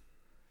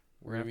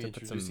 We're gonna be have to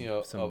put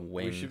introducing some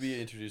we should be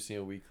wings. introducing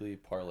a weekly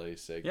parlay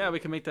segment. Yeah, we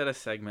can make that a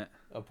segment.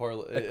 A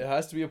parlay. It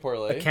has to be a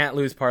parlay. A can't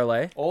lose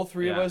parlay. All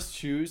three of Yeah. us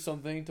choose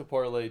something to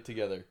parlay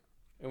together,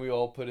 and we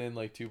all put in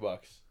like $2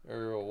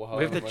 or however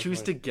We have to much choose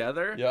money.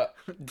 together. Yeah,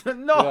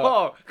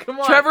 No, come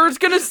on. Trevor's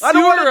gonna sue I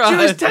don't want to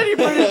us. choose Teddy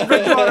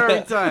Bridgewater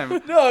every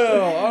time.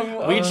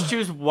 no. We each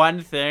choose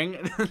one thing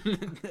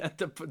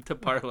to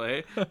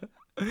parlay.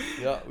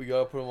 Yeah, we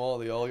gotta put them all.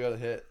 They all gotta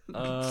hit.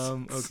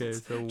 Okay,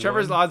 so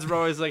Trevor's odds are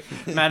always like,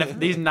 man, if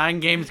these 9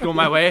 games go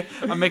my way,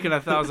 I'm making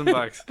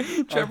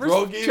 $1,000.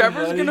 broke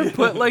Trevor's even, gonna buddy.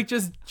 put like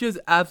just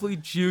absolutely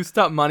juiced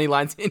up money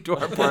lines into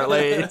our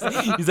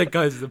parlays. He's like,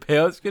 guys, the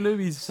payout's gonna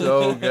be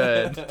so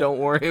good. Don't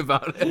worry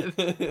about it.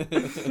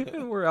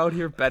 And we're out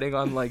here betting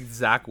on like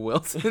Zach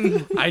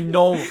Wilson. I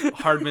know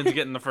Hardman's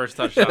getting the first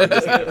touchdown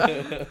this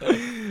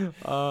game.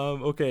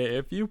 Okay,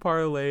 if you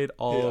parlayed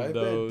all I of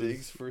bet those,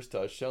 Diggs' first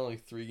touchdown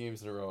like 3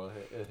 games in a row.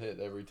 It hit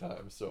every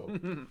time. So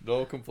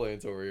no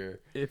complaints over here.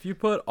 if you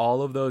put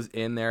all of those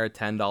in there, a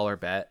 $10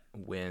 bet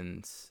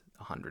wins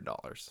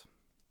 $100.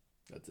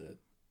 That's it.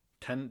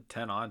 10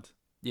 odds.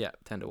 Yeah,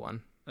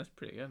 10-1. That's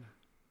pretty good.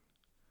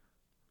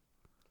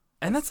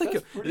 And that's like,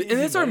 That's pretty and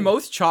easy it's our money.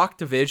 most chalk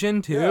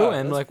division too, Yeah,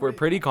 and that's like we're pretty-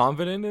 pretty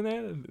confident in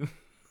it.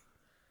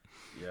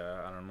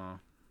 Yeah, I don't know.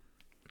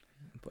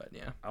 But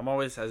yeah, I'm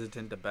always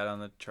hesitant to bet on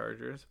the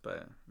Chargers,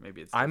 but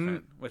maybe it's I'm-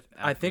 different with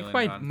I think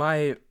Anthony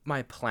gone.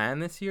 my plan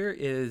this year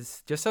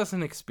is just as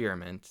an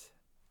experiment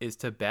is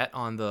to bet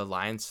on the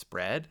Lions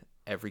spread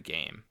every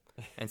game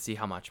and see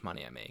how much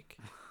money I make.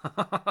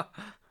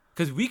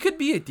 Because we could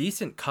be a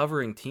decent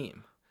covering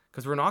team.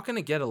 Because we're not going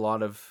to get a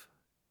lot of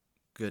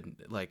good,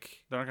 like,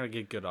 They're not gonna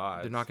get good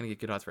odds. they're not going to get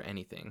good odds for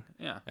anything.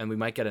 Yeah. And we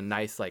might get a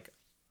nice, like,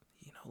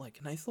 like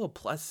a nice little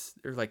plus,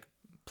 or like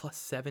plus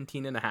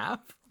 17.5.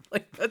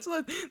 Like, that's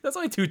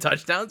only 2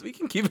 touchdowns. We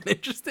can keep it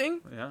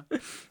interesting. Yeah.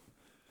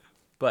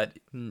 But,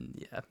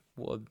 yeah,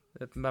 well,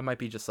 that might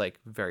be just, like,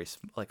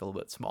 like a little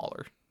bit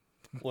smaller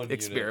One unit,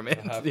 experiment.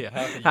 half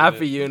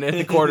Half a unit,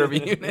 a quarter of a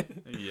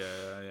unit.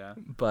 Yeah.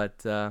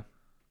 But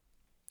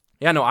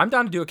yeah, no, I'm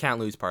down to do a can't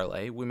lose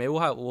parlay.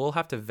 We'll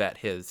have to vet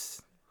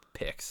his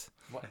picks.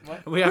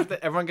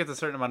 Everyone gets a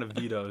certain amount of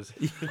vetoes.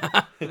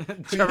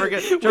 Trevor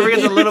gets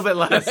a little bit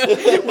less.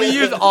 We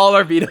use all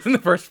our vetoes in the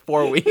first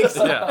 4 weeks.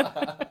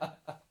 Yeah.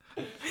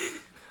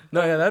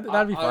 No, yeah,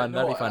 that'd be fun.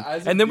 That'd be fun.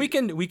 And then we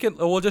can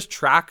we'll just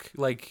track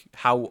like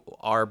how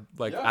our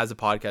as a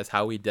podcast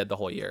how we did the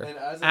whole year.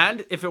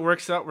 And if it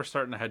works out, we're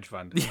starting a hedge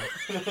fund.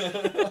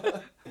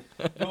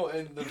 No,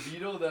 and the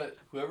veto that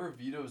whoever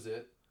vetoes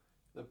it,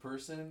 the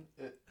person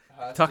it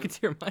has talking to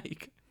your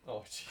mic.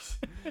 Oh jeez.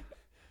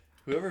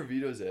 Whoever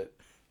vetoes it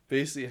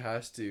basically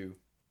has to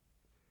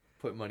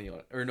put money on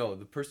it. Or no,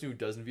 the person who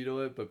doesn't veto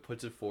it but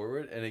puts it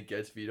forward and it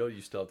gets vetoed,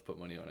 you still have to put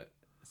money on it.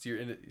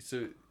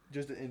 So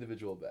just an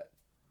individual bet.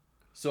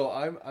 So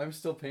I'm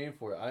still paying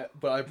for it.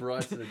 But I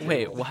brought it to the table.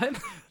 Wait, what?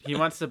 He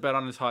wants to bet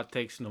on his hot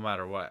takes no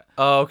matter what.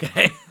 Oh,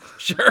 okay.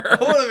 Sure. I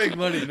want to make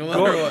money no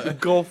matter what.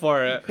 Go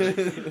for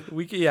it.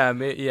 We can,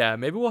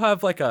 maybe we'll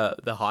have like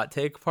the hot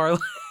take parlay.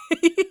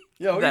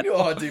 Yeah, we can do a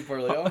hot take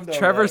parlay. I'm down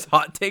Trevor's with that.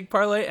 hot take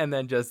parlay, and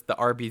then just the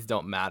Arby's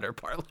don't matter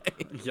parlay.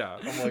 Yeah.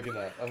 I'm liking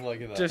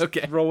that. Just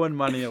throwing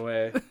money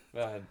away.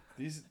 Man,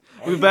 these.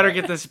 We better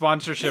get this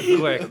sponsorship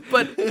quick.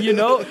 But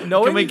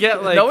knowing Can we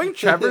get knowing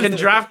Trevor? Can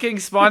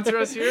DraftKings sponsor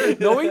us here?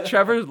 Knowing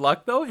Trevor's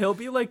luck though, it'll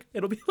be like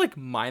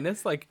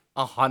minus like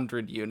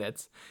 100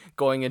 units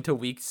going into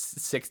weeks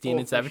 16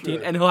 and 17,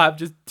 sure. and he'll have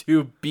just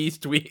 2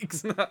 beast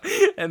weeks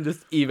and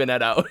just even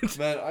it out.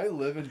 Man, I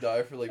live and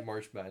die for like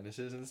March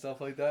Madnesses and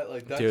stuff like that.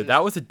 Like that. Dude,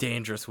 that was a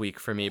dangerous week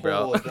for me,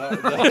 bro.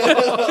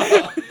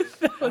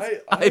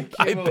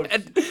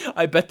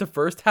 I bet the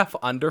first half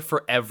under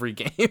for every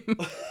game.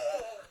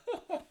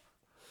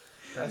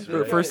 That's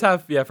First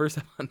half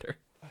under.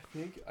 I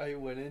think I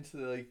went into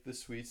the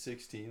Sweet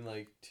 16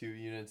 like 2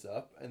 units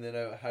up, and then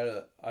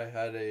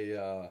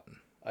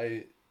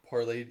I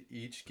parlayed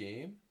each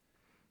game,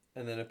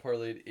 and then I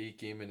parlayed 8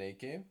 game and 8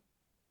 game,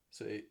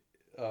 so 8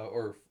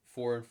 or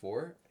 4 and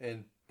 4,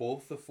 and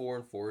both the 4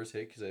 and 4s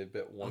hit because I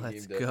bet one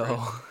game different. Let's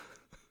go.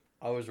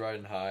 I was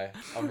riding high.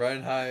 I'm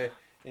riding high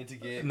into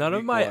game. None of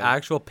week my 1.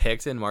 actual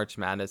picks in March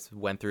Madness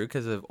went through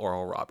because of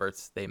Oral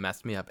Roberts. They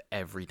messed me up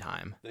every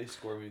time. They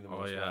score me the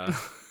most. Oh yeah.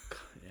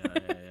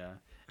 yeah.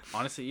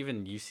 Honestly,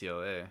 even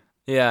UCLA.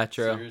 Yeah,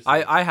 true. Seriously.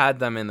 I had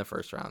them in the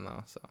first round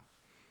though, so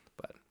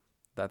but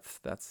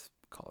that's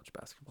college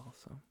basketball.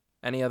 So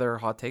any other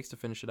hot takes to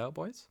finish it out,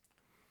 boys?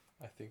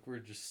 I think we're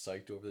just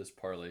psyched over this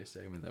parlay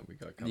segment that we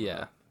got coming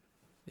Yeah. up.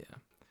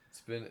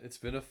 It's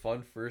been a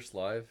fun first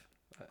live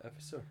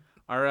episode.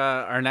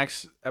 Our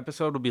next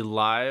episode will be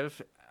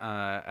live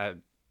at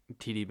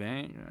TD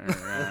Bank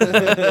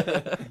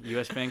or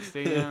US Bank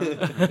Stadium.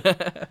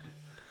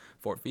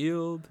 Fort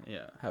Field.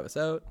 Yeah. Have us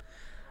out.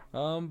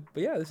 But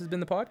yeah, this has been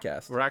the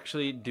podcast. We're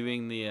actually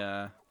doing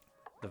the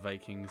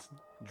Vikings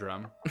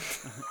drum at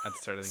the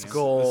start of the game.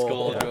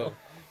 Skull. Skull.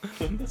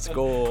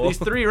 Skull. These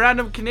 3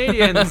 random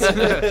Canadians.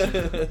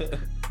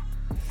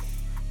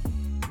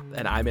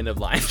 And I'm in a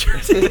Lions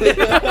jersey.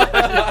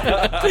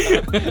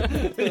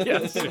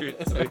 Yeah,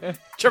 seriously.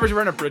 Trevor's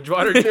wearing a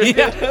Bridgewater jersey.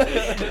 Yeah.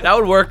 That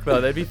would work though.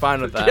 They'd be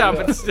fine with that. Yeah,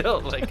 but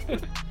still, like.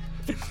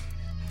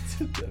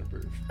 It's a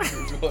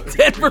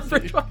Denver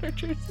Bridgewater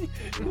jersey.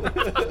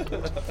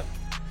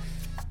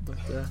 But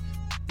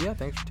yeah,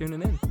 thanks for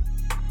tuning in.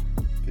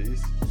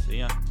 Peace. See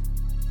ya.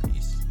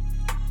 Peace.